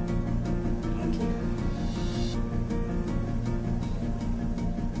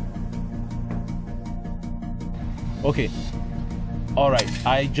 Okay. Alright,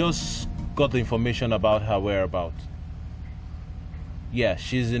 I just got the information about her whereabouts. Yeah,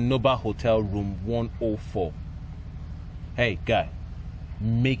 she's in Nova Hotel room 104. Hey, guy,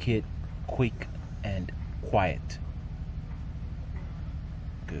 make it quick and quiet.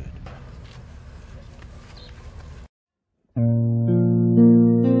 Good.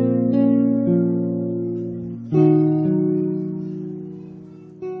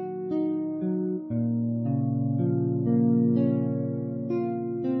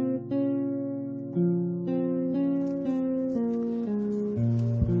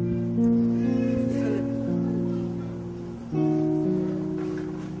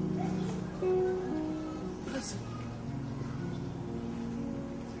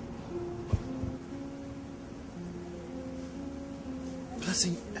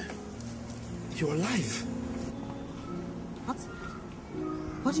 Blessing, you're alive. What?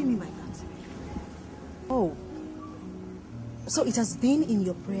 What do you mean by that? Oh. So it has been in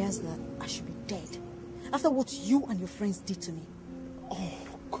your prayers that I should be dead after what you and your friends did to me. Oh,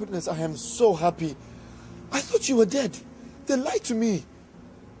 goodness, I am so happy. I thought you were dead. They lied to me.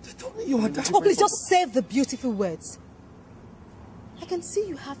 They told me you were dead. Oh, please just save the beautiful words. I can see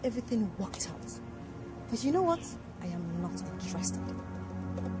you have everything worked out. But you know what? I am not interested.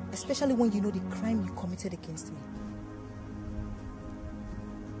 Especially when you know the crime you committed against me.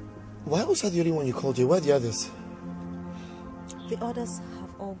 Why was I the only one you called you? Why the others? The others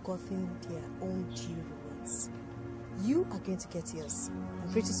have all gotten their own due rewards. You are going to get yours.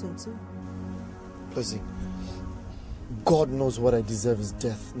 And pretty soon too. Blessing, God knows what I deserve is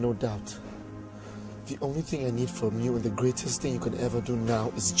death, no doubt. The only thing I need from you and the greatest thing you can ever do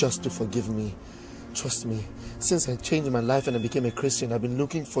now is just to forgive me. Trust me, since I changed my life and I became a Christian, I've been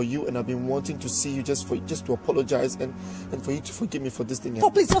looking for you and I've been wanting to see you just to apologize and for you to forgive me for this thing. Oh,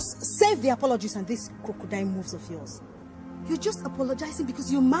 please just save the apologies and these crocodile moves of yours. You're just apologizing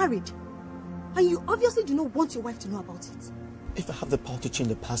because you're married. And you obviously do not want your wife to know about it. If I have the power to change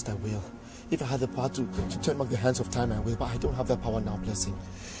the past, I will. If I have the power to turn back the hands of time, I will. But I don't have that power now, Blessing.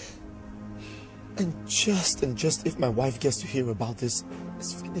 And just if my wife gets to hear about this,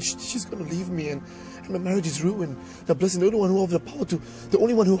 it's finished. She's going to leave me and my marriage is ruined. The Blessing, the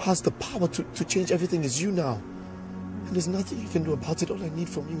only one who has the power to change everything is you now. And there's nothing you can do about it. All I need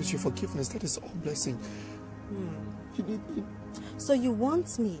from you is your forgiveness. That is all, Blessing. You need me. So you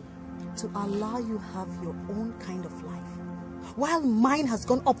want me to allow you have your own kind of life while mine has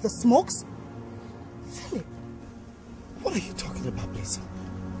gone up the smokes? Philip. What are you talking about, Blessing?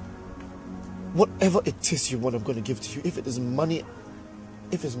 Whatever it is you want, I'm going to give to you. If it's money,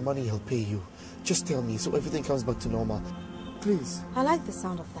 I'll pay you. Just tell me so everything comes back to normal. Please. I like the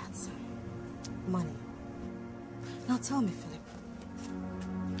sound of that. Money. Now tell me, Philip.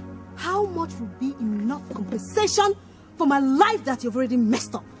 How much would be enough compensation for my life that you've already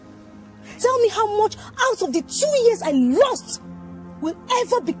messed up? Tell me how much out of the 2 years I lost will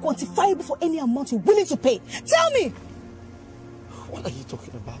ever be quantifiable for any amount you're willing to pay. Tell me! What are you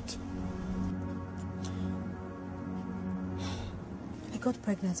talking about? I got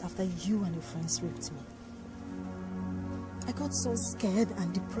pregnant after you and your friends raped me. I got so scared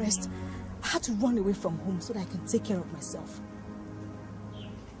and depressed, I had to run away from home so that I can take care of myself.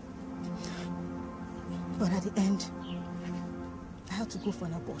 But at the end, I had to go for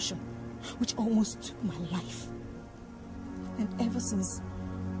an abortion, which almost took my life. And ever since,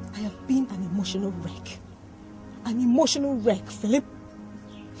 I have been an emotional wreck. An emotional wreck, Philip.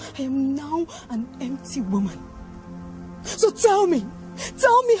 I am now an empty woman. So tell me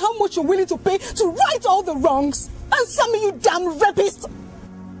how much you're willing to pay to right all the wrongs. Answer me, you damn rapist!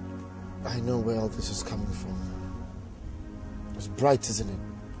 I know where all this is coming from. It's Bright, isn't it?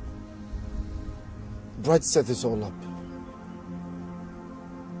 Bright set this all up.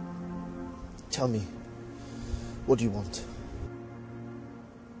 Tell me, what do you want?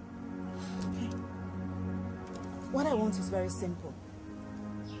 Okay. What I want is very simple.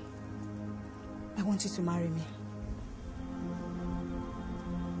 I want you to marry me.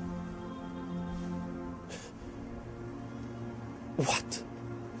 What?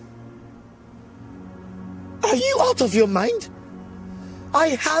 Are you out of your mind? I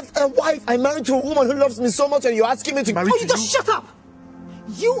have a wife. I'm married to a woman who loves me so much, and you're asking me to marry you just shut up!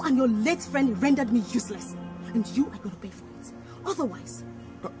 You and your late friend rendered me useless, and you are going to pay for it. Otherwise...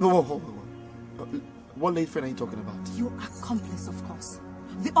 Hold on. What late friend are you talking about? Your accomplice, of course.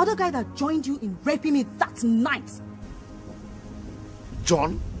 The other guy that joined you in raping me that night.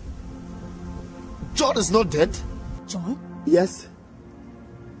 John? John is not dead. John? Yes.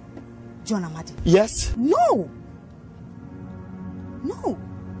 John Amadi? Yes. No! No.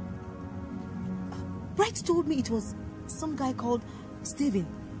 Bright told me it was some guy called Steven,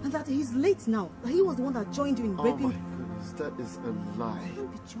 and that he's late now. That he was the one that joined you in raping. Oh my goodness, that is a lie.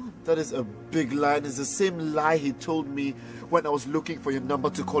 Can't be John. That is a big lie. It's the same lie he told me when I was looking for your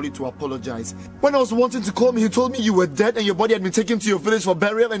number to call you to apologize. When I was wanting to call me, he told me you were dead and your body had been taken to your village for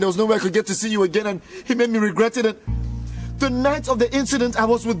burial and there was no way I could get to see you again, and he made me regret it. And the night of the incident, I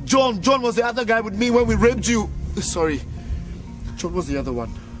was with John. John was the other guy with me when we raped you. Sorry. John was the other one.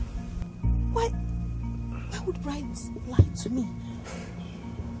 Why would Bright lie to me?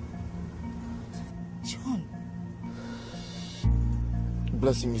 John.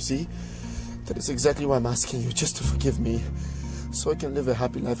 Blessing, you see? That is exactly why I'm asking you, just to forgive me. So I can live a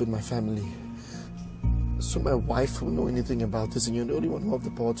happy life with my family. So my wife will know anything about this, and you're the only one who have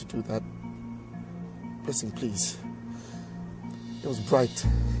the power to do that. Blessing, please. It was Bright.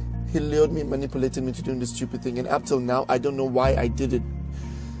 He lured me and manipulated me to doing this stupid thing, and up till now, I don't know why I did it.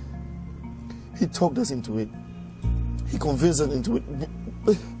 He talked us into it. He convinced us into it.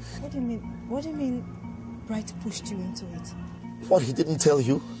 What do you mean? What do you mean Bright pushed you into it? What, he didn't tell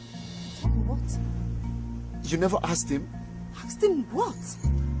you? Tell me what? You never asked him? Asked him what?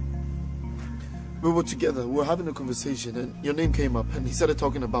 We were together, we were having a conversation, and your name came up, and he started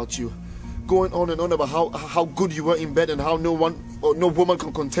talking about you. Going on and on about how good you were in bed, and how no one or no woman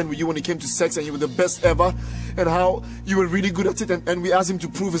can contend with you when it came to sex, and you were the best ever, and how you were really good at it, and we asked him to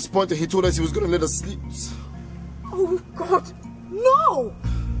prove his point, and he told us he was going to let us sleep. Oh God, no!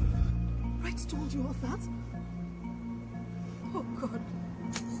 Bright told you all that? Oh God.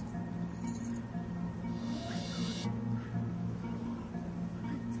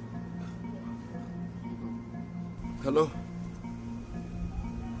 Hello?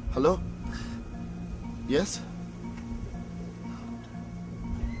 Hello? Yes?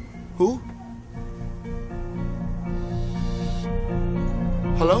 Who?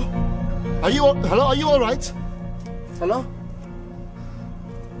 Hello? Are you all right? Hello?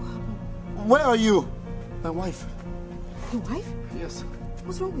 Where are you? My wife. Your wife? Yes.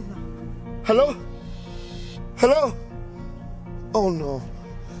 What's wrong with her? Hello? Hello? Oh no.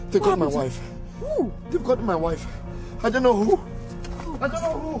 They got my wife. Who? They've got my wife. I don't know who. I don't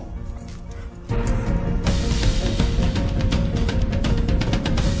know who.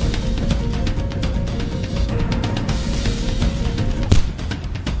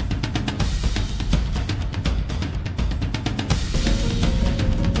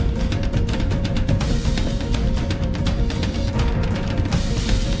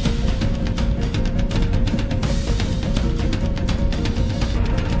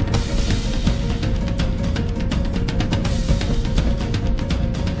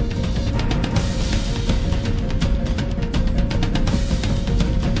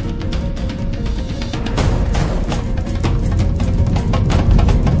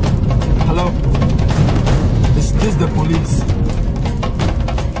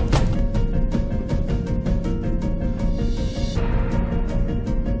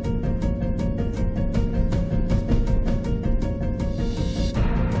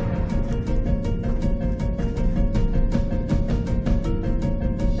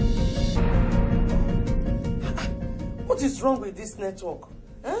 Network.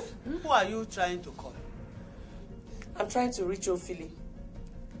 Huh? Who are you trying to call? I'm trying to reach Ophili.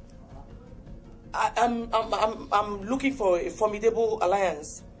 I'm looking for a formidable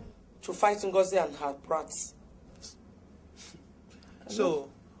alliance to fight Ngozi and her brats. So,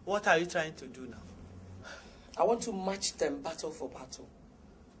 what are you trying to do now? I want to match them battle for battle.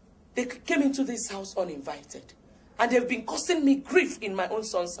 They came into this house uninvited, and they've been causing me grief in my own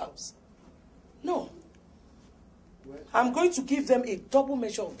son's house. No. I'm going to give them a double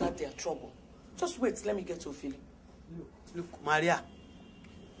measure of that their trouble. Just wait, let me get to a feeling. Look, Maria,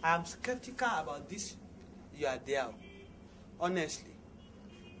 I am skeptical about this you are there. Honestly.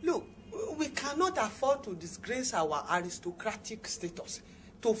 Look, we cannot afford to disgrace our aristocratic status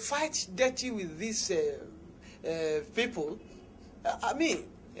to fight dirty with these people.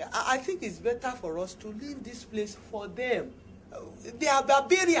 I think it's better for us to leave this place for them. They are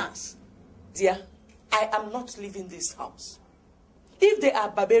barbarians. Dear, I am not leaving this house. If they are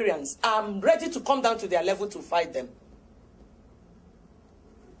barbarians, I'm ready to come down to their level to fight them.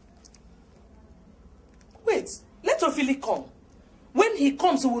 Wait, let Ophelia come. When he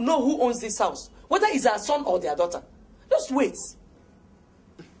comes, we will know who owns this house, whether it's our son or their daughter. Just wait.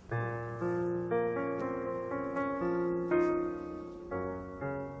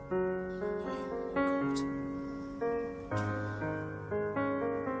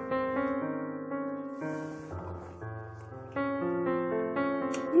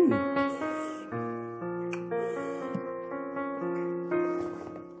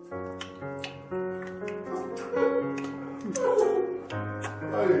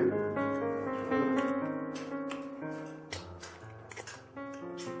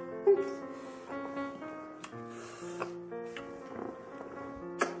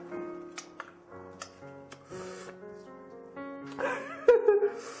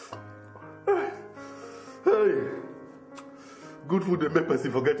 Good food, they make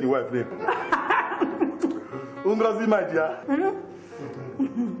person forget your wife name. Ngozi, my dear.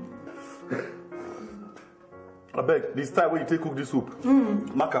 I beg, this time when you take cook this soup,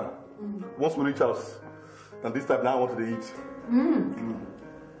 Makam, once we reach house, and this time now I want to eat.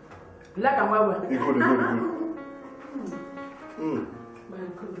 Like I'm well. Good. My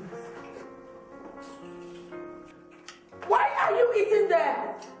goodness. Why are you eating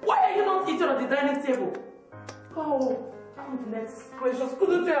there? Why are you not eating on the dining table? Oh, goodness gracious.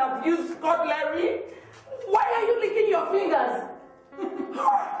 Couldn't you have used cutlery? Why are you licking your fingers?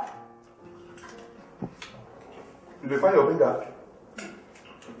 Did you find your finger?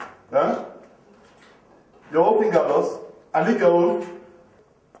 Huh? Your own finger lost? I lick your own.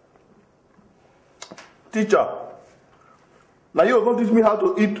 Teacher, now you are going to teach me how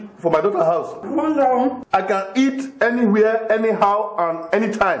to eat for my daughter's house. Wonder. I can eat anywhere, anyhow, and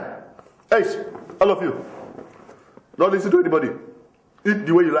anytime. Hey, all of you, don't listen to anybody. Eat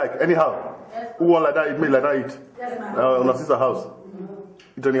the way you like, anyhow. Yes. Who want like that, eat me like that, eat. Yes, on our sister's house.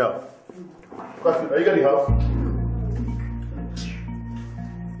 Eat anyhow. Are you getting house?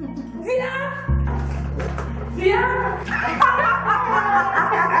 Dear?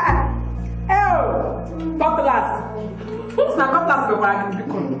 Oh, cutlass. Who's my cutlass before I can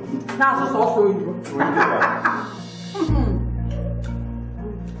become? Now it's also you.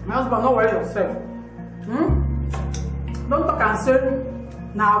 My husband, don't worry yourself. Don't talk and say,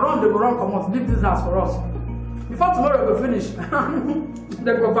 now run, they go run, come on, leave this house for us. Before tomorrow we go finish,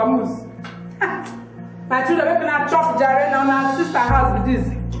 they go vamoose. My children, we can chop Jaren on our sister house with this.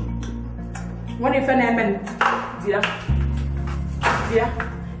 When you find dear,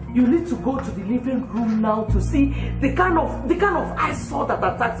 you need to go to the living room now to see the kind of eyesore that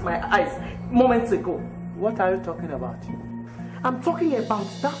attacked my eyes moments ago. What are you talking about? I'm talking about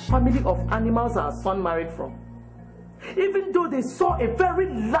that family of animals our son married from. Even though they saw a very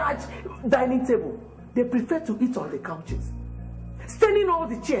large dining table, they prefer to eat on the couches, staining all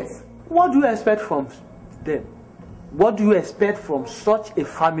the chairs. What do you expect from them? What do you expect from such a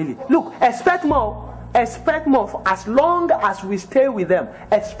family? Look, expect more. Expect more for as long as we stay with them.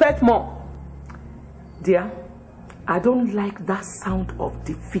 Expect more. Dear, I don't like that sound of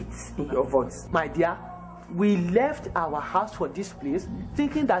defeat in your voice. My dear, we left our house for this place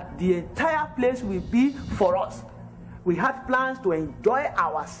thinking that the entire place will be for us. We had plans to enjoy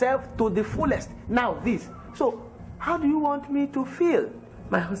ourselves to the fullest. Now this. So, how do you want me to feel?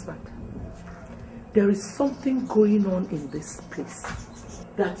 My husband, there is something going on in this place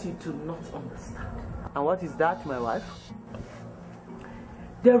that you do not understand. And what is that, my wife?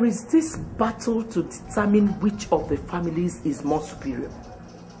 There is this battle to determine which of the families is more superior.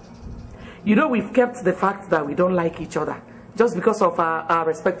 You know, we've kept the fact that we don't like each other just because of our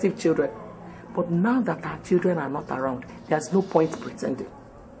respective children. But now that our children are not around, there's no point pretending.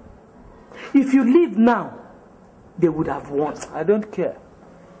 If you leave now, they would have won. I don't care.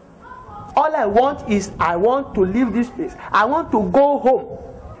 All I want is I want to leave this place. I want to go home.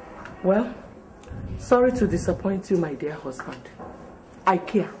 Well, sorry to disappoint you, my dear husband. I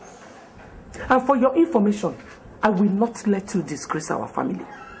care. And for your information, I will not let you disgrace our family.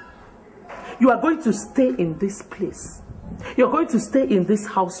 You are going to stay in this place. You're going to stay in this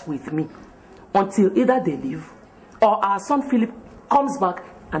house with me until either they leave or our son Philip comes back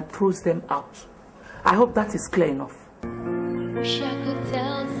and throws them out. I hope that is clear enough. Wish I could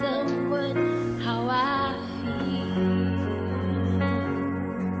tell someone how I feel.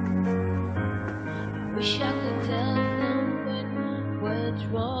 Wish I could tell someone what's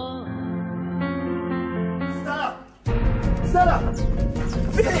wrong. Stella!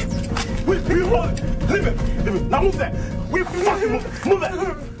 Leave it! Now move there! We fucking move it!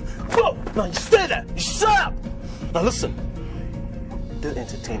 Go! Now you stay there! You shut up! Now listen, don't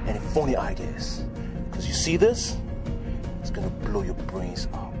entertain any funny ideas. Because you see this? It's gonna blow your brains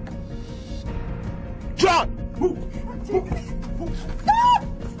up. John!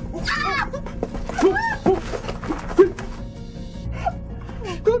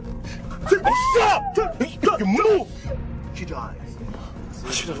 Stop! You move! She dies.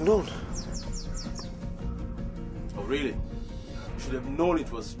 I should have known. Oh, really? You should have known it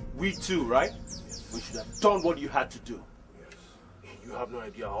was we two, right? We should have done what you had to do. You have no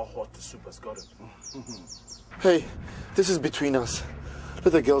idea how hot the soup has gotten. Hey, this is between us.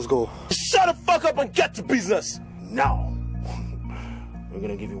 Let the girls go. Shut the fuck up and get to business! Now, we're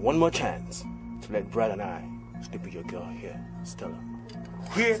gonna give you one more chance to let Brad and I sleep with your girl here, Stella.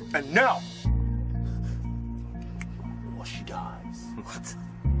 Here and now! Or she dies. What?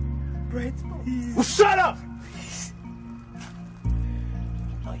 Brad, please. Well, shut up!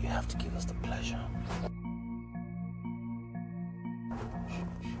 Now you have to give us the pleasure.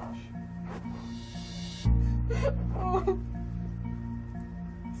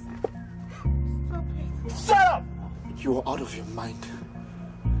 Shut up! You are out of your mind.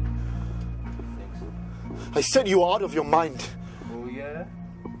 I said you are out of your mind. Oh, yeah?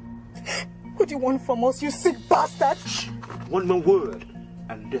 What do you want from us, you sick bastard? One more word,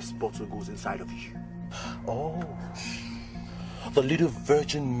 and this bottle goes inside of you. Oh, the little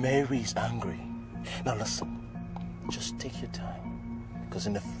Virgin Mary is angry. Now listen, just take your time, because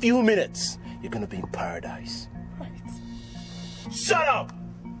in a few minutes, you're going to be in paradise. Right. Shut up!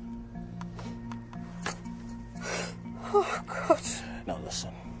 Oh, God. Now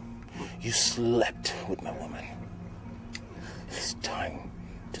listen, you slept with my woman. It's time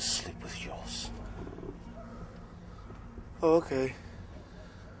to sleep with yours. Oh, okay.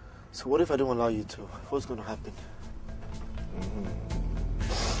 So what if I don't allow you to? What's going to happen?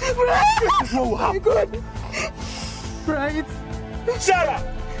 This is what will happen. Oh, God. Right. Shut up!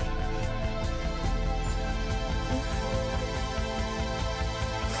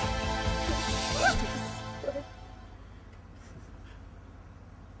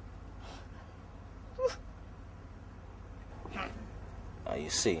 Now you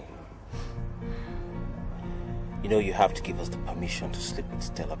see, you know you have to give us the permission to sleep with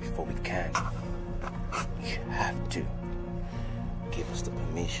Stella before we can. You have to give us the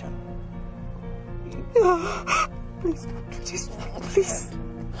permission. Please, please.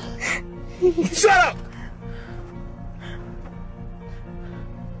 Shut up!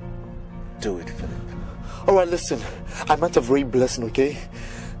 Do it, Philip. Alright, listen. I might have very blessing, okay?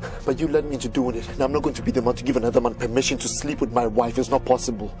 But you led me into doing it, and I'm not going to be the man to give another man permission to sleep with my wife. It's not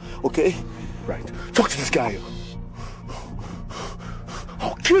possible, okay? Right. Talk to this guy.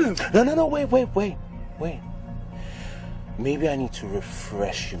 I'll kill him. No, wait. Maybe I need to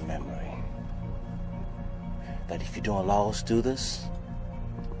refresh your memory. That if you don't allow us to do this,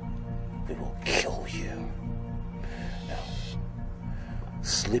 we will kill you. Now,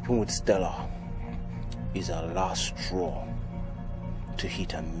 sleeping with Stella is our last straw to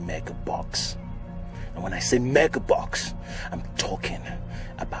hit a mega box. And when I say mega box, I'm talking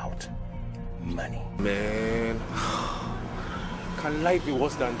about money. Man, can life be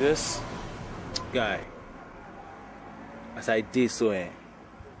worse than this? Guy, as I did so,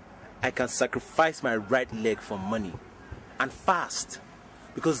 I can sacrifice my right leg for money, and fast,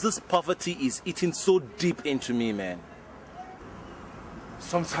 because this poverty is eating so deep into me, man.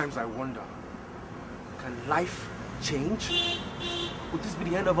 Sometimes I wonder, can life change? Would this be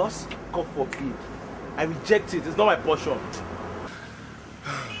the end of us? God forbid. I reject it. It's not my portion.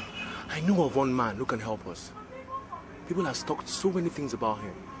 I know of one man who can help us. People have talked so many things about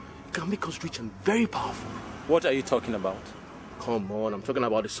him. He can make us rich and very powerful. What are you talking about? Come on, I'm talking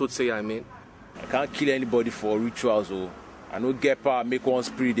about the soothsayer, I mean. I can't kill anybody for rituals, oh. I no get power, make one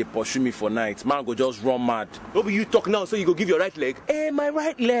spirit, they pursue me for night. Man go just run mad. No, but you talk now, so you go give your right leg? My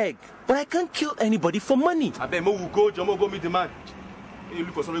right leg. But I can't kill anybody for money. I bet Mo will go, Jomo go meet the man. You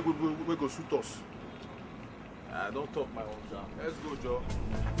look for somebody who go suit us. Don't talk my own job. Let's go, Joe.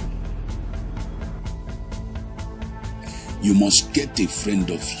 You must get a friend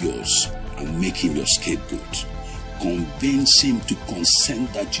of yours and make him your scapegoat. Convince him to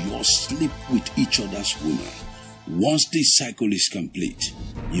consent that you all sleep with each other's woman. Once this cycle is complete,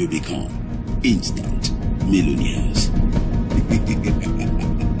 you become instant millionaires.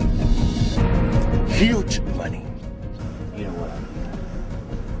 Huge money. You know what?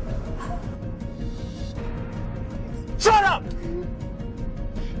 Shut up!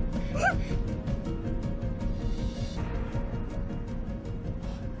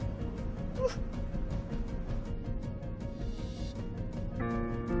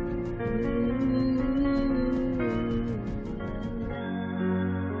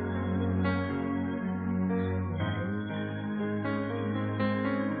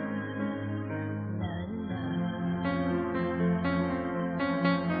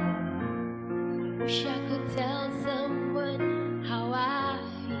 Wish I could tell someone how I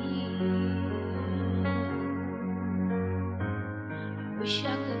feel. Wish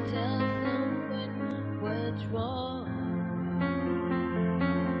I could tell someone what's wrong.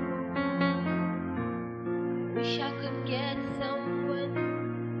 Wish I could get someone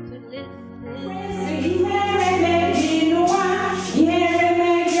to listen.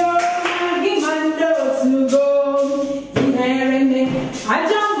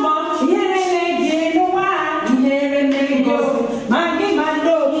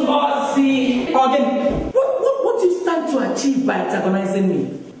 What do you stand to achieve by antagonizing me?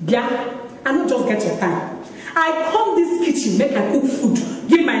 Yeah, I don't just get your time. I come this kitchen, make I cook food,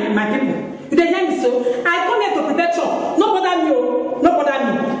 give my people. You dey hear me so? I come here to prepare chop. No bother me, oh, no bother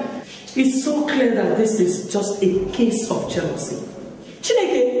me. It's so clear that this is just a case of jealousy.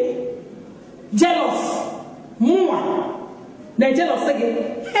 Chineke, jealous, mua. They're jealous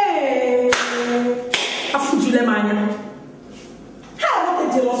again. Hey, Afujule mania. How about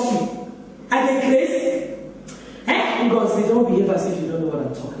the jealousy? I get grace. Ngozi, don't behave as if you don't know what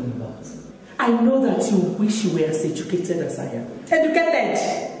I'm talking about. I know that you wish you were as educated as I am. Educated?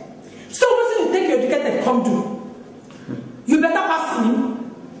 So what you think you're educated come do? You better pass me.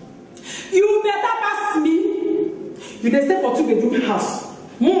 You better pass me. You dey stay for 2-bedroom house.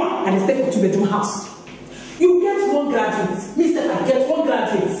 More, and they stay for 2-bedroom house. You get one graduate. Me say I get one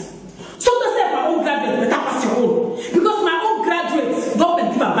graduate. So to say my own graduate better pass your own. Because my own graduate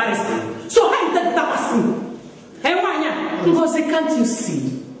government give a barrister. So how you better pass me? Hey, Wanya. Ngozi, can't you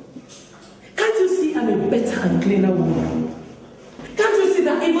see? Can't you see I'm a better and cleaner woman? Can't you see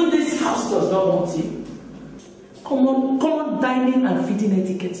that even this house does not want you? Common dining and feeding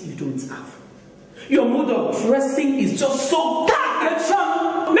etiquette you don't have. Your mode of dressing is just so bad.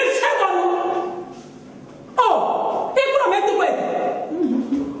 Michel! Oh, he could have made the way.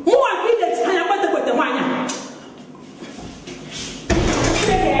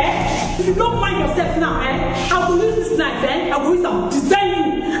 If you don't mind yourself now, I will use this knife, I will use some design you.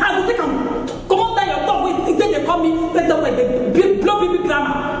 I will take them, come on down your top with then they call me, let them way, they blow baby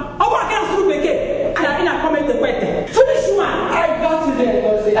grammar. Oh, I can't screw back and I comment the question. Finish one. I got you there,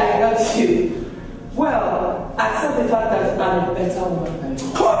 Ngozi. I got you. Well, accept the fact that I'm a better woman than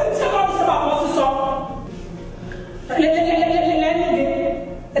you. Come on, tell us about what's this up. Let me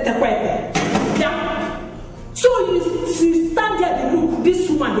get the question. Yeah. So you stand there, they look, this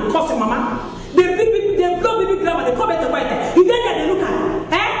woman, they curse your mama, they blow baby grandma, they come at the white. You then there, they look at her.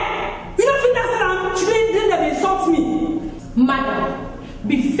 You don't think that's around, she didn't they insult me. Madam,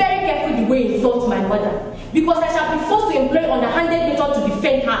 be very careful the way you insult my mother, because I shall be forced to employ underhanded method to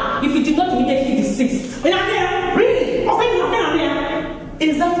defend her if you do not immediately desist. Really?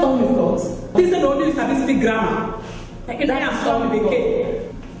 Is that all you've got? This is the only statistic grammar. I am sorry, BK.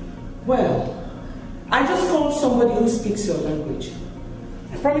 Well, I just called somebody who speaks your language.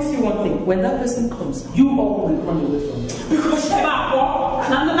 I promise you one thing, when that person comes, you all will run away from them. Because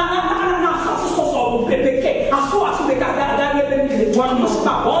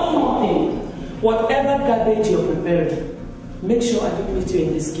one more thing. Whatever garbage you're preparing, make sure I don't meet you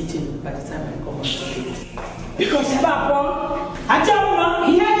in this kitchen by the time I come out to eat. Because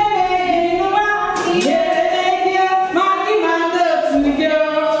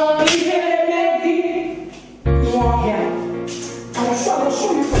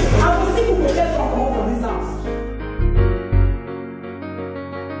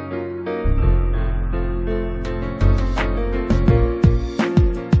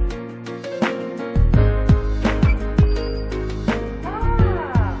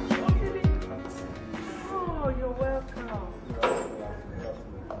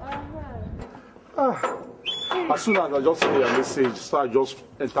As soon as I just see a message, so I just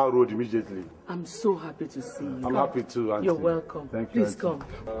enter road immediately. I'm so happy to see you. I'm happy too, Auntie. You're welcome. Thank you. Please come.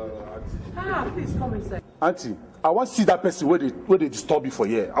 Please come inside. Auntie, I want to see that person where they disturb you for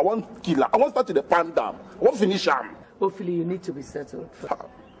here. I want kill her. I want start to the pan down. I want finish him. Hopefully you need to be settled.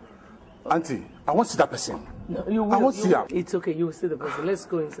 Auntie, I want to see that person. No, you will. I want to see her. It's okay. You will see the person. Let's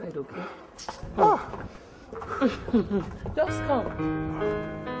go inside, okay? Just come.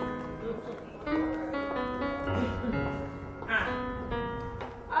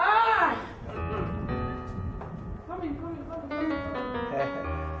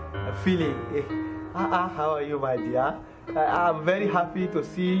 Philly, how are you, my dear? I'm very happy to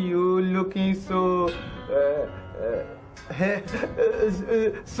see you looking so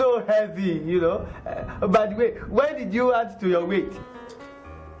so heavy, you know. By the way, when did you add to your weight?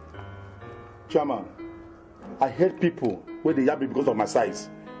 Chairman, I hate people where they yab me because of my size.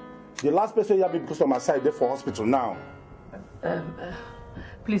 The last person yab me because of my size, they're for hospital now.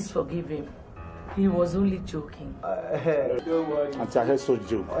 Please forgive him. He was only joking. Don't worry. Auntie, I heard such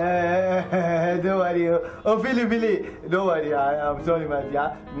joke. Don't worry. Oh, Philly, don't worry. I'm sorry, my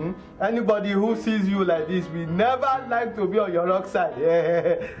dear. Anybody who sees you like this will never like to be on your wrong side.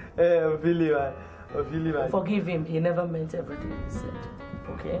 Philly, man. Forgive him. He never meant everything he said.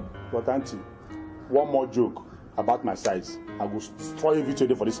 Okay? But Auntie, one more joke about my size. I will destroy everything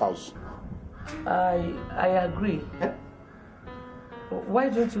today for this house. I agree. Why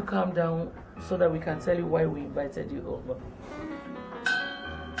don't you calm down so that we can tell you why we invited you over?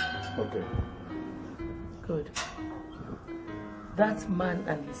 Okay. Good. That man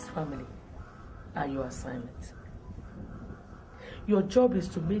and his family are your assignment. Your job is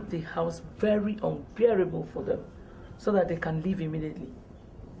to make the house very unbearable for them so that they can leave immediately.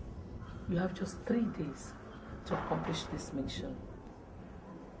 You have just 3 days to accomplish this mission.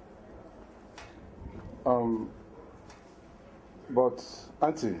 But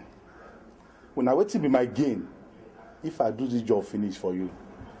Auntie, when I wait to be my gain, if I do this job finish for you.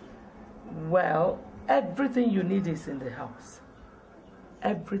 Well, everything you need is in the house.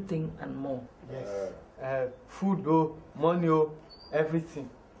 Everything and more. Yes. Food, money, everything.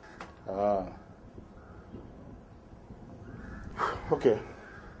 Okay.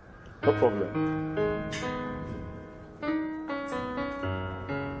 No problem.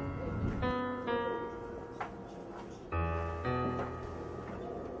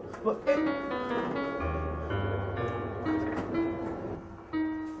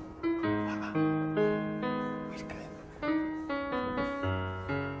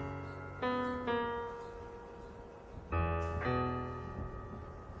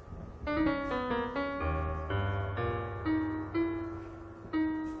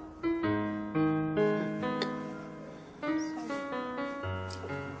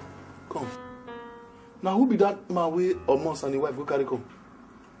 Now who be that man wey Omos and the wife go carry come?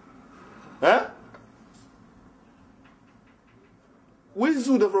 Eh? Where is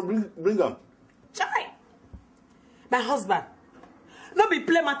who they from bring them? Chai! My husband. No be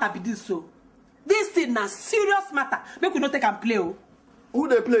play matter be this so. This thing na serious matter. Make we not take and play. Oh. Who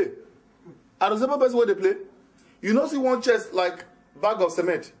they play? Are the same person where they play? You know see one chest like bag of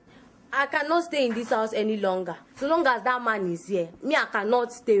cement. I cannot stay in this house any longer. So long as that man is here, me I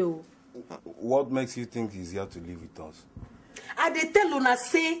cannot stay. Oh. What makes you think he's here to live with us? I dey tell una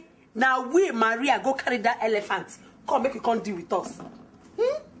say now we Maria go carry that elephant. Come make you come deal with us.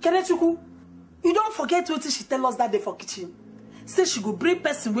 Kenechuku, you don't forget what she tell us that day for kitchen. Say she go bring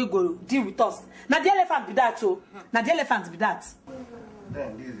person we go deal with us. Now the elephant be that too. Now the elephant be that.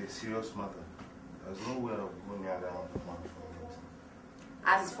 Then this is a serious matter. There's no way of going near that man for it.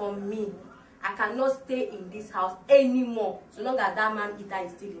 As for me, I cannot stay in this house anymore so long as that man eater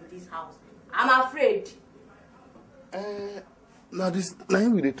is still in this house. I'm afraid. Now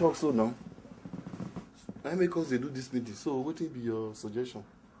him we dey talk so now. Now make us they do this meeting. So what will be your suggestion?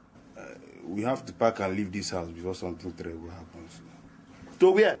 We have to pack and leave this house before something terrible happens.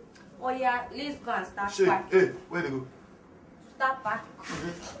 To where? Oh yeah, let's go and start packing. Hey, where they go? Start packing.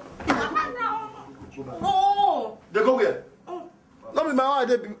 Oh! They go where? Not be my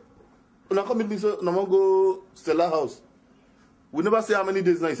idea. When I come meet me, so I want go Stella house. We never say how many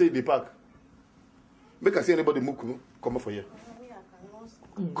days now. You say they pack. Make I see anybody move come up for here.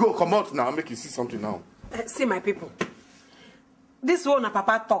 Go come out now. Make you see something now. See my people. This one and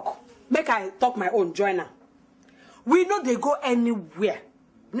Papa talk. Make I talk my own joiner. We know they go anywhere.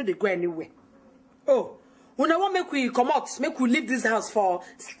 We know they go anywhere. Oh, when I want make we come out, make we leave this house for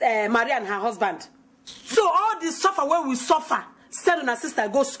Maria and her husband. So all this suffer where we suffer, send on our sister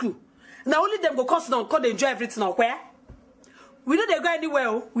go school. Now only them go come down, come enjoy everything or where? We know they go anywhere.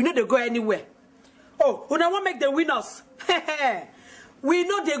 Oh. We know they go anywhere. Oh, when I want make them win us. We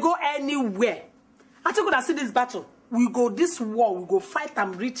know they go anywhere. I think when I see this battle, we go this war, we go fight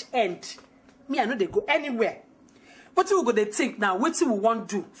and reach end. Me, I know they go anywhere. What we go they think now? What we want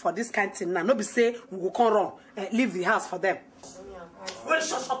to do for this kind of thing now? Nobody say we go come run and leave the house for them. Well,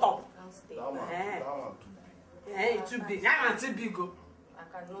 shut up. stay. That one too big. That one too big. I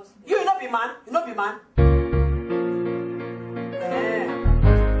cannot stay. You not be man. You not be man.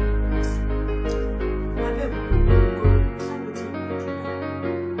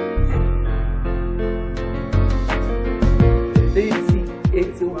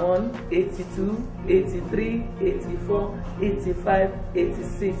 81, 82, 83, 84, 85,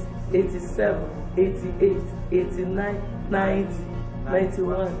 86, 87, 88, 89, 90,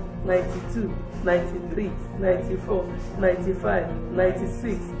 91, 92, 93, 94, 95,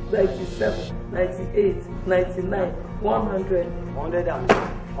 96, 97, 98, 99, 100.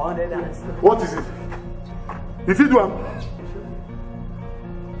 100. What is it? If you do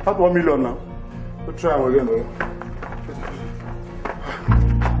that 1 million now. Let's try again, though.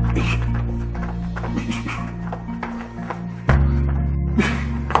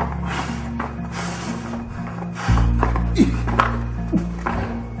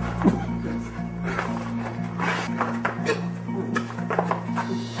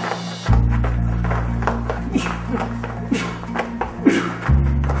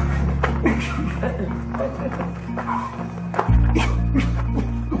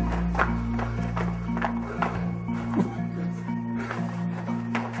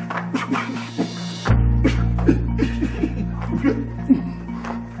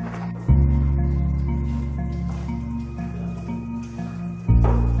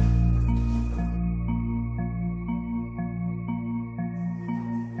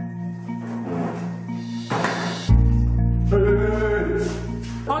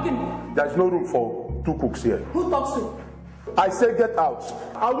 There's no room for 2 cooks here. Who talks to? I say get out.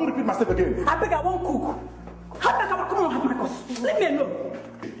 I won't repeat myself again. I beg, I won't cook. Come on, have my course. Leave me alone.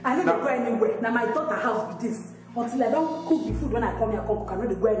 I don't go anywhere. Now my daughter's house be this. Until I don't cook the food when I come here, I don't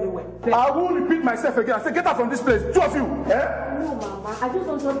go anywhere. I won't repeat myself again. I say get out from this place. 2 of you. Eh? No, Mama. I just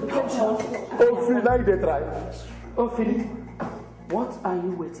want us to take one. Oh, Philip, now they try. Oh, Philip, what are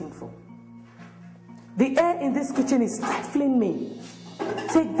you waiting for? The air in this kitchen is stifling me.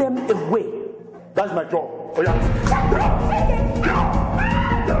 Take them away. That's my job. Oh, yeah.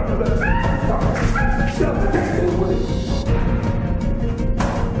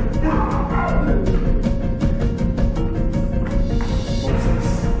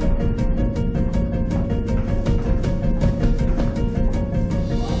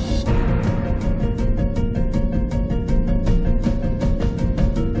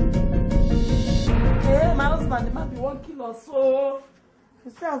 Hey, my husband, the man be 1 kilo, so he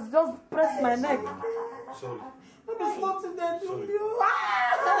says just press my neck. Sorry. Let me slot in there, do you?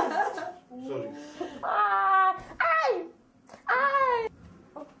 Sorry. Hey!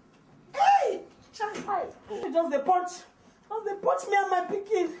 Just the punch me and my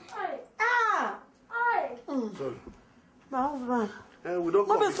picking. Sorry. My husband. We don't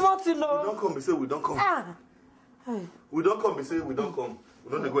come. Not be smart, you know. We don't come. We say we don't come. We don't come. We say we don't come.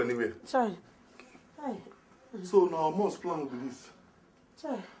 We don't go anywhere. Sorry. So now most plan will be this.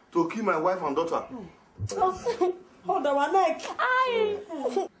 Sorry. To kill my wife and daughter. Hold on my neck.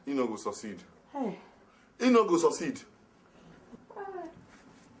 He no go succeed. Hey. He no go succeed.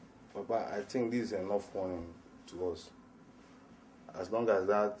 Papa, I think this is enough warning to us. As long as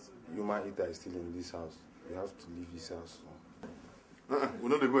that human eater is still in this house, we have to leave this house. We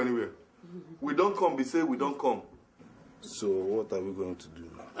don't go anywhere. We don't come, we say we don't come. So what are we going to do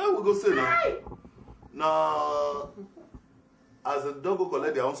now? We go say now. Now, as the dog go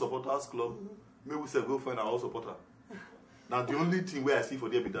collect their own supporters club, maybe we say go find our own supporter. Now the only thing where I see for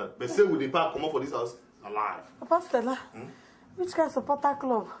them be that. But say with the park come up for this house, alive. Papa Stella, which kind of supporter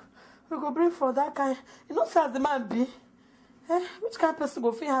club? We go bring for that kind. You know, say as the man be. Which kind of person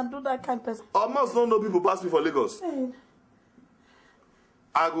go fit handle that kind of person? I must not know people pass me for Lagos.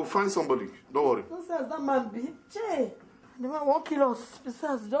 I go find somebody. Don't worry. No say as that man be. Jay, the man won't kill us.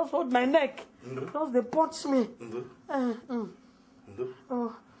 Besides, just hold my neck. Just they punch me.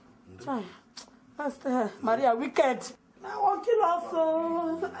 Oh, try. That's Maria wicked. Now won't kill us.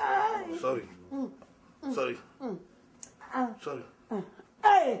 So. Sorry. Sorry. Sorry.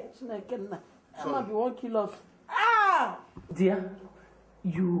 Hey, I might be 1 kilo. Dear,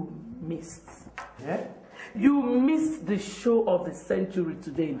 you missed. Yeah? You missed the show of the century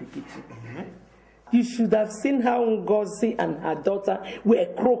today in the kitchen. You should have seen how Ngozi and her daughter were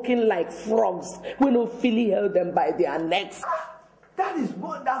croaking like frogs when Ophelia held them by their necks. That is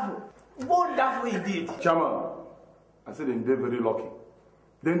wonderful. Wonderful indeed. Chairman, I said they're very lucky.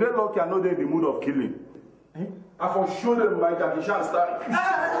 They're lucky I know they're in the mood of killing. I for show them my Jackie Chan style.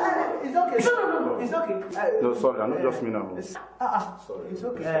 It's okay. No, it's okay. No, sorry, I'm not just me now. Sorry. It's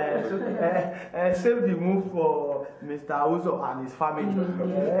okay. Save the move for Mr. Uzo and his family.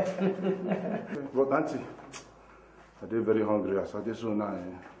 But auntie, I'm very hungry. I said so now. I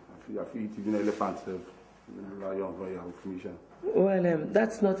feel eat even elephants. Well,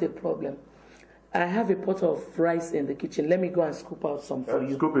 that's not a problem. I have a pot of rice in the kitchen. Let me go and scoop out some for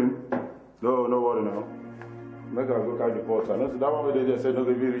you. Scooping? No worry now. Make her go carry the pot. I know that one way they said no,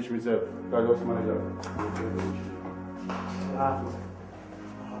 they will reach myself. I just manage that.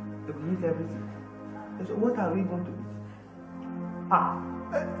 To eat everything. So what are we going to eat?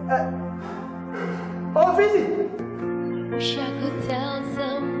 Oh, Philly! Wish I could tell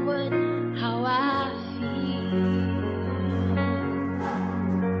someone how I feel.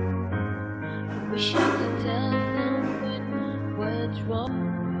 Wish I could tell someone what's wrong.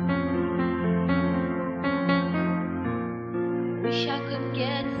 Wish I could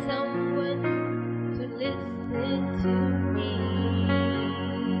get someone to listen to me.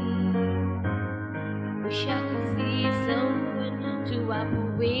 Wish I could see someone to wipe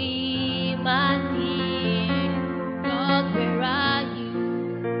away my tears. God, where are you?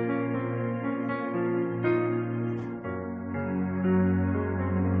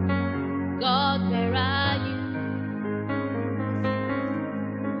 God, where are you?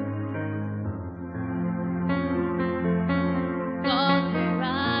 God, where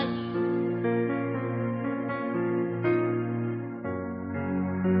are you?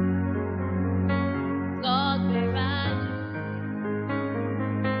 God, where are you?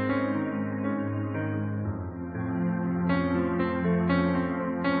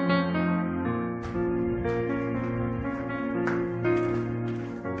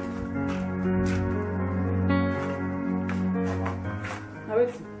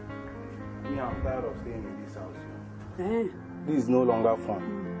 I'm tired of staying in this house. This is no longer fun,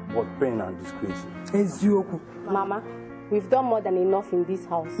 but pain and disgrace. Ezeonu. Mama, we've done more than enough in this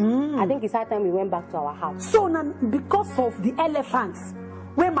house. I think it's high time we went back to our house. So now, because of the elephants,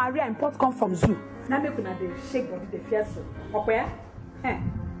 where Maria and Pot come from zoo, now make una dey shake body, dey fear so. Okay?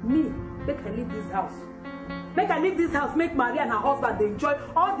 Me, make I leave this house. Make I leave this house, make Maria and her husband they enjoy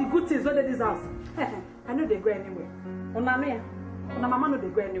all the good things under this house. I know they go anywhere. Una mama know they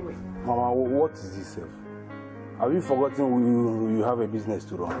go anywhere. Mama, what is this self? Have you forgotten you have a business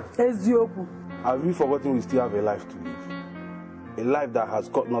to run? Ezeonu. Have you forgotten we still have a life to live? A life that has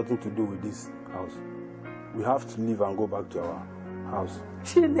got nothing to do with this house. We have to leave and go back to our house.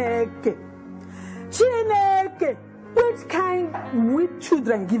 Chineke. Which kind with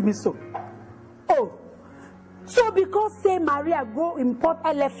children give me so? Oh. So because say Maria go import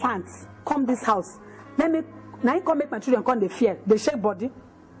elephants come this house, let me now you come make my children come they fear, they shake body.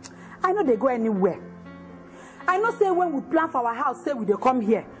 I know they go anywhere. I know say when we plan for our house, say we they come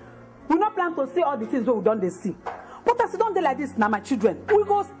here. We not plan to see all the things we don't they see. But as you don't do like this now, my children, we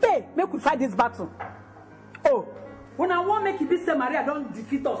go stay, make we fight this battle. Oh, when I want make it be say Maria don't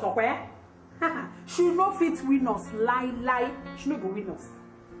defeat us, okay? She no fit win us, lie. She no go win us.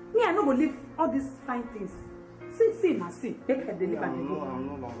 Me, I no go leave all these fine things. See, make her deliver and go. I'm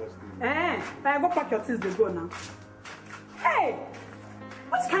no longer staying. I go pack your things, they go now. Hey,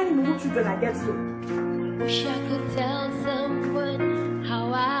 what kind of little children I get so? Wish I could tell someone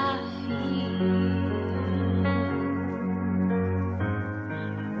how I feel.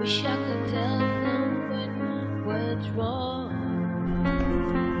 Wish I could tell someone what's wrong.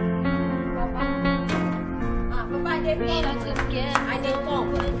 Papa, wish I could get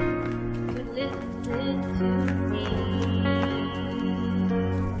someone to listen to me.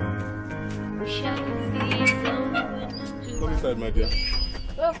 Wish I could see someone to Come inside, my dear.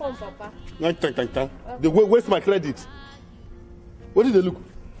 welcome, Papa. They waste my credit. What did they look?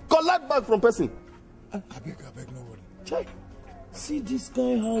 Collect back from person. I beg, nobody. Check. See this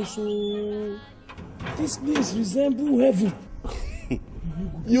guy house, oh. This place resemble heaven.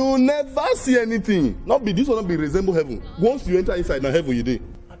 You never see anything. Not be this will not be resemble heaven. Once you enter inside, now heaven you did.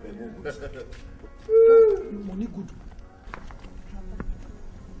 Money good.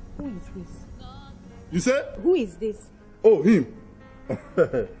 Who is this? You say? Who is this? Oh, him.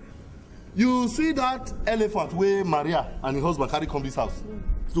 You see that elephant where Maria and her husband carry come this house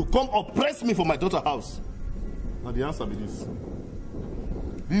to come oppress me for my daughter's house. Now the answer be this.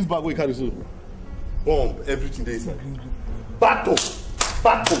 This bag we carry so bomb everything there inside. Battle,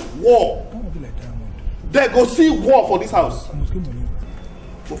 war. They go see war for this house.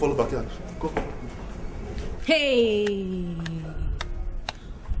 Go follow back here. Go. Hey,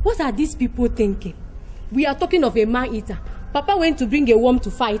 what are these people thinking? We are talking of a man-eater. Papa went to bring a worm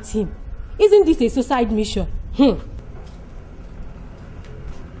to fight him. Isn't this a suicide mission?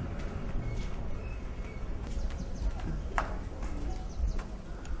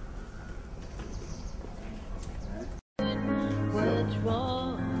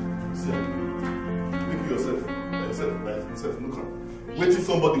 Waiting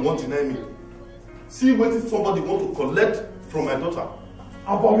somebody want to deny me. See, waiting somebody want to collect from my daughter.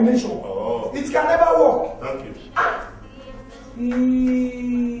 Abomination. Oh. It can never work. Thank you.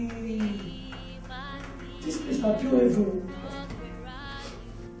 This place is pure evil.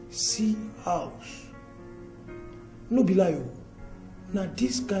 See house. No be lie. Now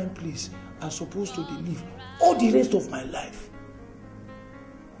this kind place are supposed to live all the rest of my life.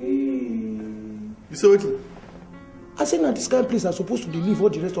 You say what? I say now this kind of place are supposed to live all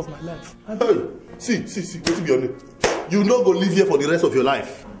the rest of my life. Hey, see, wait to be honest. You not go live here for the rest of your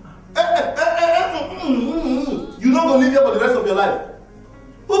life. You not go live here for the rest of your life.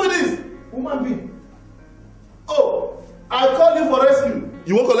 Who be this? Woman being. Oh, I called you for rescue.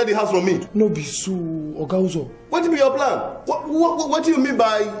 You won't collect the house from me. No be so, Oga Uzo. What be your plan? What do you mean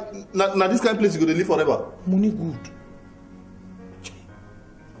by na this kind of place you go to live forever? Money good.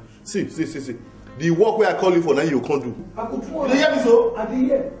 See. The work where I call you for now you can't do. I could you hear me so? I did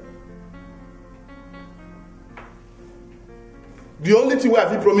hear. The only thing where I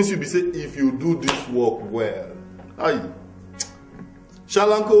fit promise you be say if you do this work well. Aye.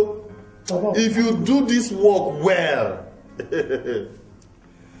 Shalanko, if you do this work well,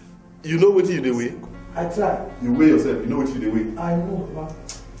 you know what you do weigh? I try. You weigh yourself, you know what you do weigh? I know, Baba.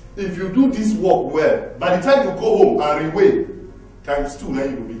 If you do this work well, by the time you go home and reweigh, ×2 now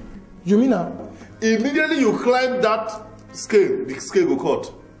you will be. You mean now? Immediately you climb that scale, the scale go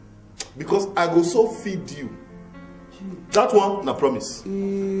cut. Because I go so feed you. That one, na promise.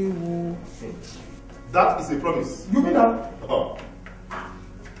 That is a promise. You mean that?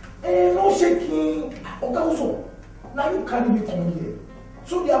 No shaking. Oga Uzo, now you carry me come here.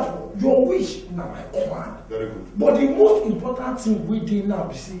 So therefore, your wish na my command. Very good. But the most important thing we do now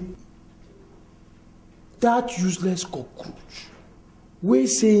be say, that useless cockroach, we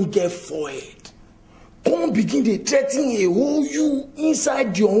saying get forehead, come begin dey threaten a whole you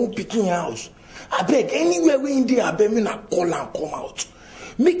inside your own picking house. I beg anywhere we in there, I beg me na call and come out.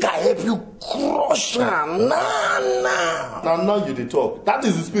 Make I help you crush am. Now you dey talk. That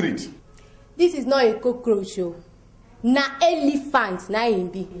is the spirit. This is not a cockroach, oh. Na elephant, na him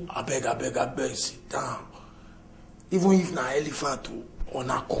be. I beg, sit down. Even if na elephant or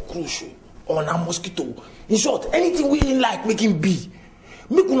na cockroach or na mosquito, in short, anything we ain't like make him be.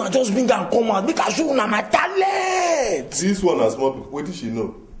 Make una just bring and come out. Make I show una my talent. This one na small. What did she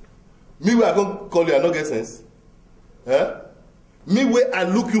know? Me where I come call you, I no get sense. Eh? Me where I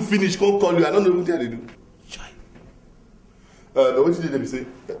look you finish, come call you, I don't know what they do. No, what did they say?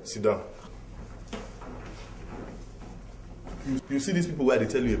 Sit down. You see these people where they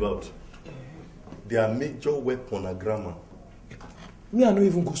tell you about? Their major weapon are grammar. Me, I don't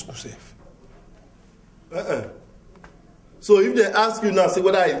even go school safe. So if they ask you now, say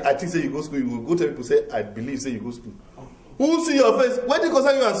whether I think say you go school, you will go tell people say I believe say you go school. Who see your face? Where did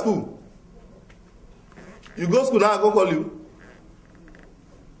concern you at school? You go school now, I go call you.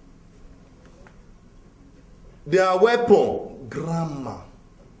 Their weapon, grammar.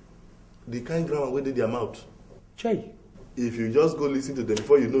 The kind grammar where they their mouth. Chai. If you just go listen to them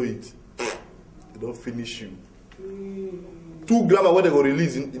before you know it, they don't finish you. 2 grammar where they go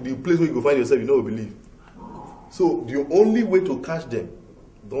release in the place where you go find yourself, you know believe. So the only way to catch them,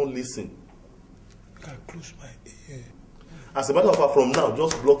 don't listen. I close my ear. As a matter of fact, from now,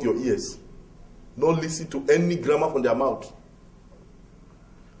 just block your ears. Don't listen to any grammar from their mouth.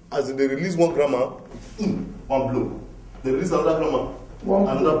 As they release one grammar, one blow. They release another grammar,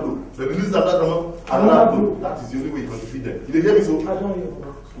 another blow. They release another grammar, another blow. That is the only way you can defeat them. Did you hear me so? I don't hear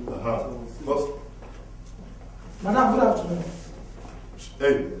you. Because Madam, good afternoon.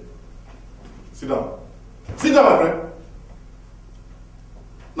 Hey, sit down. Sit down, my friend.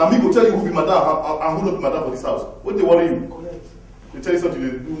 Now me go tell you who be madam and who not be madam for this house. What they worry you? Correct. They tell you something,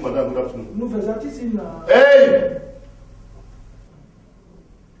 they do madam, good afternoon. No, that is in now. Hey!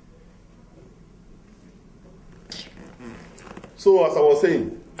 So as I was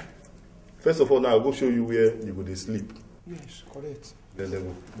saying, first of all now I'll go show you where you go to sleep. Yes, correct. Then they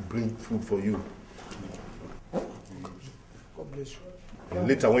will bring food for you. God bless you. And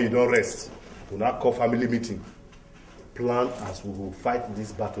later when you don't rest, we'll now call family meeting. Plan as we will fight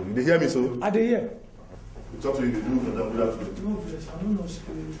this battle. You hear me so? I dey hear. We talk to you, they do for them, good afternoon. No, bless, I don't know.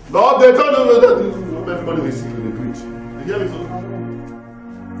 No, they told you that everybody will see you, they preach. You hear me so?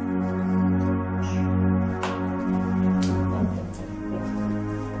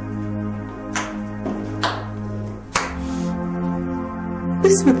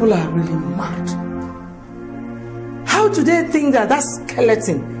 These people are really mad. How do they think that that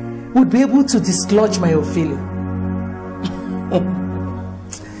skeleton would be able to dislodge my Ophelia?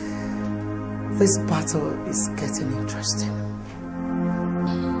 This battle is getting interesting.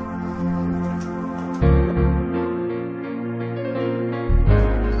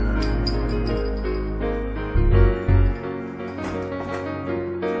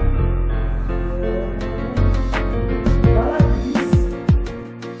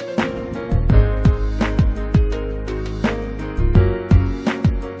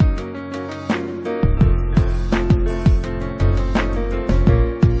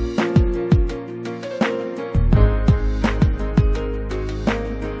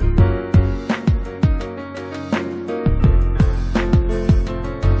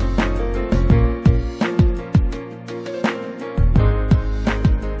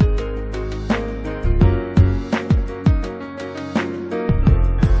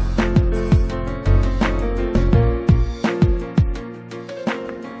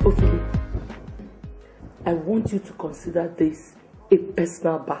 You to consider this a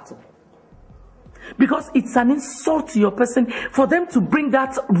personal battle, because it's an insult to your person for them to bring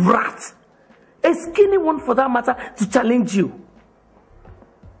that rat, a skinny one for that matter, to challenge you,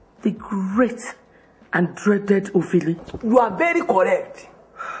 the great and dreaded Ophelia. You are very correct.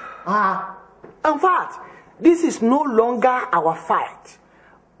 In fact, this is no longer our fight,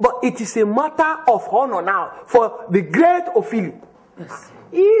 but it is a matter of honor now for the great Ophelia. Yes.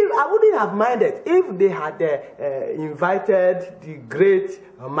 If I wouldn't have minded if they had invited the great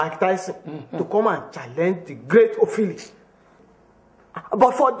Mike Tyson to come and challenge the great Ophelia.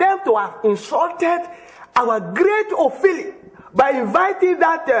 But for them to have insulted our great Ophelia by inviting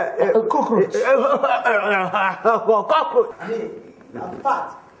that cockroach. Cockroach. In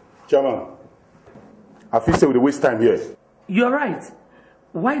fact, Chairman, I feel say we waste time here. You're right.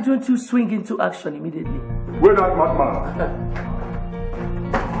 Why don't you swing into action immediately? Where that madman?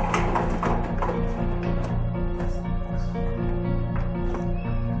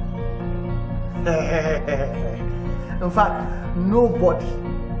 In fact, nobody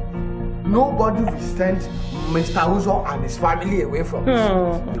will send Mr. Uzo and his family away from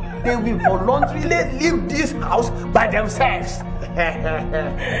us. They will voluntarily leave this house by themselves.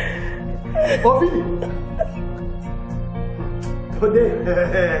 Today,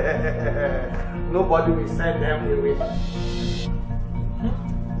 nobody will send them away.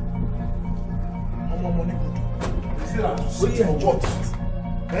 How much money go do? Is it to sit for what?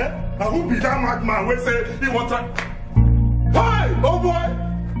 Now who be that madman wey say he want to... Hi, oh boy!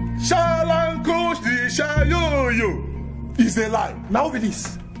 Shalanko Shayoyo! It's a lie. Now with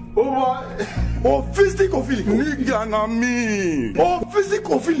this. Oh boy! Oh, physical feeling. Nigga, na me. Oh,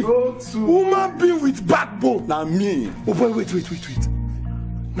 physical feeling. Woman being with backbone. Na me. Oh boy, wait.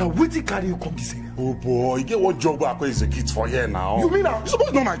 Now, what did carry you come this area? Oh boy, you get what job I is a kid for here now. You mean now? You supposed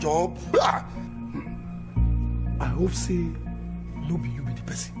to know my job. I hope say no be you be the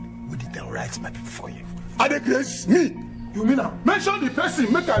person who did the right my people for you. Are they grace me? You mean now? Mention the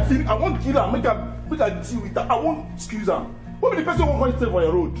person, make I feel I want kill her, make I deal with her. I want excuse her. What be the person who want to stay for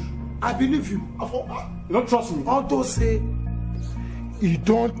your road? I believe you. You don't trust me. Auto say he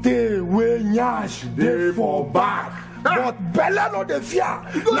don't tell where nyash dey for back. But Bella no dey fear.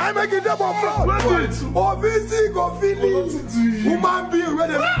 Now make it up for front. Obviously go feel it. Human being where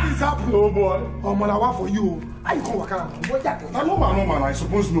the things happen. Oh boy. Oh man, I want for you. How you come back around? What that? I know man. I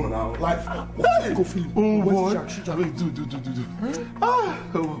suppose know now. Life. Hey. Go feel it. Oh boy. Do. Ah.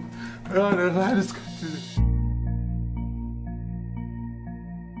 Oh. I just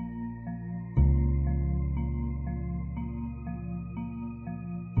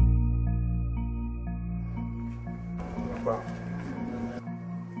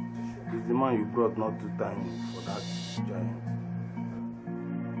Is the man you brought not too tiny for that giant?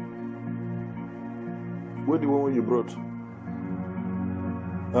 Where the one you brought?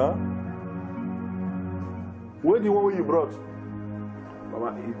 Huh? Where the one you brought?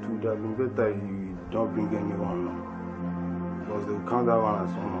 Mama, it would have been better you don't bring anyone now. Because they will count that one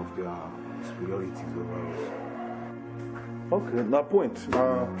as one of their superiorities over us. Okay, now point.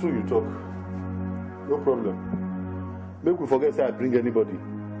 True you talk. No problem. Make we forget say I bring anybody.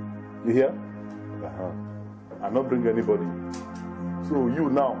 You hear? I not bring anybody. So you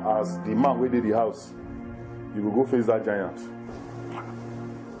now, as the man who did the house, you will go face that giant.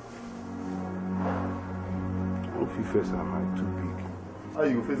 If you face that man, too big. How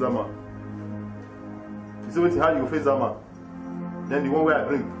you go face that man? You see how you go face that man? Then the one where I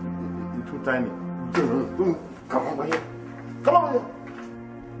bring, it's too tiny. Come over here. Come over here.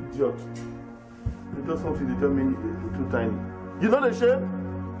 Idiot. You just something to tell me it's too tiny. You know the shame?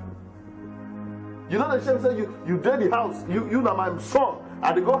 You know the shame say you did the house. You now my son.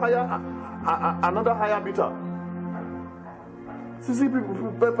 And they go hire another hire beater. See people who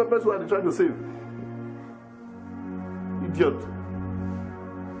are trying to save. Idiot.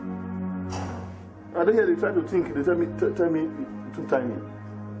 And then here they try to think. They tell me too tiny.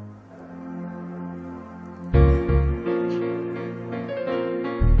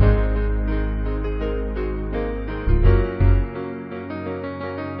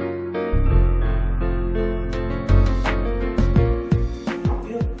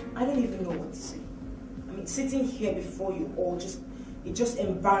 Sitting here before you all it just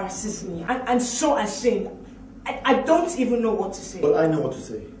embarrasses me. I'm so ashamed. I don't even know what to say. Well, I know what to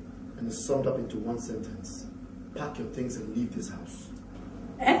say, and it's summed up into one sentence: pack your things and leave this house.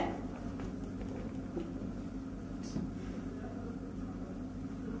 Eh?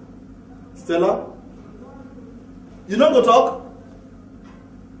 Stella, you not go talk?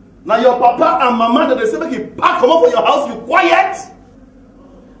 Now your papa and mama that they say make you pack come up for your house, you quiet?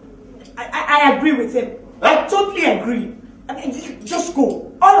 I agree with him. I totally agree. I mean, just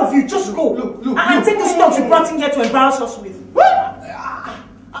go. All of you, just go. Look, and take the stuff you brought in here to embarrass us with.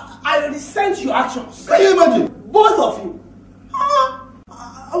 I resent your actions. Can you imagine? Both of you.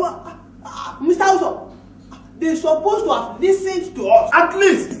 Mr. Uzo, they're supposed to have listened to us. At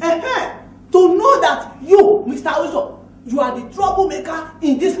least. To know that you, Mr. Uzo, you are the troublemaker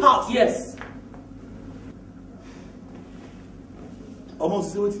in this house. Yes.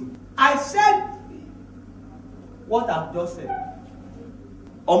 Almost waiting. I said what I've just said.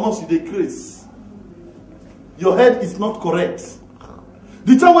 Almost you decrease. Your head is not correct.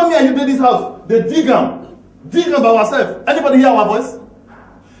 The time when me and you did this house, they dig by ourselves. Anybody hear our voice?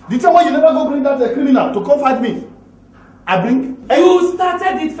 The time when you never go bring that criminal to come fight me. I bring. You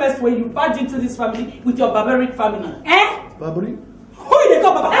started it first when you barged into this family with your barbaric family. Barbaric? Who is the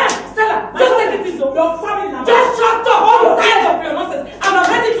Baba? Stella, just take it easy. Your family now. Just shut up. I'm tired of your nonsense. And I'm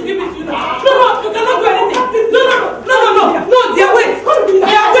ready to give it to you now. No, you cannot do anything. No, dear, wait. Wait.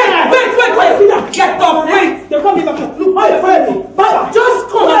 Get up, wait. They're coming back. Look, how you're afraid. Baba, just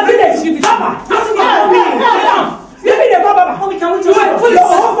come and finish it. Baba, just come. Give me the Baba. Mommy, can we just wait? Your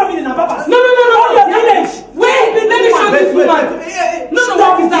whole family now, Baba. No. Your village. Wait, let me show this woman. No,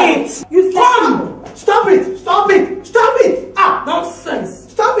 what is that? You come. Stop it! Nonsense!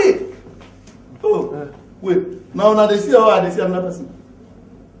 Stop it! Oh, wait. Now they see how they see another person.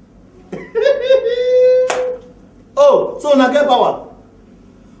 Oh, so now get power.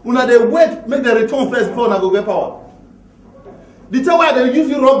 Una they wait, make the return first before una go get power. The time why they use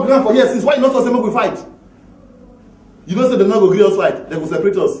you rob ground for years, since why not say make we fight? You know say they not go agree us fight, they go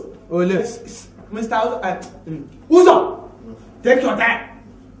separate us. Oh, let's Mr. Uzo, take your time.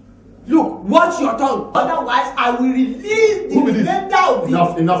 Look, watch your tongue. Otherwise, I will release the remainder of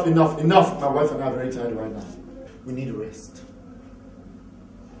the... Enough. My wife and I are very tired right now. We need a rest.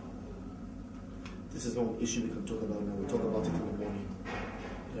 This is not an issue we can talk about now. We'll talk about it in the morning.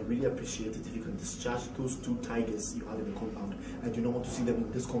 I really appreciate it if you can discharge those 2 tigers you have in the compound. I do not want to see them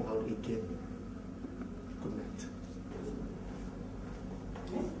in this compound again. Good night.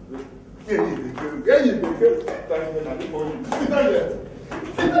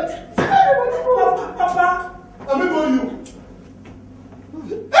 Papa, I'm for you.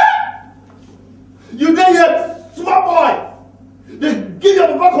 You there yet, small boy? They give your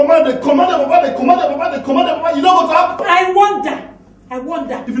papa command, they command your papa. You don't go talk. I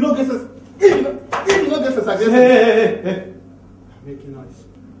wonder. If you don't get sense, if you don't get sense, I guess. Hey. Making noise.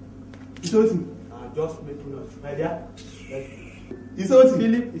 You saw it? I'm just making noise. My dear. You saw it?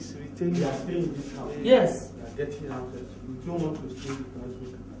 Philip is retaining. You are staying in this house. Yes. You are getting out. You don't want to stay because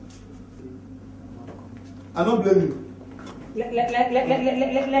I don't blame you. Let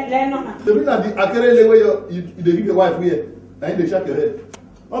The reason that the Akindele where you give your wife here, and they shake your head.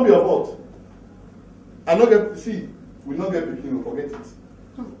 Not be your fault. I not get we not get picking, forget it.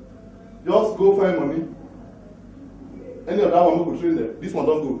 Just go find money. Any of that one go train them. This one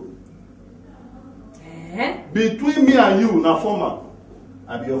don't go. Between me and you, now former.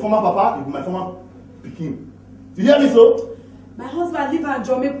 I be your former papa, you be my former picking. You hear me so? My husband leave and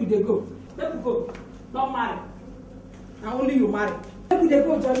John make we dey go. Make we go. Not marry. Now only you marry. Make we dey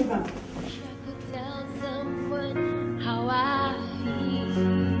go, John leave am. Tell someone how I feel.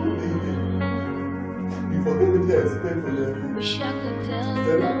 You forget what you expect for them. Wish I could tell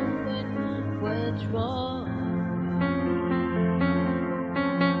someone what's wrong.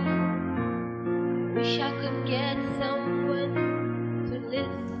 Wish I could get someone to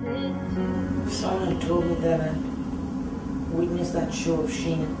listen to. Someone told me that I witnessed that show of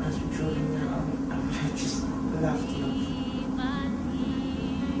shame as we drove in there. I just laughed enough.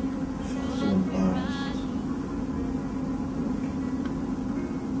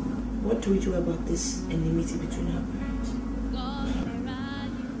 What told you about this enmity between our parents?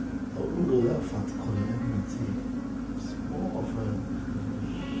 I wouldn't go that far to call it enmity. It's more of a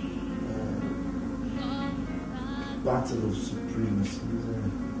battle of supremacy, isn't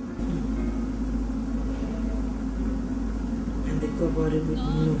it? And they go about it with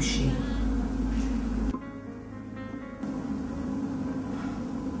no shame.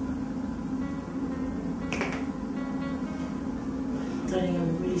 Darling,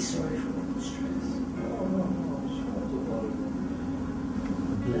 I'm really sorry for all the stress. No, it's not about it.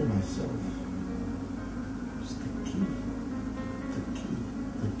 I blame myself. It's the key.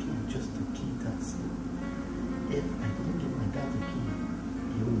 Just the key, that's it. If I didn't give my dad the key,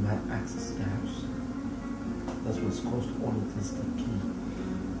 he wouldn't have access to the house. That's what's caused all of this, the key.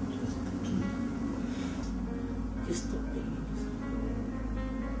 Just the key. Just stop being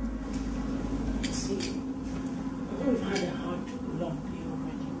easy. See, we've had a hard, long day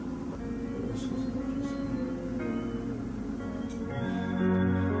already.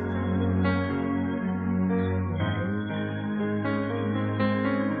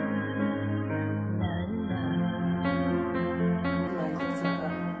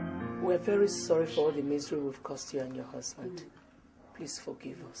 We're very sorry for all the misery we've caused you and your husband. Please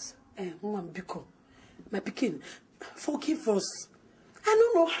forgive us. Mama Biko, my pikin, forgive us. I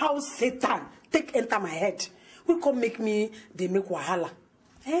don't know how Satan take enter my head. We come make me, they make wahala.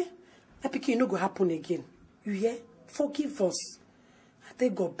 My pikin, no go happen again. You hear? Forgive us. I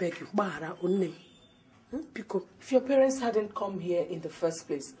take God beg you. Bahara on name. Biko. If your parents hadn't come here in the first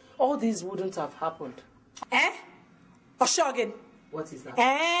place, all these wouldn't have happened. For sure again. What is that?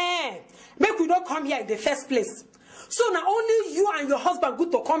 Make we don't come here in the first place. So now only you and your husband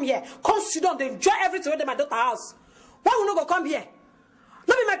good to come here. Come sit down, they enjoy everything with my daughter's house. Why we not go come here?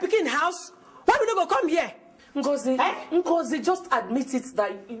 Not be my picking house. Why we not go come here? Ngozi, Ngozi, just admit it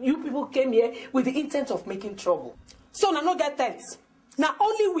that you people came here with the intent of making trouble. So now no get tent. Now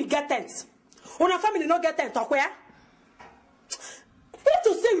only we get tent. When our family no get tent, talk where? If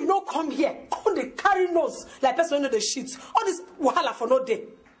to say you no come here, come they carry nose like person under the sheets. All this wahala for no day.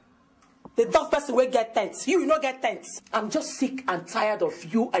 The dog person will get tent. You will not get tent. I'm just sick and tired of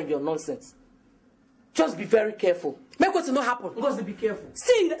you and your nonsense. Just be very careful. Make what not happen. Ngozi, be careful.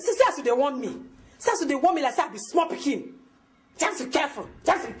 See as they want me. See as they want me like say I be small picking. Just be careful.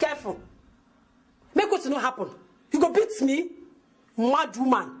 Just be careful. Make what not happen. You go beat me, mad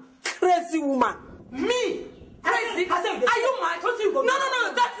woman, crazy woman. Me? Crazy? Are you mad?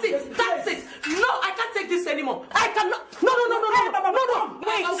 No, that's it. That's it. No, I can't take this anymore. I cannot. No.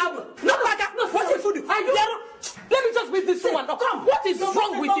 Wait. No, what if you do? Let me just beat this woman. Come. What is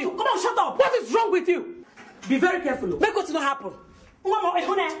wrong with you? Come on, shut up. What is wrong with you? Be very careful. Make what not happen.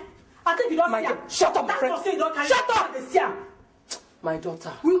 I think you don't see her. Shut up, my friend. Shut up. My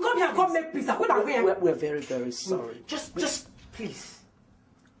daughter. We come here, come make peace. We're very, very sorry. Just please,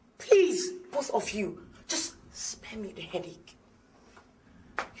 both of you, just spare me the headache.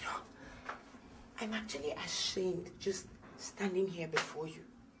 You know, I'm actually ashamed just standing here before you.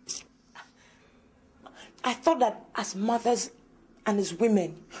 I thought that as mothers and as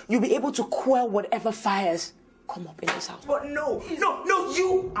women, you'll be able to quell whatever fires come up in this house. But no,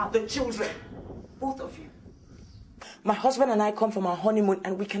 you are the children. Both of you. My husband and I come from our honeymoon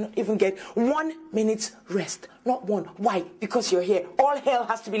and we cannot even get 1 minute's rest. Not one. Why? Because you're here. All hell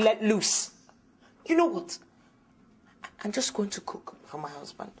has to be let loose. You know what? I'm just going to cook for my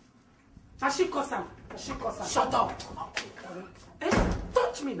husband. Ashikosan. Shut up.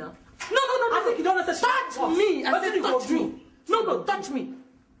 Touch me now. No. I think you don't understand. Touch me. What did you touch do? me. No, touch me.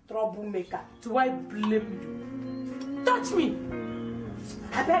 Troublemaker. Do I blame you? Touch me.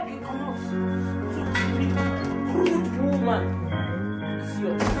 I beg you, come on. Rude woman. It's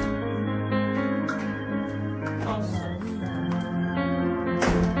yours.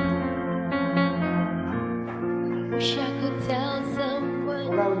 Wish I could tell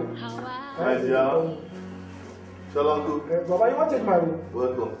someone how I Shalom. Baba, you want to take my room?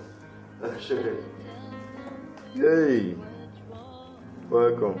 Welcome. Hey.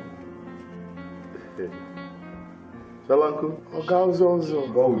 Welcome. Shalanku.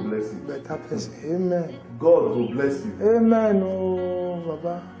 God will bless you. Better person. Amen. God will bless you. Amen. Oh,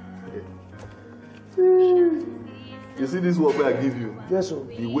 Baba. You see this work where I give you? Yes, sir.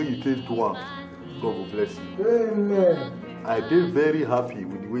 The way you take to one, God will bless you. Amen. I did very happy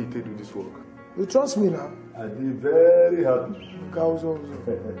with the way you take to this work. You trust me now? I did very happy.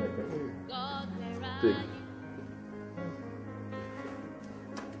 Take.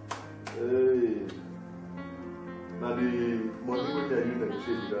 Hey. Now the money when they are using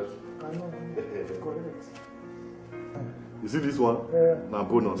negotiate that. I know. Correct. You see this one? Yeah. Now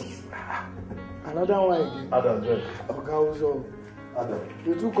bonus. Another one again. Adam, yes. Okay, also. Adam.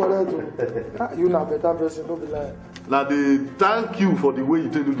 You too correct. You not better person, don't be like. Now they thank you for the way you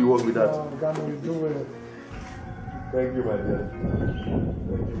do the work with that. Ghana, you do well. Thank you, my dear.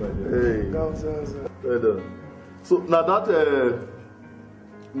 Thank you, my dear. Hey. Well done. So now that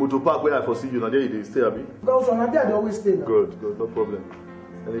motor park where I foresee you, now there you stay, Abi? Also, now there they always stay. Good, no problem.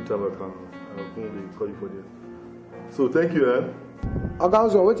 Anytime I can, I'll call you for there. So thank you, Okay,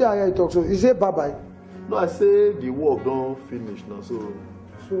 also, what I hear you talk? So you say bye bye. No, I say the work don't finish now. So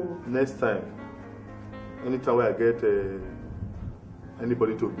next time, anytime I get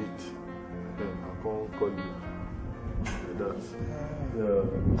anybody to beat, I'll come call you. Like that.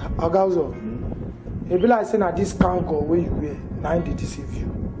 Yeah. Okay, also. It be like saying that this can't go where you wear, now they deceive you.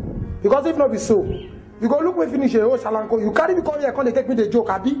 Because if not be so, you go look when finish your shalanko, you can't even come here, come they take me the joke,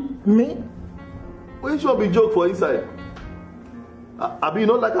 Abi? Me? Well, it should be joke for inside. Abi,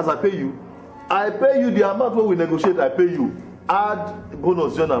 not like as I pay you. I pay you the amount when we negotiate, I pay you. Add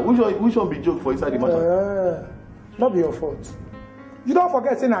bonus journal. Which one be joke for inside the matter? Not be your fault. You don't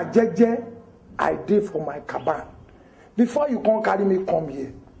forget saying that jeje, I did for my caban. Before you can't carry me come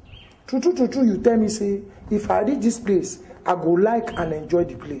here. True, you tell me, say, if I reach this place, I go like and enjoy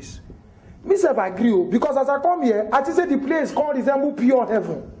the place. Me say I agree, because as I come here, I just say the place can't resemble pure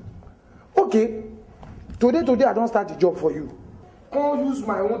heaven. Okay, today I don't start the job for you. Can't use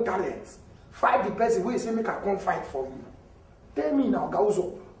my own talent. Fight the person where you say make I come fight for you. Tell me now,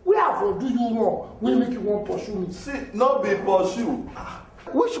 Gauzo, where have I do you wrong? Where make you want to pursue me? See, not be pursue.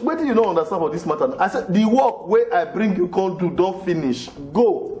 Where do you not understand for this matter? I said the work where I bring you come do don't finish.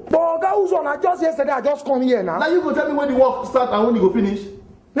 Go. But Gauzo, I just yesterday I just come here now. Now you go tell me when the work start and when you go finish.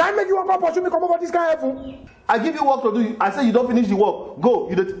 Now I make you want to pursue me come over this kind of heaven. I give you work to do. I say you don't finish the work. Go.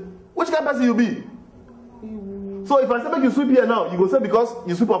 Which kind of person you be? So if I say make you sweep here now, you go say because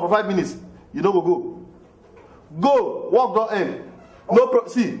you sweep for 5 minutes, you don't go. Go. Work don't end.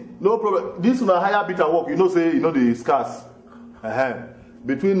 No problem. This one a higher bit of work. You know say the scarce.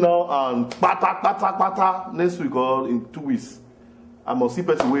 Between now and pata next week or in 2 weeks, I must see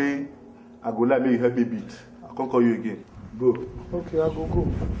person way I go let me help me beat. I can't call you again. Go. Okay, I go.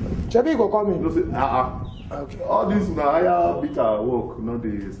 Chebi go call me. You say Okay. All this na higher bit of work, not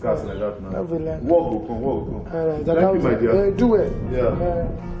the scarce like that now. Work go come. Alright, thank you, my dear. Do it. Yeah.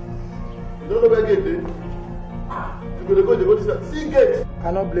 You don't know where gate dey? You go this way. See gate.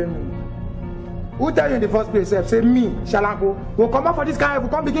 I don't blame you. Who tell you in the first place? Say me, Shalanko. Go come out for this guy. We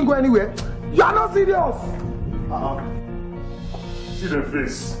can't begin go anywhere. You are not serious. See the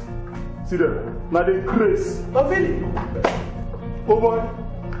face. See them. Now they craze. No really. Oh boy.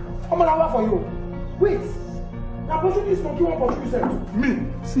 I'm gonna for you. Wait. Now pursue this monkey won't pursue yourself. Me.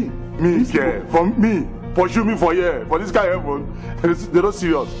 See. Me care. For me. Pursue me for here. For this guy heaven. They're not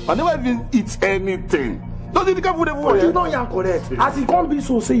serious. I never even eat anything. Don't you think food everywhere? But you know you're correct. As it can't be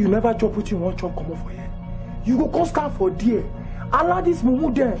so, say you never chop with you one chop come off for here. You go come stand for there. Allow this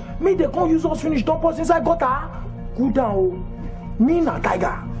mumu there. Make they can't use us finish. Don't pass inside gutter. Go down. Me na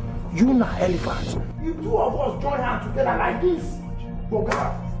tiger. You na elephant. If two of us join hands together like this,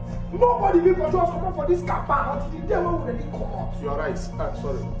 Boga, nobody will pursue us come for this kappa until the day when we really come out. You are right.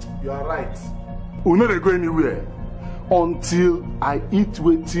 Sorry. You are right. We'll not go anywhere until I eat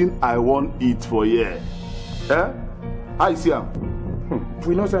waiting I won't eat for here. Eh? I see him.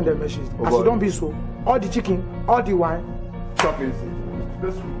 We not send them message. As it don't be so, all the chicken, all the wine. Chocolate.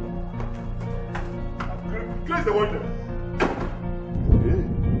 Let's go. Close the window.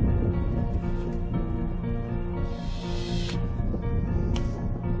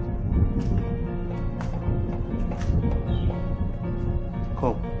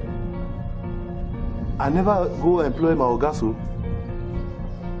 Come. I never go employ my ogaso.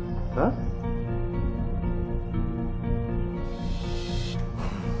 Huh?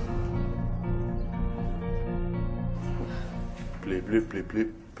 Play.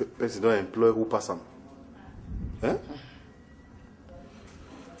 Person don't employ who pass am. Eh?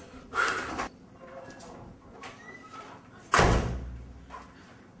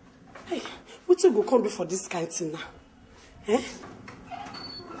 Hey, what you go come do for this kind of thing now? Eh?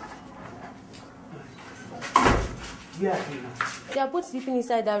 They are both sleeping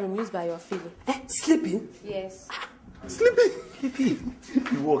inside that room used by your feeling. Sleeping? Yes. Sleeping.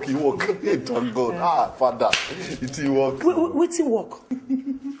 You walk. Hey, thank God. Father. It work. Waiting work.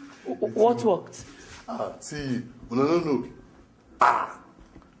 What worked? See. No.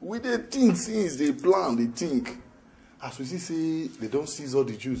 We dey think since they plan, they think. As we see, say they don't seize all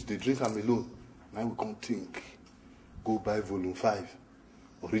the juice, they drink them alone. Now we can't think. Go buy volume 5.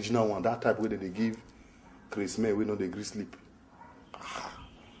 Original one, that type where they give Chris May, we know they agree sleep.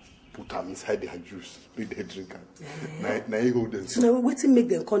 put them inside their juice, make them drink and now you hold them. So now waiting make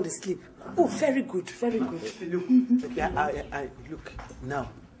them come to sleep. Oh, very good, very good. Look, look, now,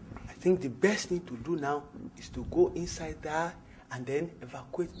 I think the best thing to do now is to go inside there and then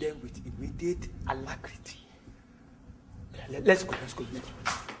evacuate them with immediate alacrity. Let's go.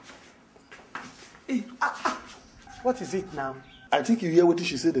 Hey, what is it now? I think you hear what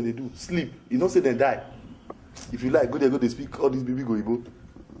she said that they do. Sleep. You don't say they die. If you like, go there, they speak all these baby go Igbo.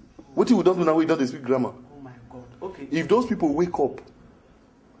 What you don't do now, we don't speak grammar. Oh my God. Okay. If those people wake up,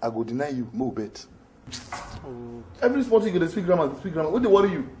 I go deny you, no bet. Oh. Every sport you go to speak grammar, What they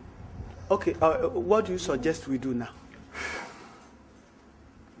worry you? Okay, what do you suggest we do now?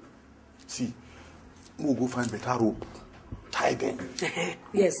 See, we'll go find better rope, tie them.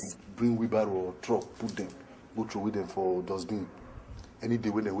 Yes. Bring wheelbarrow or truck, put them, go throw with them for dustbin. Any day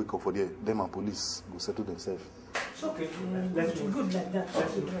when they wake up for there, them and police go settle themselves. It's okay. Let's do good like that.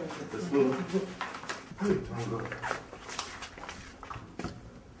 Let's go.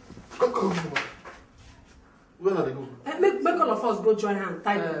 Come. Where are they go? Make all of us go join hand,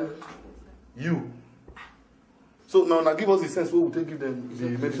 tie them. You. So now give us the sense where we take give them the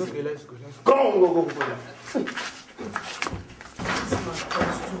medicine. Okay, let's go. Come on, go. This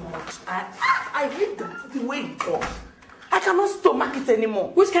costs too much. I hate the way it talks. I cannot stomach it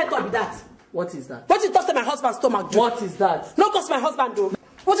anymore. Which kind of talk be that? What is that? What you talk to my husband's stomach do? What is that? No cost my husband do.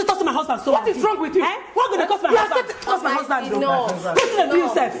 What you talk to my husband's stomach? What is wrong with you? What gonna cost my husband? Cost my husband do. Listen to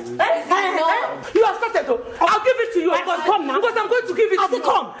yourself. You have started to. I'll give it to you. Because come now. Because I'm going to give it to you.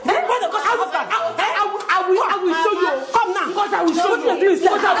 Come. What the cost my husband? I will show you. Come now. Because I will show you.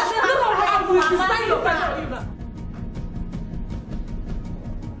 I will decide your person.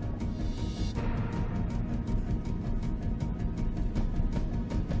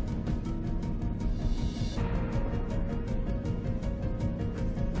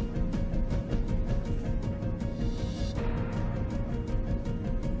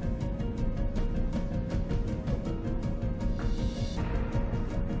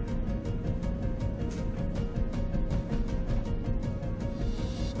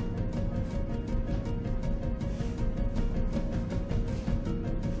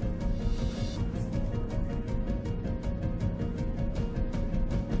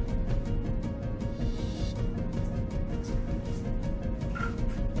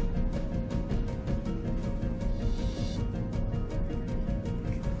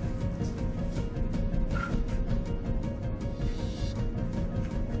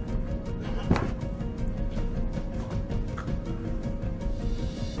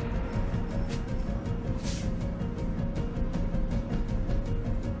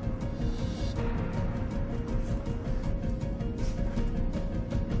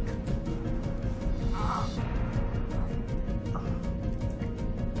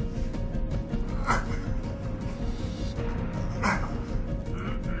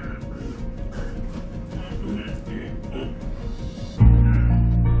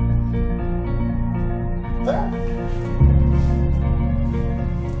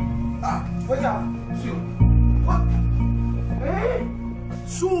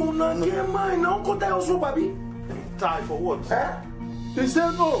 Tie for what? They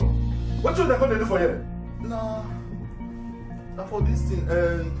say no. What should they going to do for you? Nah. Now for this thing,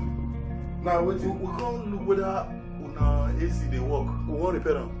 now we can't look whether on AC they work. We won't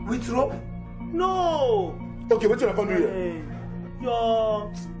repair them. With rope? No. Okay, what should I do here?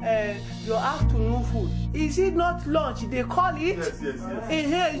 Your afternoon food. Is it not lunch? They call it? Yes.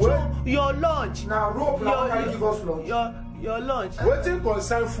 So your lunch. Now rope now can give us lunch. Your lunch. Waiting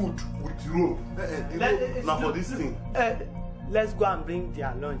concern food with rope. Now for this thing. Let's go and bring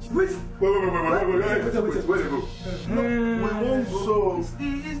their lunch. Wait. Where they go? We won't so. It's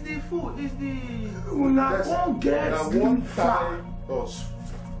the food. It's the. We won't get one tie us.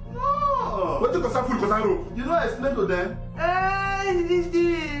 No. What you concern food? Concern rope. You don't explain to them. It's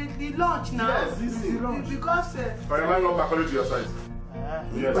the lunch now. Yes, this is lunch. Because. But you might not according to your size.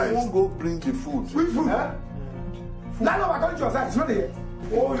 Yes. I won't go bring the food. Which food? Now no according to your size. It's not here.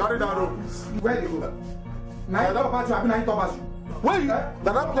 Oh, carry that rope. Where you go? Now you talk about you. I mean, now you talk about you. Where you?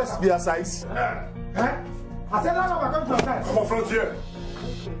 That place be a size. I said now according to your size. Come on, front here.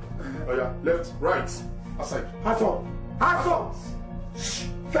 Oh yeah, left, right, aside. Hands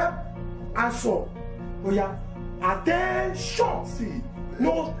Fem, hands up. Oh yeah, attention. See.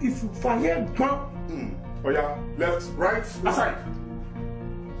 No, if you fire ground. Oh yeah, left, right, aside.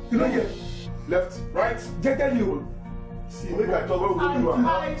 You know here. Left, right. Get you. See, make I talk. Where we go do am?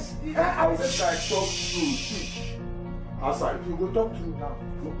 I Make I talk through. Aside. You go talk through now.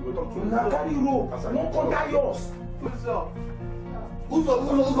 You go talk through. Now carry rope. Aside. No contact yours. What's up? Who's be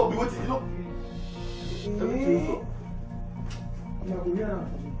waiting, you know?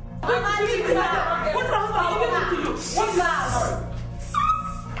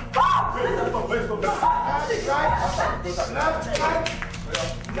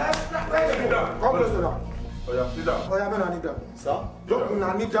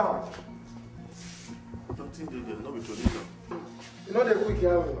 You know the quick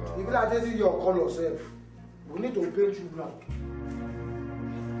here. If you are taking your call yourself, we need to paint you black.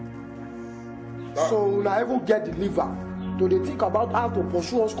 So now even get the liver to they think about how to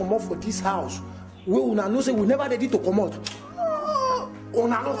pursue us come out for this house. We will not know say we never ready to come out.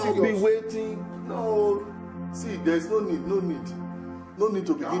 Be waiting. No. See, there's no need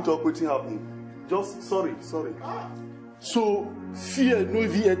to begin talk wetin happen. Just sorry. So fear no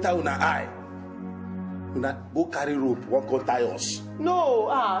even enter una eye. Una go carry rope, one go tie us. No,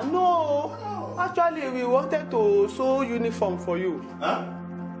 no. Actually, we wanted to sew uniform for you. Huh?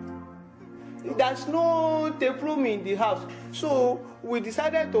 There's no tape room in the house, so we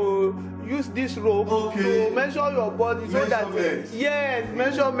decided to use this rope to measure your body so that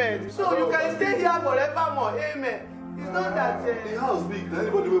measurement. So you can stay here forevermore. Amen. It's not that the house big.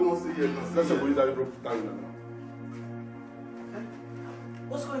 Anybody who wants to stay here can stay. Let's suppose that rope down now.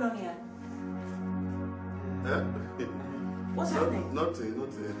 What's going on here? What's happening? Nothing.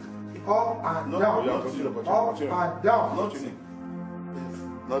 Up and down. Up and down.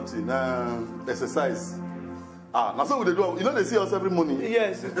 Nothing. Exercise. Now so we do. You know they see us every morning.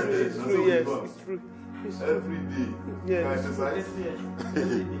 Yes, it's true. Yes, it's true. Every day. Yes. Exercise.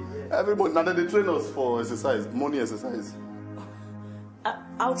 Every morning. Now they train us for exercise, morning exercise.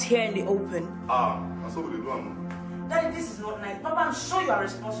 Out here in the open. That's what we do. Daddy, this is not nice. Papa, I'm sure you are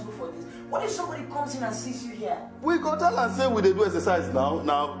responsible for this. What if somebody comes in and sees you here? We go tell and say we do exercise now.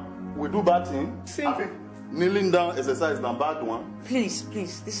 Now we do bad thing. Kneeling down exercise now bad one. Please,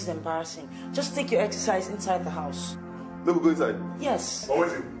 this is embarrassing. Just take your exercise inside the house. Let me go inside. Yes. I'm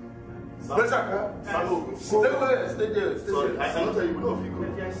waiting. Stay there. Sorry, I cannot tell you. We don't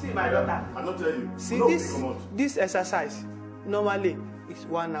go. See my daughter. I not tell you. See this exercise normally is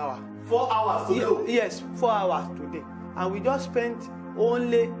 1 hour. 4 hours today. Yes, 4 hours today, and we just spent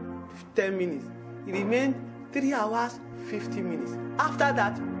only 10 minutes. It remained 3 hours 50 minutes. After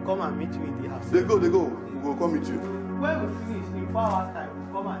that, come and meet me in the house. They go. We go come meet you. When we finish in 4 hours time,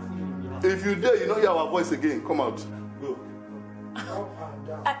 we come and see you in the house. If you dare, you know hear our voice again. Come out. Go.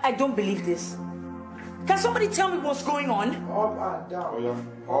 I don't believe this. Can somebody tell me what's going on? Up and down.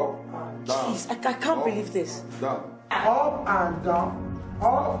 Up and down. Jeez, I can't believe this. Down. Up and down.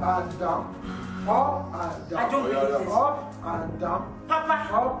 Up and down. Up and down. I don't believe this. Up and down.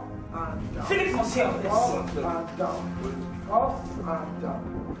 Papa. Up and down. Philip must hear of this. Up and down. Up and down.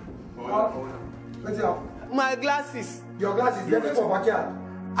 Up. What's up? My glasses. Your glasses. They're for backyard.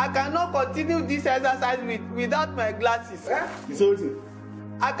 I cannot continue this exercise without my glasses. So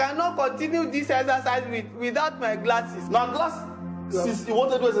I cannot continue this exercise without my glasses. Now glass. Since you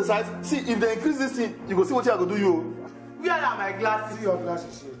want to do exercise, see if they increase this thing, you go see what you are going to do. You. Where are my glasses? See your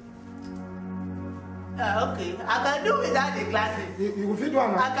glasses here. Okay, I can do without the glasses. You will fit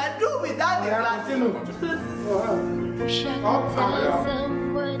one. I can do without the glasses. Up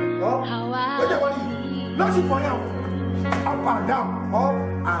and down. Up. Nothing for you. Up and down. Up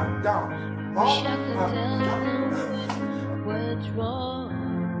and down. Up and down. What's wrong?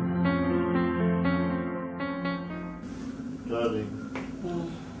 Darling,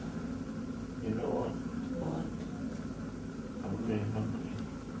 you know what? I'm very hungry.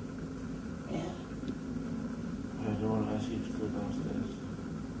 Yeah. I don't want to ask you to go downstairs.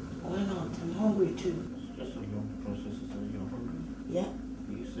 Why not? I'm hungry too. It's just a long process until you're hungry. Yeah?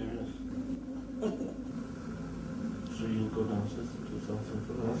 Are you serious? So you'll go downstairs and do something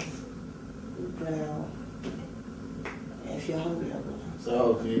for us? Well, if you're hungry, I'll go.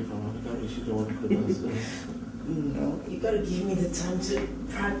 So, okay, if I'm hungry, you don't want to go downstairs. No, you gotta give me the time to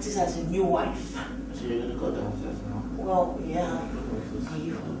practice as a new wife. So you're gonna go downstairs now? Well, yeah. Are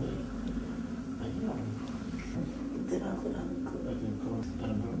you hungry? I am. Then I'll go down and cook. I can come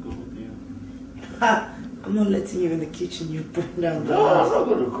and I'm gonna go with you. I'm not letting you in the kitchen. You burn down the No, house. I'm not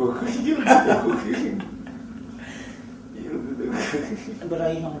gonna cook. You do the cooking. You do the cooking. But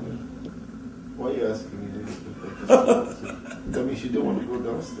are you hungry? Why are you asking me this? That means you don't want to go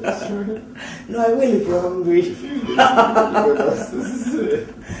downstairs. No, I will if you're hungry. If you go downstairs.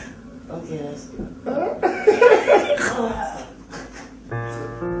 Okay, let's go.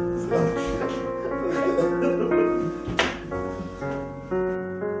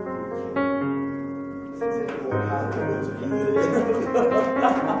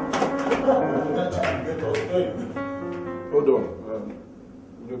 Hold on.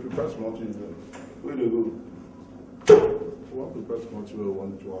 prepare small things. Where they go? What prepare small things where we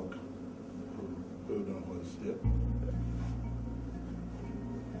want to work? Hold on, boys. Yeah.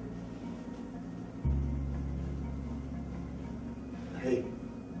 Hey.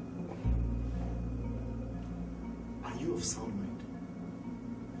 Are you of sound mind?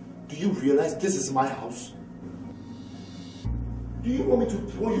 Do you realize this is my house? Do you want me to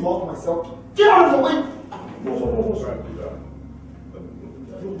throw you out myself? Get out of the way!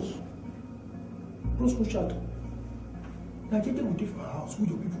 Bros, push out. Nigeria will give our house who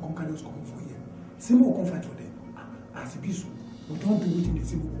your people come carry us coming for here. Same will come fight for them. As a peace, we don't do anything the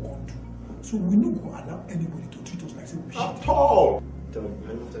same will come do. So we don't go allow anybody to treat us like same shit. At all! Tell me, I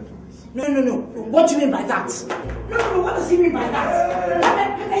don't have time for this. No. What do you mean by that? No, what does he mean by that?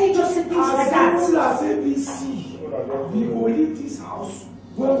 How can you just say things like that? As simple as ABC, we will leave this house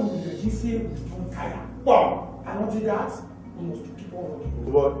when we register with one tire. Bomb! And until that, we must keep on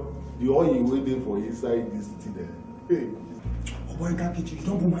working. But the oil waiting for inside this thing there. Hey. Oh boy, you can't get you. You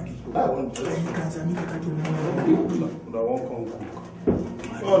don't boom my gate. I want to. You can't say, I make a catch you. I won't come cook.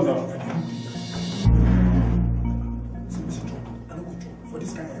 Oh no. For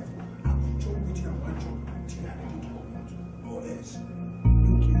this kind of I will job with you and one job till I ready to come out. Or else,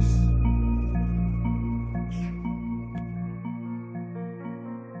 no case.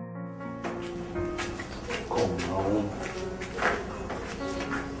 Come now.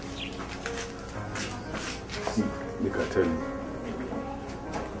 See, make I tell you.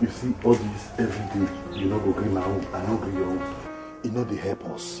 You see all this every day, you know go green my own, I know green your own. You know they help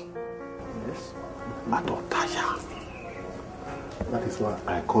us. Yes. I don't tire. That is why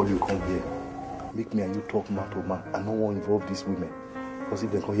I call you come here. Make me and you talk man to man. I don't want to involve these women. Because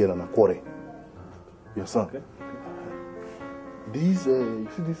if they come here and I quarrel. Your son. Okay. These, you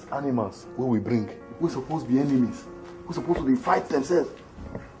see these animals who we bring, we're supposed to be enemies. We're supposed to fight themselves.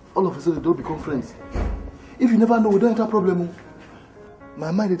 All of a sudden they don't become friends. If you never know, we don't have a problem.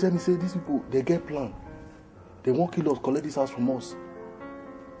 My mind they tell me, say, these people, they get plan. They won't kill us, collect this house from us.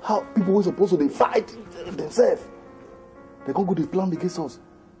 How people were supposed to fight themselves. They can't go to plan against us.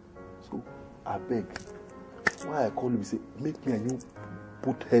 So, I beg. Why I call you, say, make me and you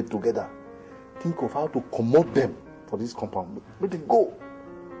put head together. Think of how to commode them for this compound. Let them go.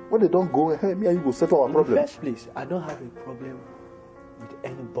 When they don't go, hey, me and you will settle our problem. In the first place, I don't have a problem with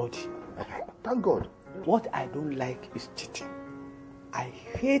anybody. Thank God. What I don't like is cheating. I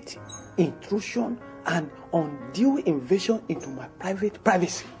hate intrusion and undue invasion into my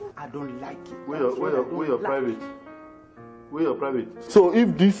privacy. I don't like it. Where your private? Where your private? So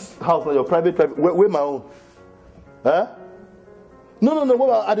if this house is your private, where my own? Huh? No.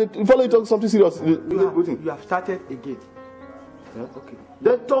 What I follow you talk something serious. You have started again. Yeah? Okay.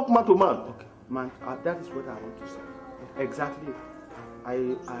 Then talk man to man. Okay, man. That is what I want to say. Exactly.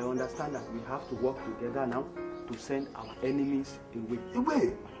 I understand that we have to work together now to send our enemies away.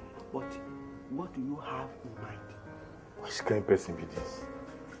 Away. But what do you have in mind? Which kind of person be this?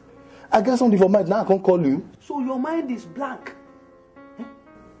 I got something for mind now. I can't call you. So your mind is blank. Eh?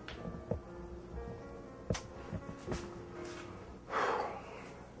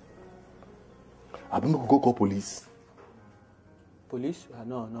 I don't go call police. Police?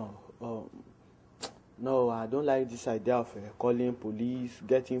 No. No, I don't like this idea of calling police,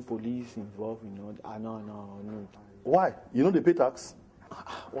 getting police involved. No. Why? You know they pay tax.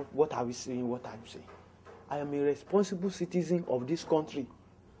 What are we saying? What are you saying? I am a responsible citizen of this country.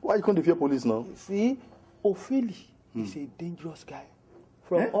 Why you can't fear police now? See, Ophili is a dangerous guy.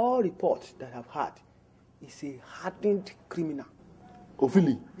 From all reports that I've had, he's a hardened criminal.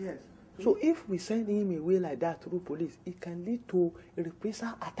 Ophili? Yes. So if we send him away like that through police, it can lead to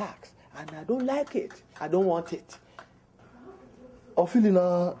reprisal attacks. And I don't like it. I don't want it. Ophili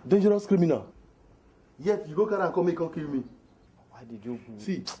na dangerous criminal. Yet you go carry and come and kill me. Why did you?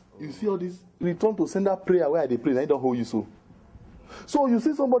 See, you see all this? Return to sender prayer where they pray, and I don't hold you so. So you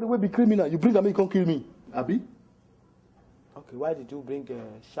see somebody will be criminal, you bring them and come kill me. Abi? Okay, why did you bring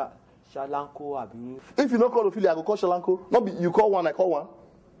Shalanko, Abi? If you don't call Ophili, I go call Shalanko. Not be, you call one, I call one.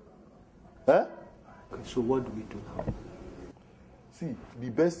 Eh? Okay, so what do we do now? See, the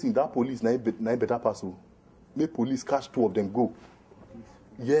best thing, that police, na better person. Make police catch two of them, go.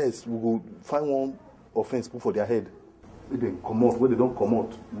 Yes, we will find one offense put for their head. If they come out, when they don't come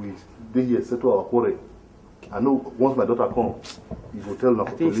out, we stay here, settle our quarrel. I know once my daughter comes, you will tell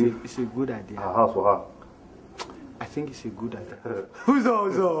her to leave. It's a good idea. Her house for her. I think it's a good idea.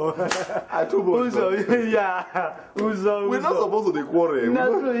 Uzo. I told you. Uzo, yeah. Uzo. We're not supposed to quarrel.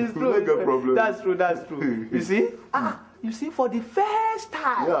 That's true, it's true. Make a problem. That's true. You see? You see, for the first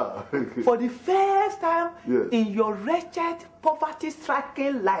time, Yeah. in your wretched,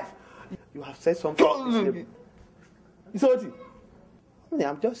 poverty-stricken life, you have said something. Isolati.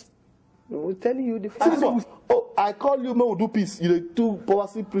 I'm just telling you the fact. Oh, I call you, man, we do peace. You do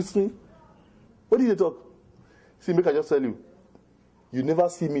policy prison. What did you talk? See, make I just tell you. You never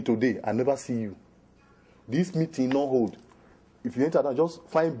see me today, I never see you. This meeting no hold. If you enter now, just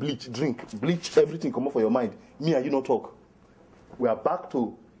find bleach, drink, bleach everything, come up for your mind. Me and you not talk. We are back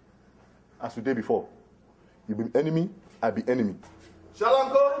to as we did before. You be enemy, I be enemy. Shall I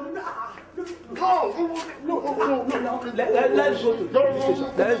go? No. Let's go to the police station.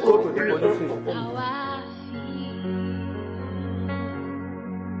 Let's go to the police station.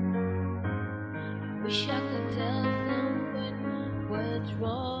 Wish I could tell someone what's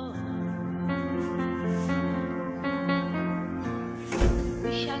wrong.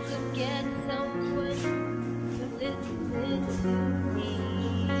 Wish I could get someone to listen to me.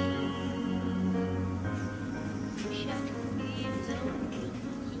 Wish I could be someone to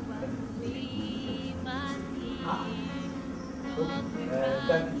free my needs.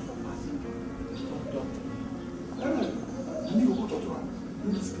 Thank you for passing. You go to her.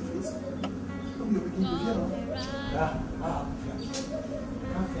 You just give this. You begin to hear her.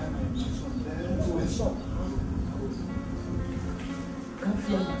 Can't fear my son. So his son. Can't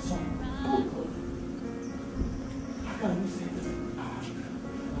fear my son. How can you say this? I'm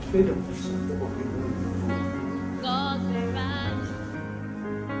afraid of my son. God's right.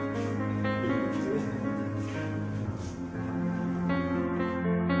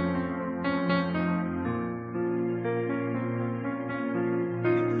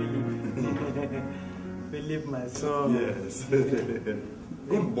 Believe my son. Yes.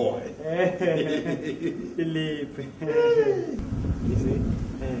 Good boy. Philip. You see,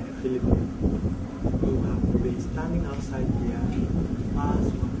 Philip, you have been standing outside here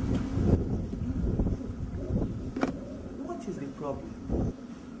past 1 hour. What is the problem?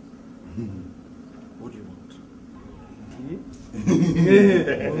 What do you want?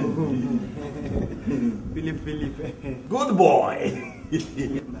 Philip. Good boy.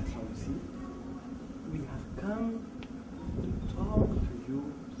 Philip, my son, see, we have come to talk to you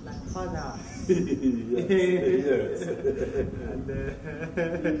like fathers. Yes.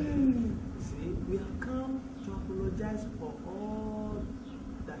 And see, we have come to apologize for all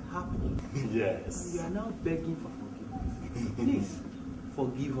that happened. Yes. And we are now begging for forgiveness. Please,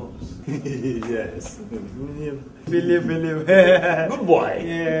 forgive us. Yes. Believe. Good boy.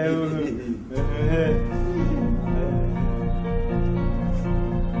 Yeah.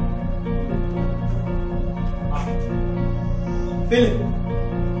 Philip.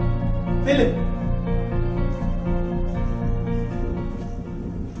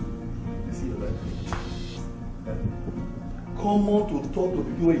 Come on to talk to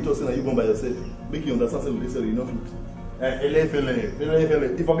people when you talk saying that you go by yourself. Make you understand say we dey say you no fit. Ele.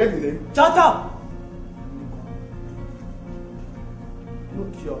 You forget the name? Shut up! No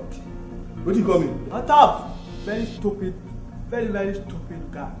idiot. What do you call me? Shut up! Very stupid, very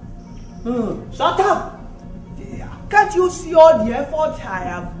stupid guy. Shut up! Can't you see all the effort I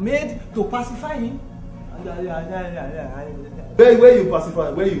have made to pacify him? Where you pacify?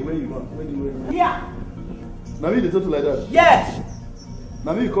 Where you want? Yeah. Now me they talk to like that. Yes.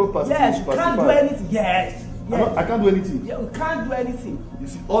 Now me you call pacify. Yes. You can't do anything. Yes. I can't do anything. Yeah, you can't do anything. You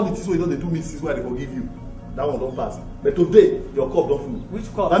see, all the things wey you don dey do me since wey I dey forgive you, that one don pass. But today, your cup don full. Which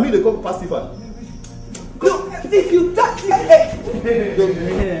cup? Na me dey call pacify. No, if you touch it.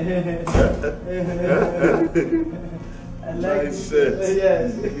 I like nice shirt.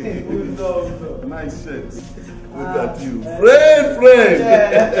 Yes. Nice shirt. Look at you. Friend.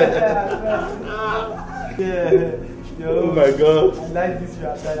 Yeah. Oh my God. I like this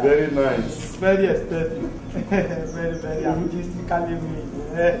your attire. Very nice. Very aesthetic. very artistically made.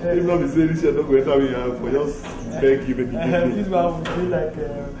 If not be say this shirt, don't go enter me for just beg you, make you give me. This one would be like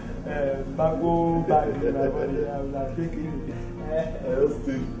bango bag in my body. I'm like thinking. Just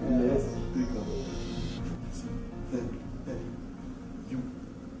think. You.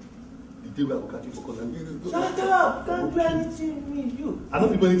 The day where I will catch you for corner. Shut up! Can't do anything with me. You. I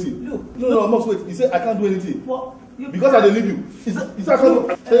don't do anything. Look. No, I must wait. He said I can't do anything. What? Because I don't leave you. He said I can't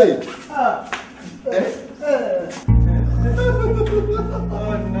do. Hey.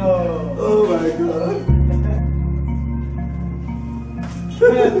 Oh no. Oh my God.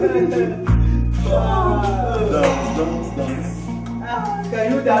 Dance. Can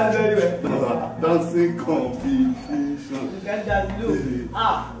you dance very well? Dancing competition. You can dance.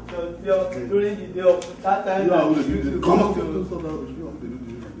 Look. During the day of that time. You are going to do Come on.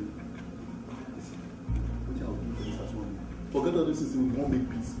 Forget all this things, we won't make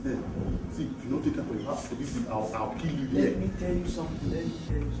peace. Hey, see, if you don't take care for your house for this thing, I'll kill you here. Let me tell you something.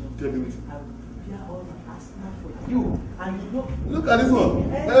 Tell me what? I'll prepare all my arsenal for you. And you know. Look at this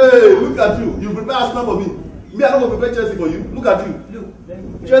one. Hey, look at you. You prepare arsenal for me. Me, I don't go prepare Chelsea for you. Look at you. Look,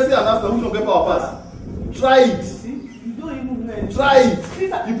 Chelsea and Arsenal, which one get power pass? Try it. See, you don't even know anything. Try it.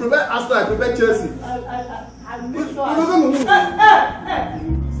 You prepare Arsenal, I prepare Chelsea. I'll make sure. No. It's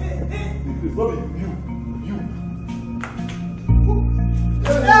not you.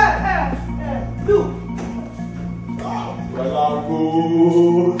 Look. Well, I'll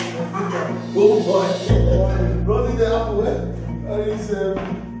go. Oh boy. Running the apple.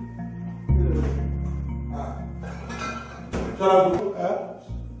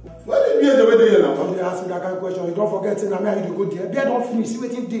 Why did you hear the way they hear now? Don't ask me that kind of question. You don't forget it. I mean, you go there. Beer don't finish. See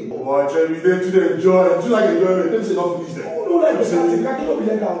what you did. Oh, I tell you, they enjoy. Do you like enjoyment? Let me say not finish there. Oh, no, like this. I cannot be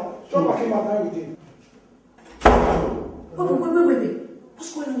let down. Stop talking about that with you. Wait.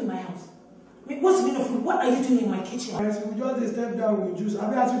 What's going on in my house? I mean, what's the meaning of food? What are you doing in my kitchen? Yes, we just step down with juice. I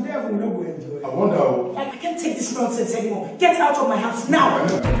mean, as we there, we will not go enjoy. I wonder. I can't take this nonsense anymore. Get out of my house now.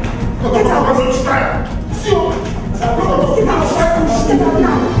 Get out. See you. Get out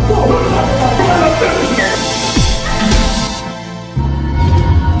now. Go.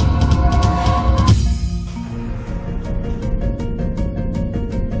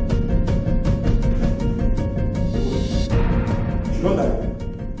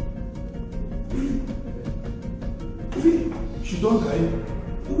 She don't die.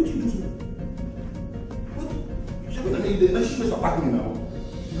 What would you do? What? She's going to make the next face attack me now.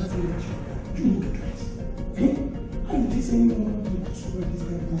 You look at this. Eh? How you this anyone to destroy this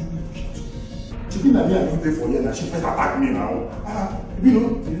guy push me push out? She been at me and you there for years now. She first attack me now. You know?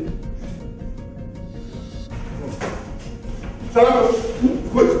 Stella,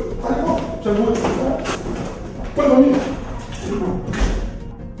 wait. Stella, wait. Wait for me.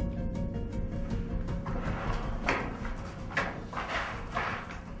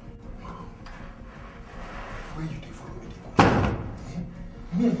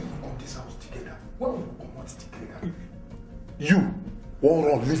 You won't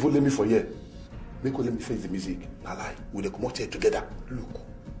run, leave only me for here. Make only me face the music. Now lie, we come out here together. Look,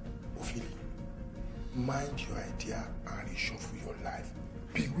 Ophelia, mind your idea and reshuffle your life.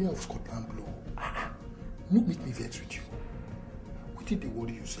 Beware of Scotland blow. No make me vex with you. Wetin dey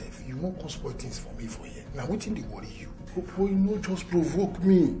worry yourself? You won't come spoil things for me for here. Now wetin dey worry you? Boy, you no just provoke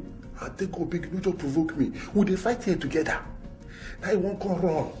me. I take up big, you no just provoke me. We dey fight here together. Now you won't come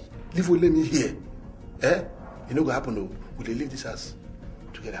run. Leave only me here. Eh? You know what happen though? We dey leave this house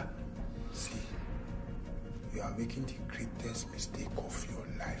together. See, you are making the greatest mistake of your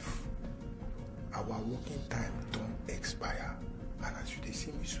life. Our working time don't expire. And as you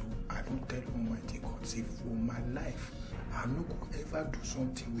see me so, I don't tell Almighty God, say for my life, I'm not going to ever do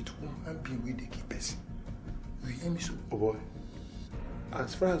something with human being with the key person. You hear me so? Oh boy,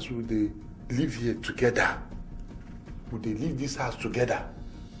 as far as we live here together, we leave this house together,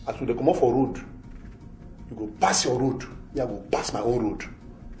 as we come off a road, you go pass your road, me I go pass my own road.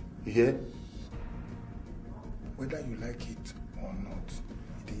 You hear? Whether you like it or not,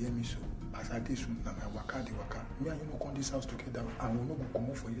 you hear me so? As I did soon, now my waka, the waka. Me and you no come this house together, and we no go come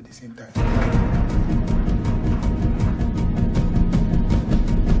out for you at the same time.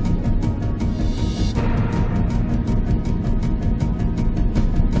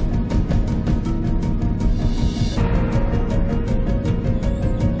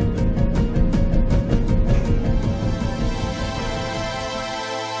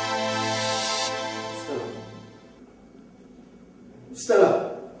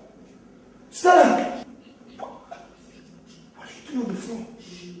 Stella! Stella! What are you doing on the floor?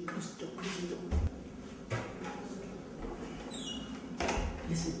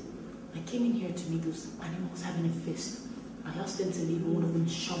 Listen, I came in here to meet those animals having a feast. I asked them to leave and one of them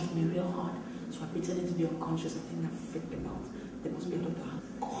shoved me real hard. So I pretended to be unconscious. I think that freaked them out. They must be out of the house.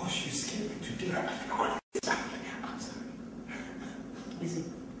 Gosh, you scared me to death. I'm sorry. Listen,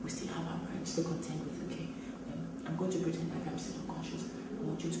 we still have our parents to contend with, okay? I'm going to pretend like I'm still unconscious. I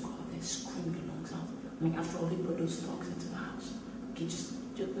want you to go out there, scream your lungs out. I mean, after all, they brought those dogs into the house. Okay, just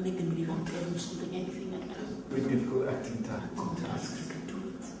make them believe I'm telling them something, anything like that. Very difficult acting task. You can do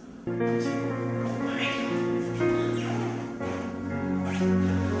it.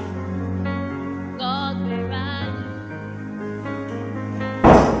 God, where are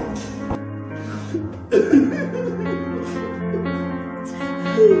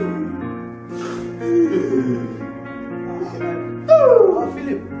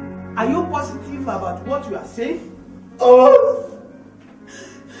Philip, are you positive about what you are saying? Oh!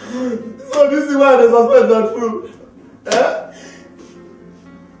 So this is why the suspect not true.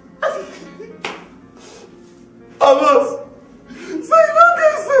 Amos! Say no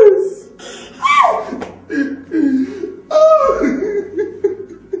cases!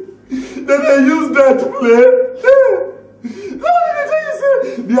 Then they use that to play. How did I tell you, say?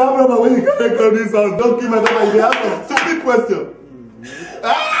 The Abraham, when you can't come this house, don't give my daughter, you ask a stupid question.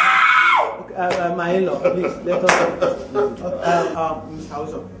 My in-law, please, let us... Miss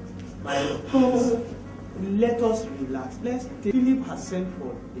Hauser, my in-law, let us relax. Philip has sent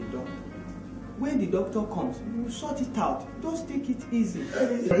for the doctor. When the doctor comes, you sort it out. Just take it easy.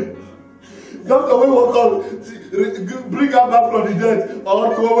 Doctor, we will call, bring her back from the dead, or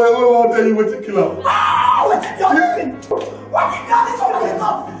we will tell you what to kill her. What is your thing? What is your thing?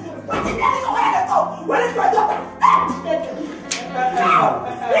 What is your thing? Where is my daughter?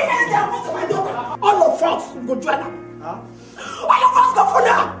 All of us go join her. All of us go for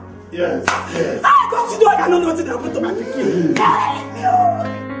her. Yes. I consider I know nothing happened to my pikin.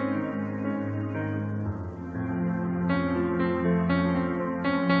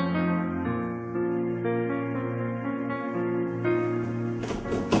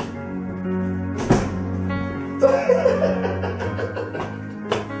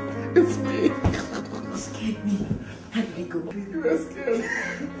 It's me. You scared me. How did it go? You were scared. I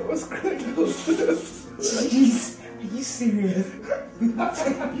was crying downstairs. Jeez, are you serious? I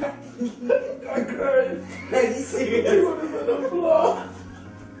cried. Are you serious? I was on the floor.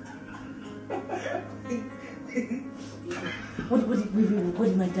 What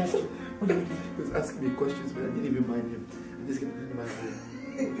did my dad do? What did my dad do? He was asking me questions, but I didn't even mind him. I just kept thinking about him.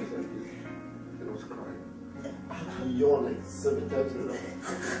 And I was crying. I yawned like 7 times in a row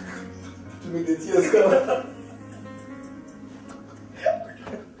to make the tears come.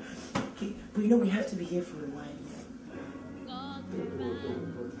 Okay, but you know we have to be here for a while.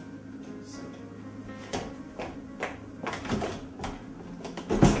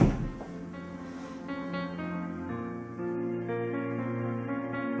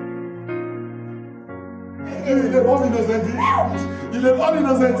 You dey born innocent. You dey born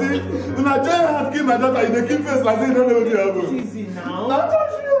innocent. When I join hand kill my daughter, you dey keep face like say you don't know what you have. Easy now. Don't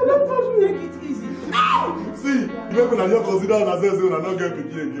touch me, don't touch me. Take it easy. See, you make una just consider una say una no get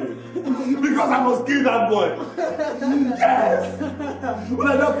pikin again. Because I must kill that boy. Yes. When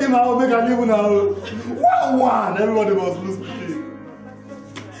I just kill my own, make I leave una own. 1-1, everybody must lose pikin.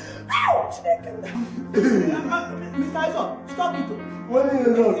 Mr. Ison, stop it. What is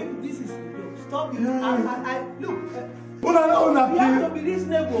it? This is stop it. Look. Una know una You have kill. to be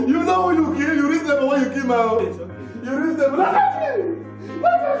reasonable. You know who you kill. You reasonable when you kill my own. You reasonable. Look at me. Look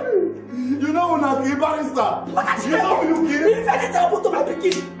at me. You know una kill barrister. You know who you kill. If anything happen to my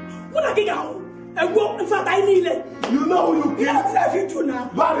pikin, when I get out, I go in fact I need it. You know who you kill. You know what I fit do now?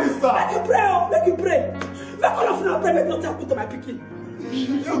 Barrister. Make you pray, make you pray. Make all of you pray, make nothing happen to my pikin.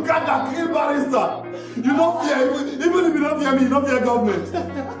 You can't kill barrister. You don't fear, even if you don't fear me, you don't fear government.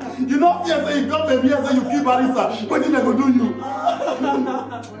 You don't fear say you government here say you kill barrister. What did they go do you?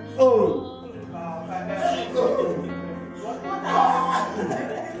 Oh.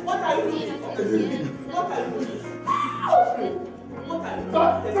 What are you doing? What are you doing?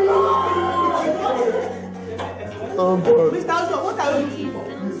 Oh God. Mr. Ison, what are you looking for?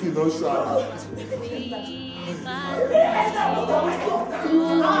 This is not sharp.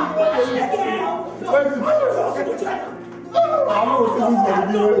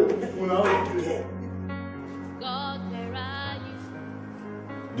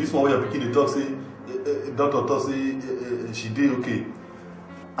 This one where your pikin dey talk say doctor talk say she dey okay.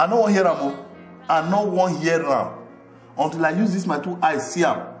 I no wan hear am. I no wan hear am until I use this my 2 eyes see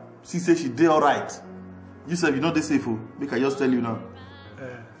am. See say she dey alright. You sef you no dey safe o. Make I just tell you now.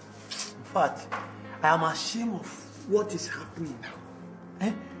 In fact, I am ashamed of what is happening now.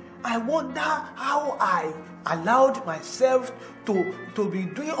 I wonder how I allowed myself to be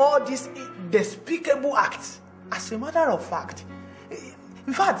doing all these despicable acts. As a matter of fact,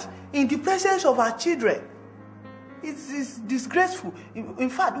 in fact, in the presence of our children, it is disgraceful. In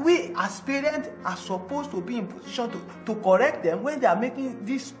fact, we as parents are supposed to be in position to correct them when they are making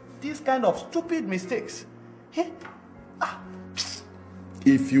this kind of stupid mistakes.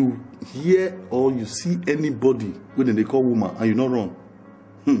 If you hear or you see anybody when they call woman and you not wrong,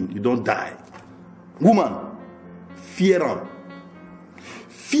 you don't die. Woman, fear them.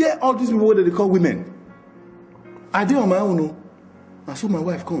 Fear all these people when they call women. I did on my own. I saw my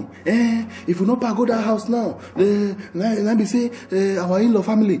wife come. If we not go that house now, now be say our in-law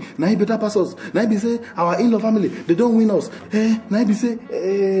family, now he better pass us. Now be say our in-law family, they don't win us. Now be say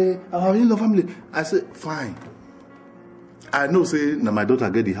our in-law family. I say fine. I know say now my daughter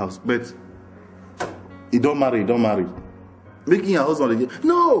get the house, but He don't marry. Making her husband again.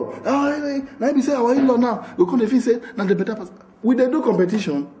 No! Now be say our in-law now. We come if say now the better person. We dey do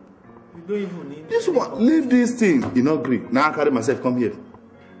competition. You don't even need this one. Leave this thing. You not agree. Now I carry myself come here.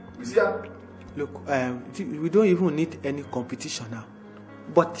 You see that? Look, we don't even need any competition now.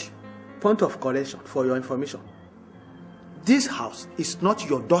 But point of correction for your information. This house is not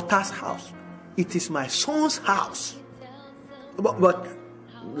your daughter's house. It is my son's house. But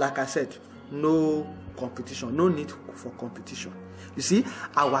like I said, no competition, no need for competition. You see,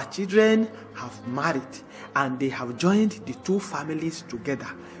 our children have married and they have joined the two families together.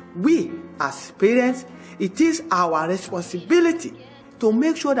 We, as parents, it is our responsibility to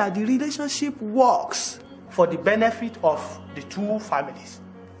make sure that the relationship works for the benefit of the two families.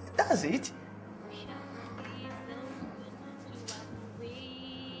 That's it.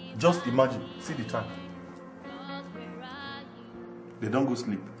 Just imagine, see the time. They don't go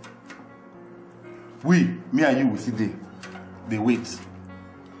sleep. Me and you will sit there. They wait.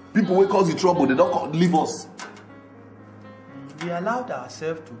 People will cause the trouble. They don't leave us. We allowed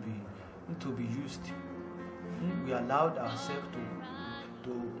ourselves to be used. We allowed ourselves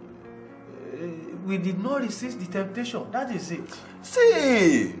we did not resist the temptation. That is it.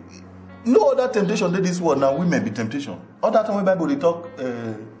 See, no other temptation than this world. Now women be temptation. Other time when Bible they talk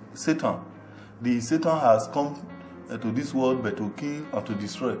Satan. The Satan has come to this world but to kill and to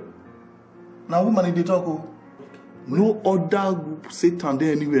destroy. Now woman they talk. Oh, no other Satan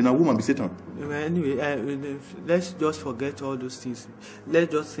there anywhere. Now woman be Satan. Anyway, let's just forget all those things.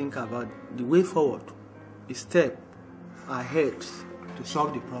 Let's just think about the way forward. A step ahead to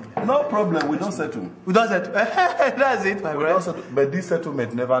solve the problem. No problem. We don't settle. We don't settle. That's it, my brother. But this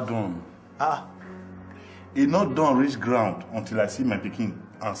settlement never done. It not done reach ground until I see my pikin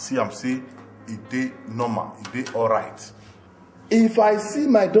and see am say it dey normal, it dey alright. If I see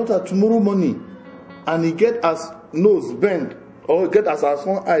my daughter tomorrow morning and he get as nose bend or get as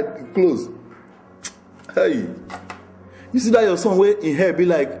one eye close, hey, you see that your son where in hair be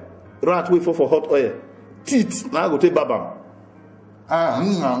like rat wey fall for hot oil, teeth now go take babam.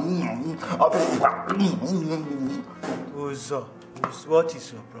 Ozo, what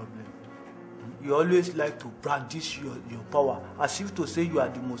is your problem? You always like to brandish your power as if to say you are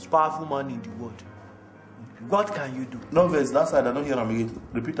the most powerful man in the world. What can you do? No verse, that side I don't hear him again.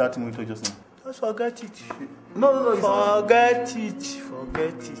 Repeat that thing we told just now. Just forget it. No. Forget it.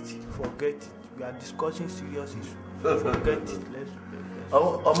 We are discussing serious issues. Forget it.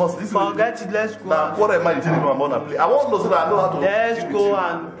 Let's forget it. Let's go. Now, what am I telling my mother? Play. I want to know so that I know how to. Let's go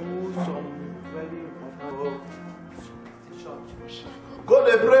and do some very important. Go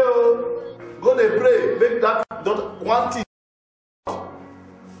they pray, oh. Go they pray. Make that one thing.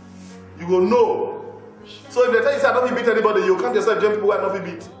 You will know. So if they tell you say I don't beat anybody, you can't yourself join people who are not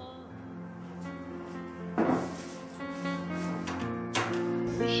beat.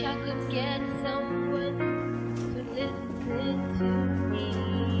 Wish I could get someone to listen to me.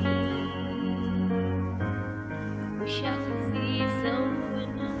 Wish I could see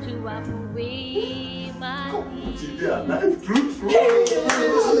someone to wipe away my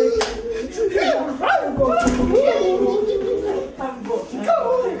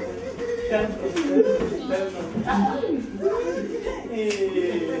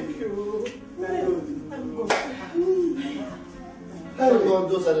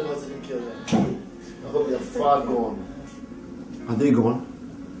Those are the ones that didn't kill them. I hope they are far gone. Are they gone?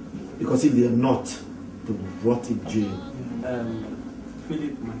 Because if they are not, they will rot in jail.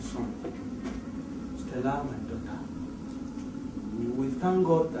 Philip, my son. Stella, my daughter. We thank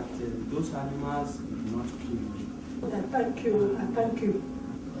God that those animals did not kill me. I thank you.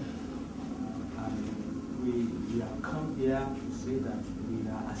 We have come here to say that we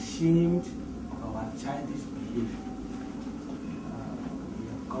are ashamed of our childish behavior. We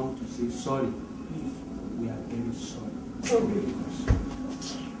have come to say sorry. Please, we are very sorry.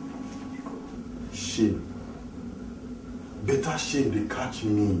 Shame. Better shame they catch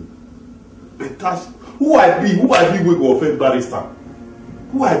me. Better. Who I be we go offend barrister?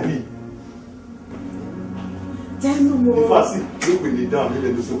 Who I be? Ejrnobor. If I see, look with the down, make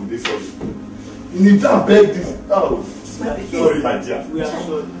them do so with this sorry. Kneel down, beg this. Oh, sorry, my dear. We are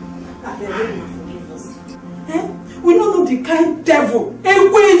sorry. We don't know the kind devil.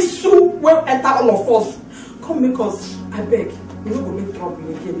 Ezeonu will enter all of us. Come make us. I beg. We don't go make trouble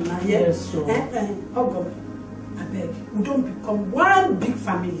again. Now, yes, sir. Oh God. I beg. We don't become one big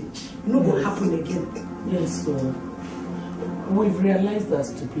family. It no go happen again. Yes, sir. We've realized our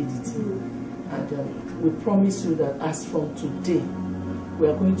stupidity. And we promise you that as from today, we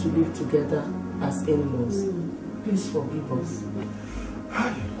are going to live together as in-laws. Please forgive us.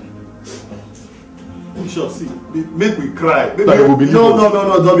 Bishop, see, make we cry. No,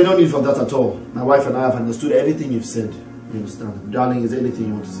 Dobby, no need for that at all. My wife and I have understood everything you've said. You understand? Darling, is there anything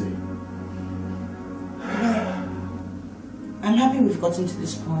you want to say? I'm happy we've gotten to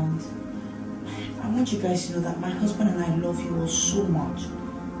this point. I want you guys to know that my husband and I love you all so much.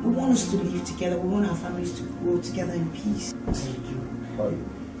 We want us to live together. We want our families to grow together in peace. Thank you.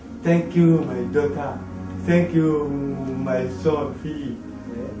 Thank you, my daughter. Thank you, my son, Philip.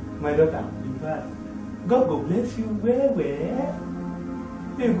 My daughter, in fact, God will bless you well.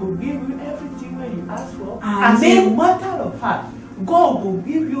 He will give you everything when you ask for. As a matter of fact, God will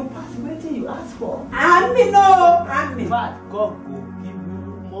give you everything you ask for. Amen. Amen. In fact, God will give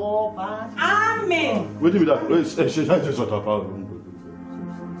you more pass. Amen. Wait a minute. Wait, shut up.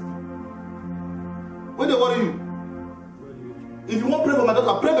 What they worry you? If you want to pray for my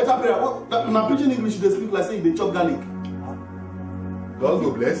daughter, pray better prayer. Now preaching English, they speak like saying they chop garlic. God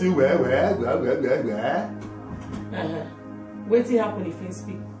will bless you. Where? Waiting happen if you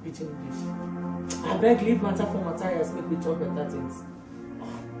speak pidgin English. I beg leave matter for Matthias, make we talk better things.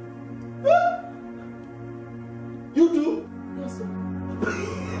 You too? Yes, sir.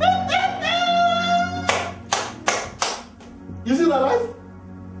 You see my life?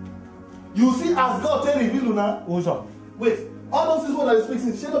 You see as God tell reveal you now? Wait, all those things what I speak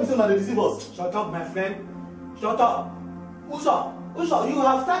since, shut up, say that they deceive us. Shut up, my friend. Shut up. Usha, you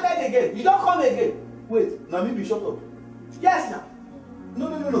have started again. You don't come again. Wait, now maybe shut up. Yes, now. No.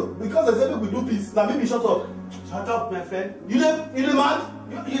 Because they say we do peace. Now maybe shut up. Shut up, my friend. You the mad?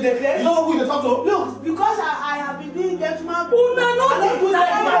 You declare? You don't know who you talk to? Look, because I have been doing gentleman. Talk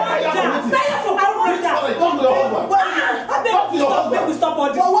to your husband. Make we stop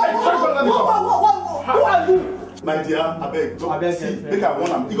all this. Who are you? My dear, I beg. See, make I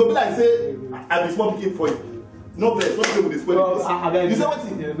warn am. You go be like say I be small pikin for you. No place, no place with this spoil. You say what?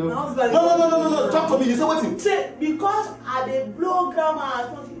 No. Talk to me. You say what? Say because I dey blow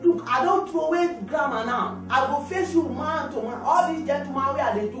grammar. Look, I don't throw away grammar now. I go face you man to man. All these gentlemen wey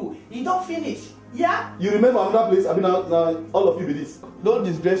I dey do, e don finish. Yeah? You remember another place? I mean, all of you be this. Don't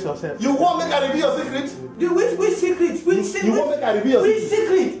disgrace yourself. You want make I reveal your secret? Which secret? Which secret? You want make I reveal your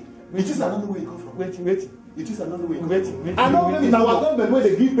secret? Which secret? It is another way you come from. Wait. It is another way. Wait. I know in our government where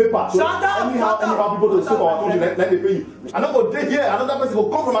they give paper. Shut up! Anyhow people to stay for our country like they pay you. I don't go there here. Another person will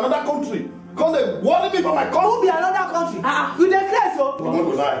come from another country. Come they worry me from my country. Who be another country? You declare so? I'm not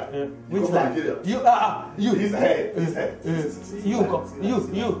gonna lie. Which lie? Nigeria. You. His head. You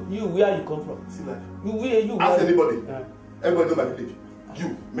where you come from? See like. You. Ask anybody. Everybody know my village.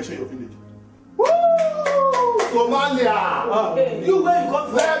 You mention your village. Woo! Somalia. You where you come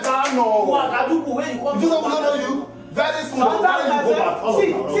from? Where Ghana? Wagadugu where you come from? You don't know you. Very small. See,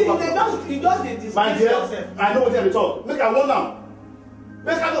 you just disgrace my dear, yourself. I know what you're talking. Make I warn now.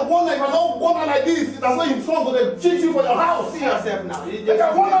 Make I don't warn now. If I don't warn now like this, that's why you son going to cheat you for your house. See yourself now. Make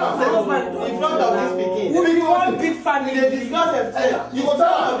I warn now. In front of this pikin. We be one big family. They discuss themselves. You go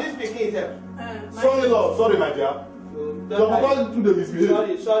tell her. This pikin sef. Sorry, my dear. You're about to do the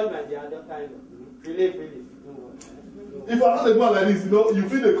misbehave. Sorry, my dear. Don't kind of. Really. If I'm not a man like this, you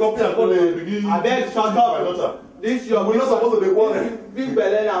feel the copy and call the begin. I beg, shut up. This your. We're not supposed to be one. Big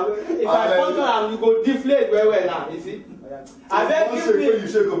belly now. If I punch on, you go deflate well now. You see. I beg you. You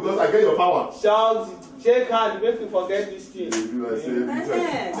shake because I get your power. Shout, shake hand, make you forget this thing.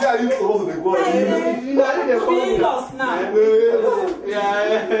 Yeah, you supposed to be one. You know the lost now. Yeah.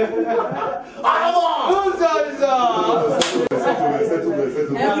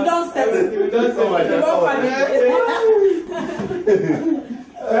 We don't settle. We don't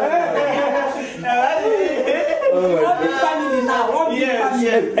family now.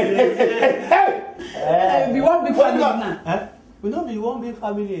 We want big family now. We don't be one big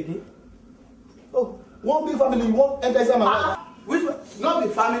family again. Oh, one big family. You want enter inside my house? Which one? Not the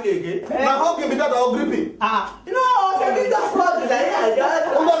family again. Now how can be that all gripping? No, they just want to like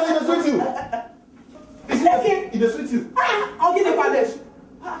who doesn't even sweet you? It just sweet you. I'll give the fathers.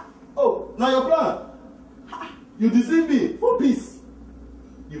 Oh, now your plan. You deceive me for peace.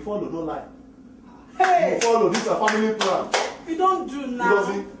 You follow, no lie. Hey. You follow. This is a family plan. You don't do now. You don't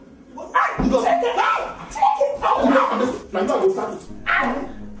see? You don't see? Now you are going to start it.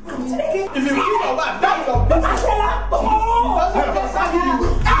 If you kill your wife, that's your business.